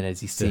pushing in as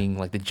he's seeing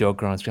like the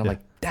Joker on screen. I'm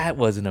like, that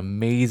was an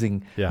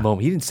amazing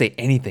moment. He didn't say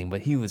anything,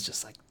 but he was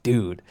just like,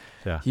 dude,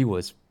 he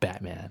was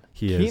Batman.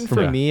 Keaton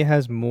for me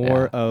has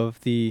more of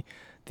the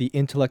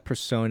intellect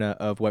persona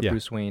of what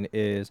Bruce Wayne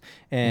is,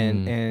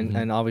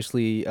 and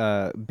obviously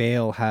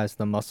Bale has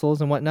the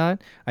muscles and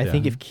whatnot. I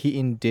think if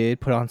Keaton did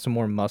put on some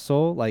more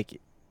muscle,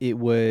 like, it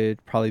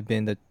would probably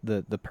been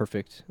the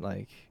perfect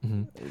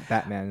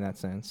Batman in that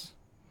sense.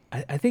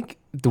 I think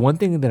the one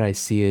thing that I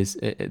see is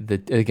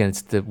again,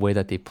 it's the way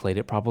that they played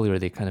it probably, or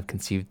they kind of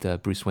conceived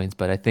Bruce Wayne's.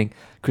 But I think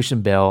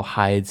Christian Bale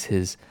hides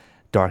his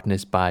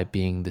darkness by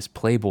being this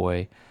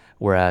playboy,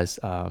 whereas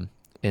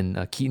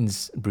in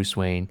Keaton's Bruce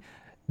Wayne,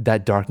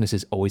 that darkness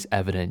is always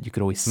evident. You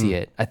could always see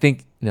it. I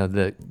think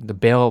the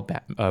Bale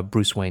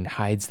Bruce Wayne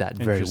hides that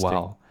very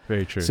well.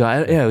 Very true. So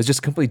it was just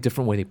a completely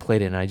different way they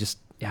played it, and I just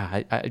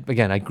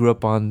I grew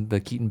up on the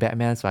Keaton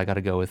Batman, so I got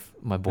to go with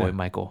my boy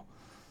Michael.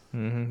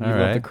 You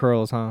love the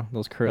curls, huh?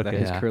 Those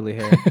his curly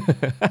hair.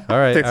 All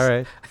right.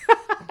 The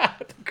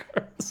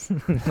curls.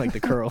 Like the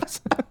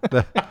curls.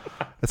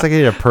 It's like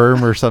he had a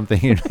perm or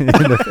something in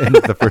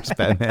the first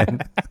Batman.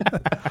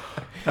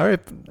 All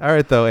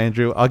right, though,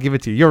 Andrew. I'll give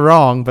it to you. You're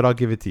wrong, but I'll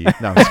give it to you.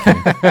 No, I'm just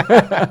kidding.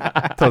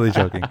 Totally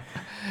joking.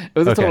 It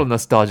was a total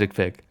nostalgic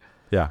pick.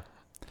 Yeah.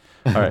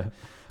 All right.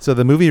 So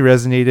the movie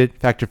resonated,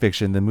 fact or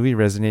fiction, the movie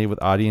resonated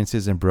with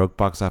audiences and broke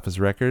box office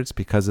records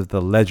because of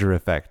the Ledger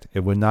effect.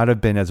 It would not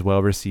have been as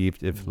well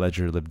received if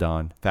Ledger lived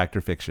on. Fact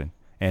or fiction?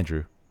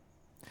 Andrew?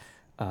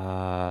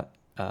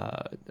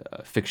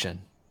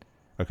 Fiction.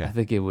 Okay. I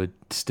think it would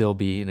still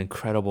be an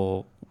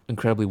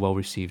incredibly well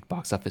received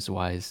box office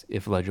wise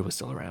if Ledger was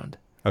still around.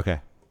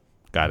 Okay.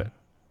 Got it.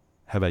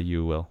 How about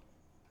you, Will?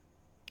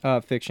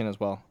 Fiction as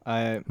well.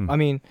 I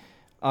mean,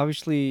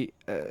 obviously,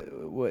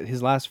 what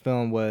his last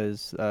film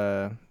was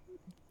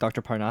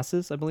Dr.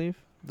 Parnassus, I believe.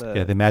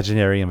 The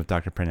Imaginarium of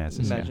Dr.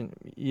 Parnassus.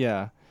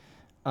 Yeah.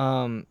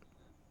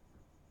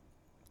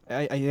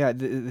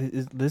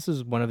 This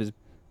is one of his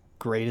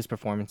greatest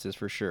performances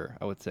for sure,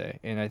 I would say,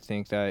 and I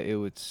think that it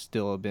would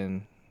still have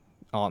been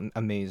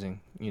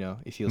amazing,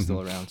 if he was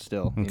still around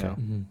still. Okay.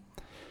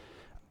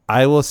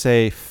 I will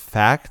say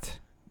fact,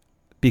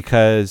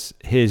 because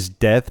his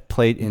death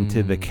played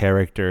into the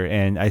character,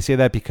 and I say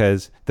that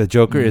because the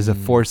Joker is a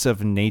force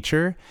of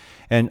nature,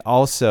 and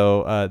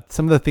also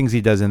some of the things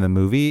he does in the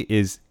movie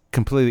is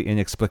completely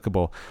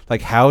inexplicable.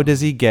 Like, how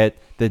does he get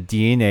the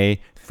DNA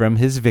from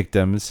his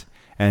victims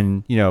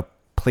and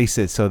place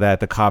it so that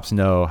the cops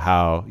know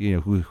how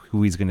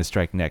who he's going to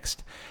strike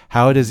next?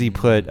 How does he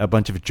put a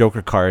bunch of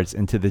Joker cards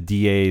into the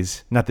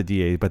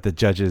the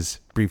judge's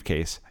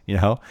briefcase?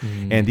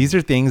 And these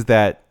are things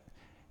that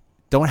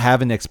don't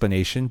have an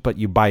explanation, but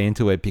you buy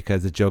into it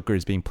because the Joker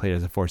is being played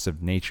as a force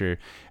of nature.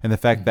 And the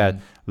fact that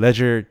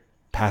Ledger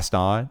passed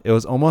on, it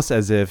was almost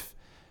as if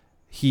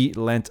he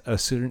lent a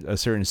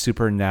certain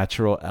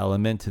supernatural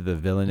element to the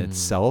villain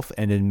itself,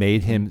 and it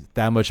made him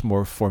that much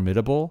more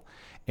formidable.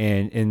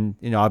 And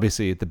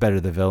obviously, the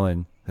better the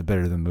villain, the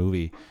better the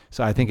movie.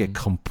 So I think it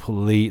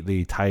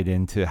completely tied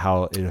into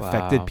how it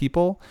affected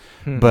people.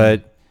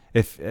 But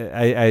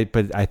I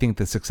think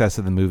the success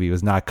of the movie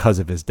was not because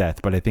of his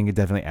death, but I think it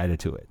definitely added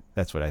to it.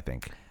 That's what I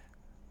think.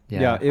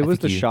 Yeah, it was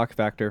the shock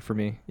factor for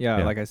me. Yeah,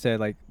 like I said,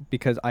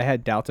 because I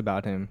had doubts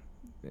about him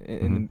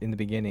in the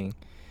beginning,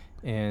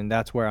 and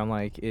that's where I'm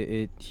like,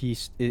 it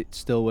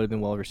still would have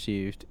been well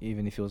received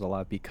even if he was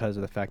alive, because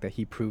of the fact that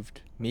he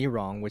proved me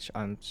wrong, which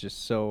I'm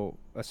just so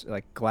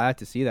glad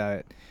to see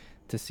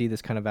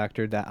this kind of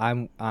actor that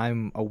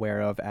I'm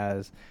aware of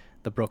as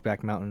the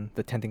Brokeback Mountain,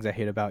 the 10 Things I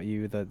Hate About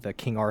You, the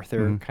King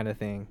Arthur kind of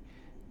thing,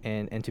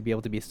 and to be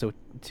able to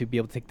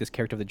take this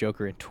character of the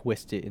Joker and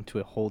twist it into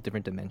a whole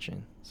different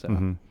dimension.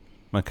 So.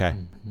 Okay.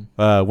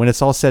 When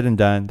it's all said and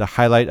done, the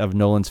highlight of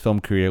Nolan's film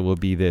career will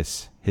be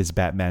his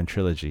Batman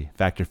trilogy.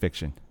 Fact or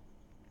fiction?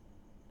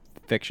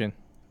 Fiction.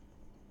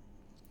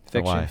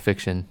 Why?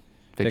 Fiction.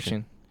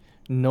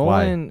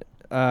 Nolan,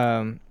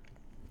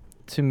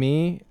 to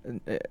me,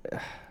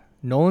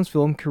 Nolan's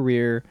film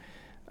career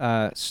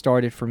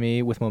started for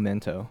me with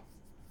Memento.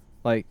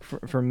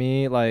 For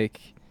me,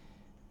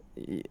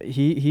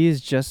 he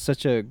is just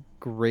such a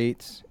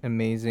great,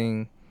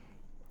 amazing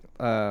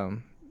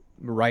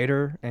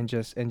writer, and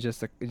just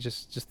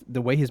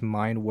the way his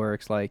mind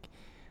works. Like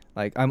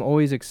I'm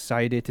always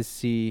excited to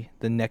see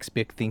the next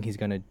big thing he's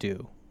gonna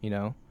do.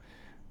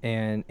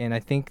 And I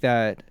think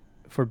that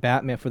for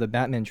the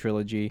Batman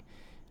trilogy,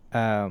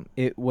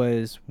 it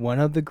was one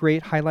of the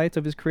great highlights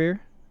of his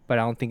career. But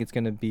I don't think it's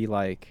gonna be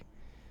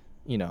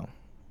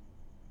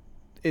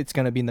it's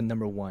gonna be the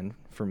number one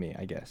for me,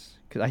 I guess,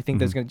 because I think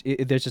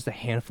there's just a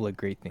handful of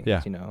great things.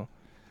 Yeah.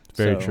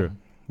 Very true.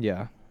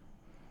 Yeah.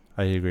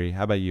 I agree.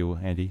 How about you,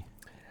 Andy?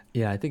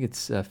 Yeah, I think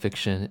it's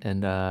fiction,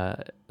 and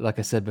like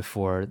I said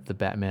before, the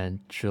Batman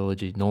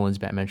trilogy, Nolan's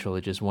Batman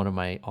trilogy, is one of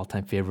my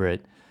all-time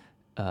favorite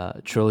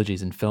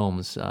trilogies in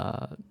films,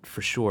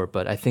 for sure.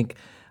 But I think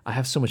I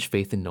have so much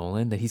faith in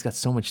Nolan that he's got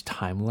so much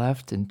time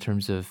left in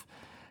terms of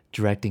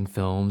directing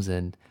films,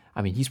 and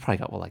I mean, he's probably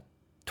got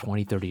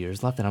 20, 30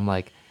 years left, and I'm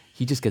like,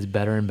 he just gets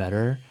better and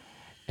better,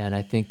 and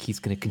I think he's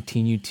going to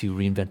continue to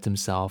reinvent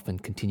himself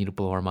and continue to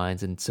blow our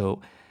minds. And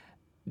so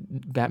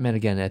Batman,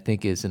 again, I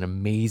think is an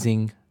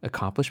amazing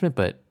accomplishment,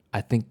 but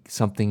I think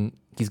something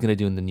he's going to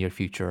do in the near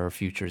future or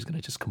future is going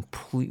to just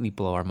completely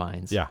blow our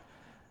minds. Yeah.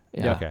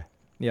 Okay.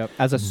 Yeah.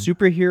 As a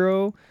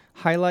superhero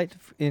highlight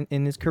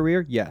in his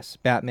career, yes,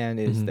 Batman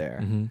is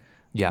there.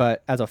 Yeah.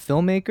 But as a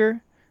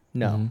filmmaker,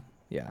 no.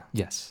 Yeah.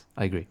 Yes,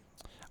 I agree.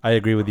 I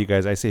agree with you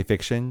guys. I say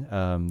fiction.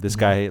 This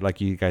guy,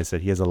 like you guys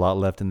said, he has a lot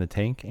left in the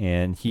tank,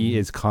 and he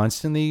is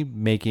constantly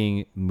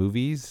making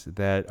movies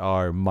that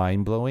are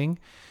mind-blowing.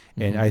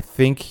 And I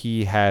think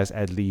he has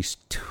at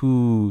least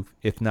 2,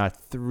 if not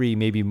 3,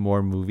 maybe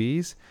more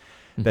movies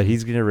that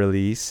he's going to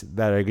release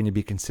that are going to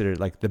be considered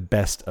the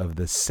best of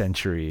the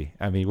century.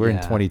 I mean, we're in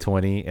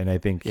 2020, and I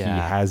think he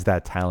has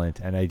that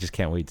talent, and I just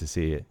can't wait to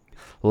see it.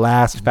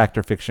 Last fact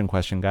or fiction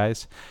question,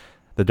 guys.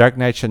 The Dark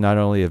Knight should not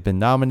only have been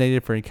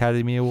nominated for an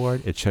Academy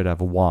Award, it should have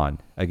won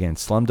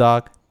against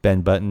Slumdog,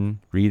 Ben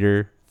Button,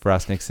 Reader,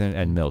 Frost Nixon,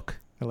 and Milk.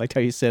 I liked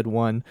how you said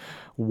Juan.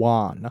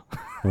 One.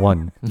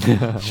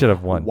 Should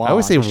have won. I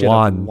always say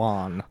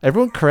Juan.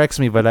 Everyone corrects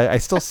me, but I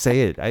still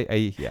say it.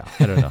 I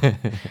don't know.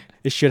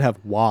 It should have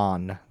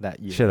won that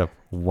year. Should have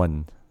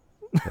won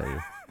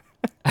that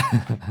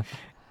year.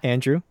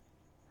 Andrew?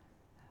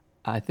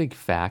 I think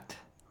fact,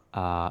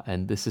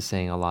 and this is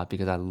saying a lot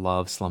because I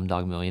love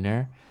Slumdog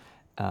Millionaire.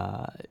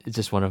 It's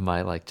just one of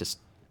my just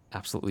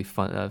absolutely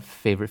fun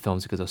favorite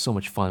films because it was so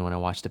much fun when I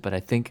watched it. But I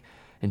think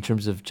in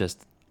terms of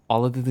just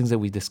all of the things that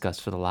we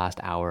discussed for the last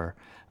hour,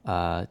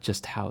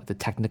 just how the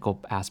technical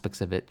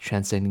aspects of it,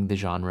 transcending the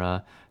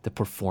genre, the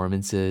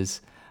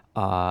performances,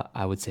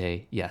 I would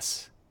say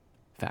yes,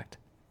 fact.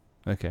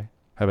 Okay.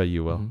 How about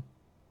you, Will?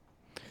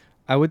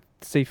 I would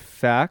say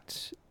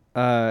fact.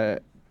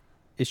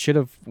 It should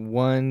have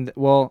won.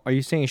 Well, are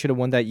you saying it should have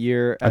won that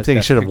year? I'm saying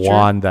it should have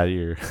won that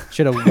year.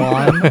 Should have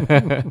won.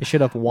 It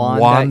should have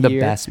won that the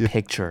year best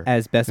picture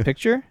as best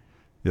picture.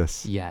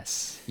 Yes.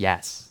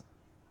 Yes.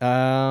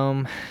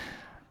 I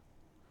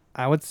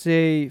would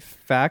say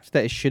fact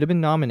that it should have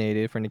been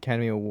nominated for an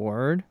Academy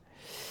Award.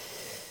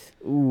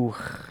 Ooh,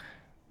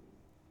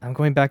 I'm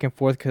going back and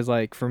forth because,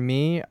 like, for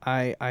me,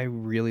 I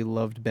really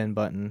loved Ben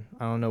Button.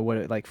 I don't know what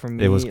it like for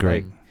me. It was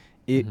great. Like,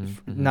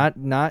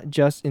 not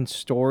just in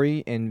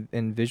story and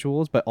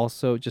visuals, but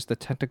also just the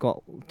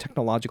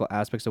technological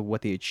aspects of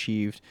what they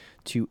achieved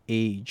to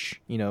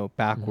age,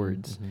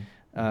 backwards,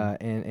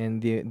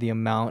 and the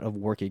amount of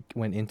work it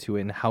went into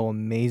it, and how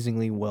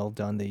amazingly well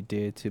done they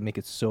did to make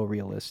it so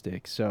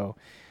realistic. So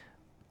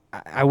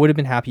I would have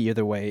been happy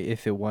either way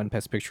if it won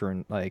Best Picture,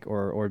 and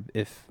or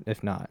if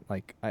not,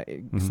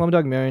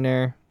 Slumdog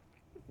Millionaire.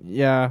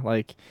 Yeah,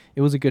 like,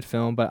 it was a good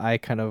film, but I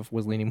kind of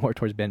was leaning more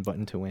towards Ben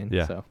Button to win.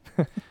 Yeah. So.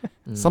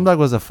 Slumdog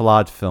was a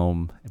flawed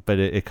film, but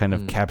it kind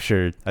of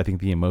captured, I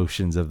think, the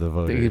emotions of the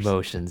voters. The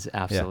emotions,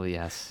 absolutely,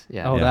 yes.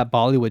 Yeah. Oh, that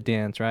Bollywood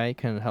dance, right?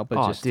 Couldn't help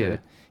but just to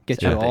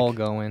get you all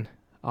going.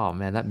 Oh,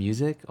 man, that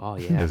music? Oh,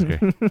 yeah. It was great.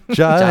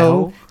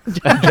 Jai-ho.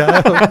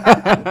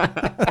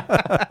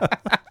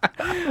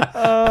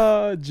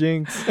 Oh,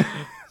 jinx.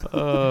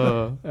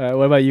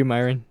 What about you,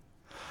 Myron?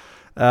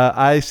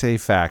 I say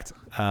fact.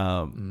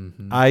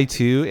 I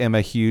too am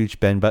a huge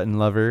Ben Button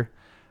lover.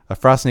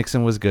 Frost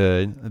Nixon was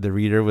good. The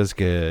Reader was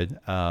good.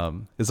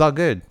 It's all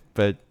good,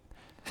 but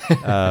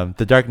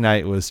The Dark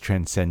Knight was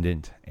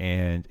transcendent,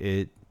 and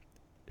it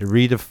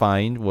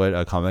redefined what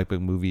a comic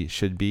book movie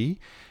should be.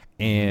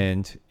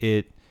 And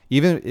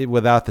even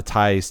without the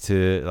ties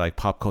to like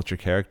pop culture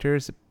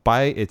characters,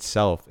 by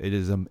itself, it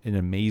is an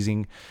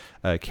amazing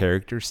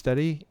character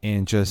study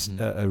and just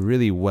a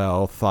really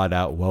well thought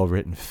out, well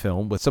written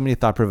film with so many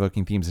thought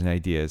provoking themes and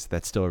ideas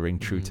that still ring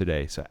true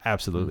today. So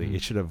absolutely,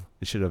 it should have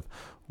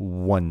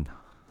won.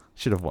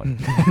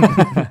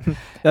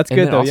 That's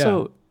good though.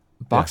 Also,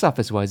 box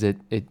office wise, it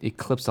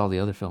eclipsed all the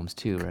other films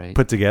too, right?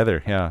 Put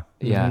together, yeah.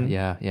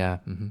 Yeah.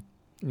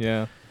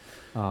 Yeah.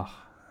 Oh,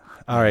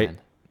 all right.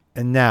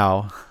 And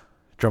now,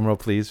 drumroll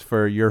please,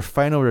 for your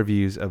final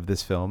reviews of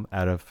this film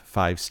out of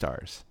 5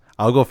 stars.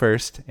 I'll go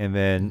first, and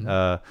then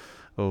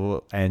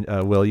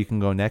Will, you can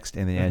go next,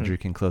 and then Andrew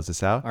can close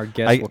us out. Our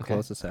guest will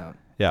close us out.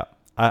 Yeah.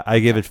 I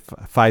give it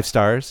 5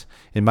 stars.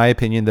 In my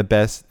opinion, the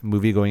best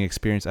movie-going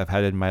experience I've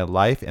had in my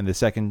life, and the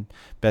second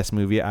best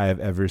movie I have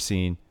ever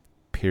seen,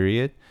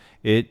 period.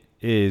 It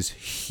is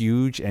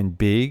huge and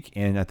big,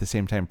 and at the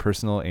same time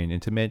personal and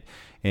intimate,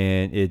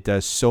 and it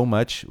does so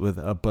much with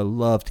a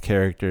beloved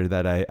character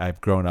that I've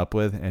grown up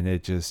with, and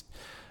it just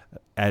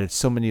added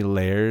so many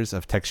layers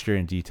of texture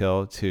and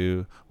detail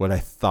to what I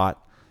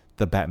thought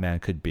the Batman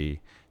could be.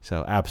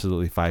 So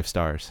absolutely 5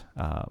 stars.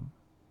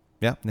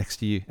 Next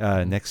to you.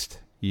 Next,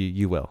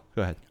 you will.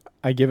 Go ahead.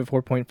 I give it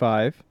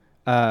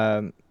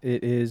 4.5.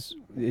 It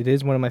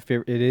is one of my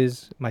favorite. It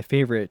is my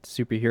favorite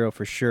superhero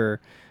for sure.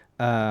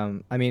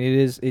 I mean,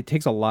 it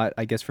takes a lot,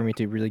 I guess, for me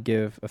to really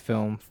give a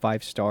film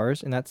 5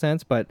 stars in that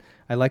sense. But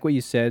I like what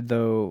you said,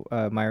 though,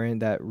 Myron,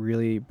 that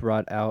really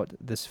brought out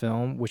this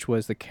film, which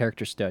was the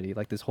character study,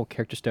 like this whole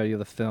character study of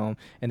the film.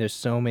 And there's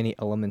so many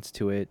elements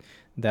to it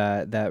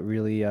that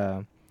really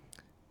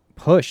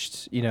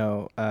pushed,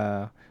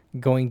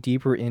 going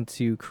deeper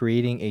into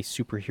creating a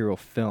superhero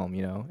film.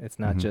 It's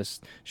not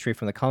just straight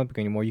from the comic book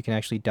anymore. You can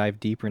actually dive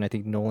deeper, and I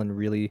think Nolan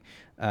really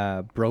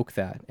broke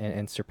that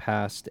and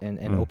surpassed and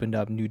opened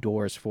up new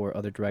doors for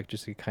other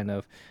directors to kind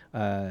of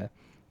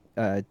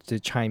to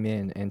chime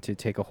in and to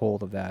take a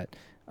hold of that.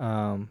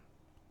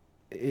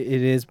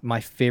 It is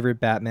my favorite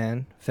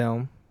Batman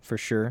film for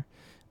sure,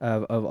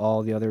 of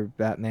all the other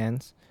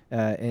Batmans,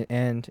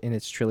 and in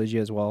its trilogy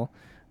as well.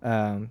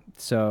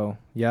 So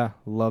yeah,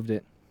 loved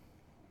it.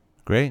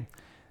 Great.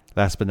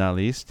 Last but not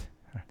least,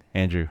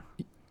 Andrew.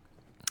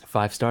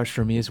 5 stars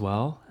for me as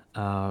well.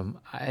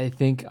 I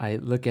think I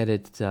look at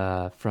it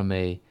from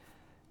a,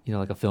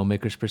 like a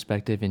filmmaker's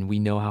perspective, and we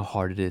know how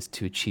hard it is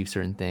to achieve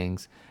certain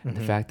things. And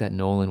the fact that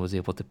Nolan was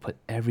able to put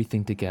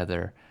everything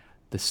together,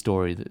 the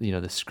story,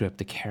 the script,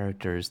 the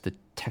characters, the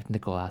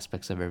technical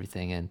aspects of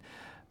everything, and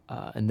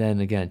then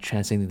again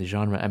transcending the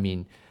genre. I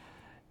mean,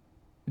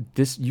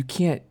 you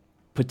can't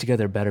put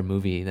together a better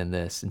movie than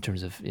this in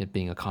terms of it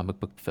being a comic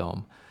book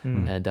film.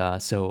 And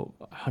so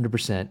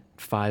 100%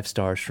 5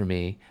 stars for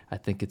me. I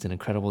think it's an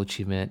incredible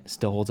achievement.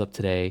 Still holds up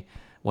today.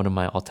 One of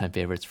my all-time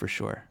favorites for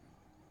sure.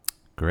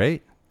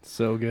 Great.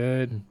 So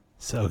good.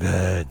 So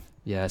good.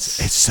 Yes.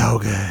 It's so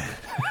good.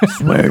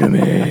 Swear to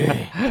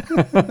me.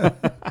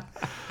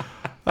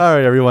 All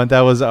right, everyone.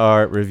 That was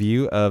our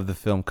review of the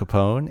film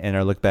Capone and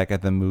our look back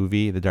at the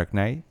movie The Dark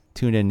Knight.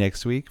 Tune in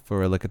next week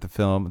for a look at the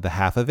film The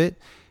Half of It.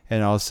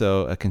 And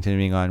also,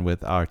 continuing on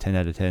with our 10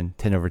 out of 10,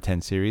 10 over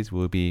 10 series,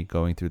 we'll be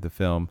going through the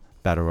film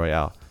Battle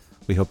Royale.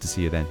 We hope to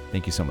see you then.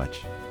 Thank you so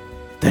much.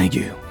 Thank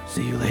you.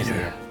 See you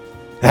later.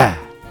 Ah.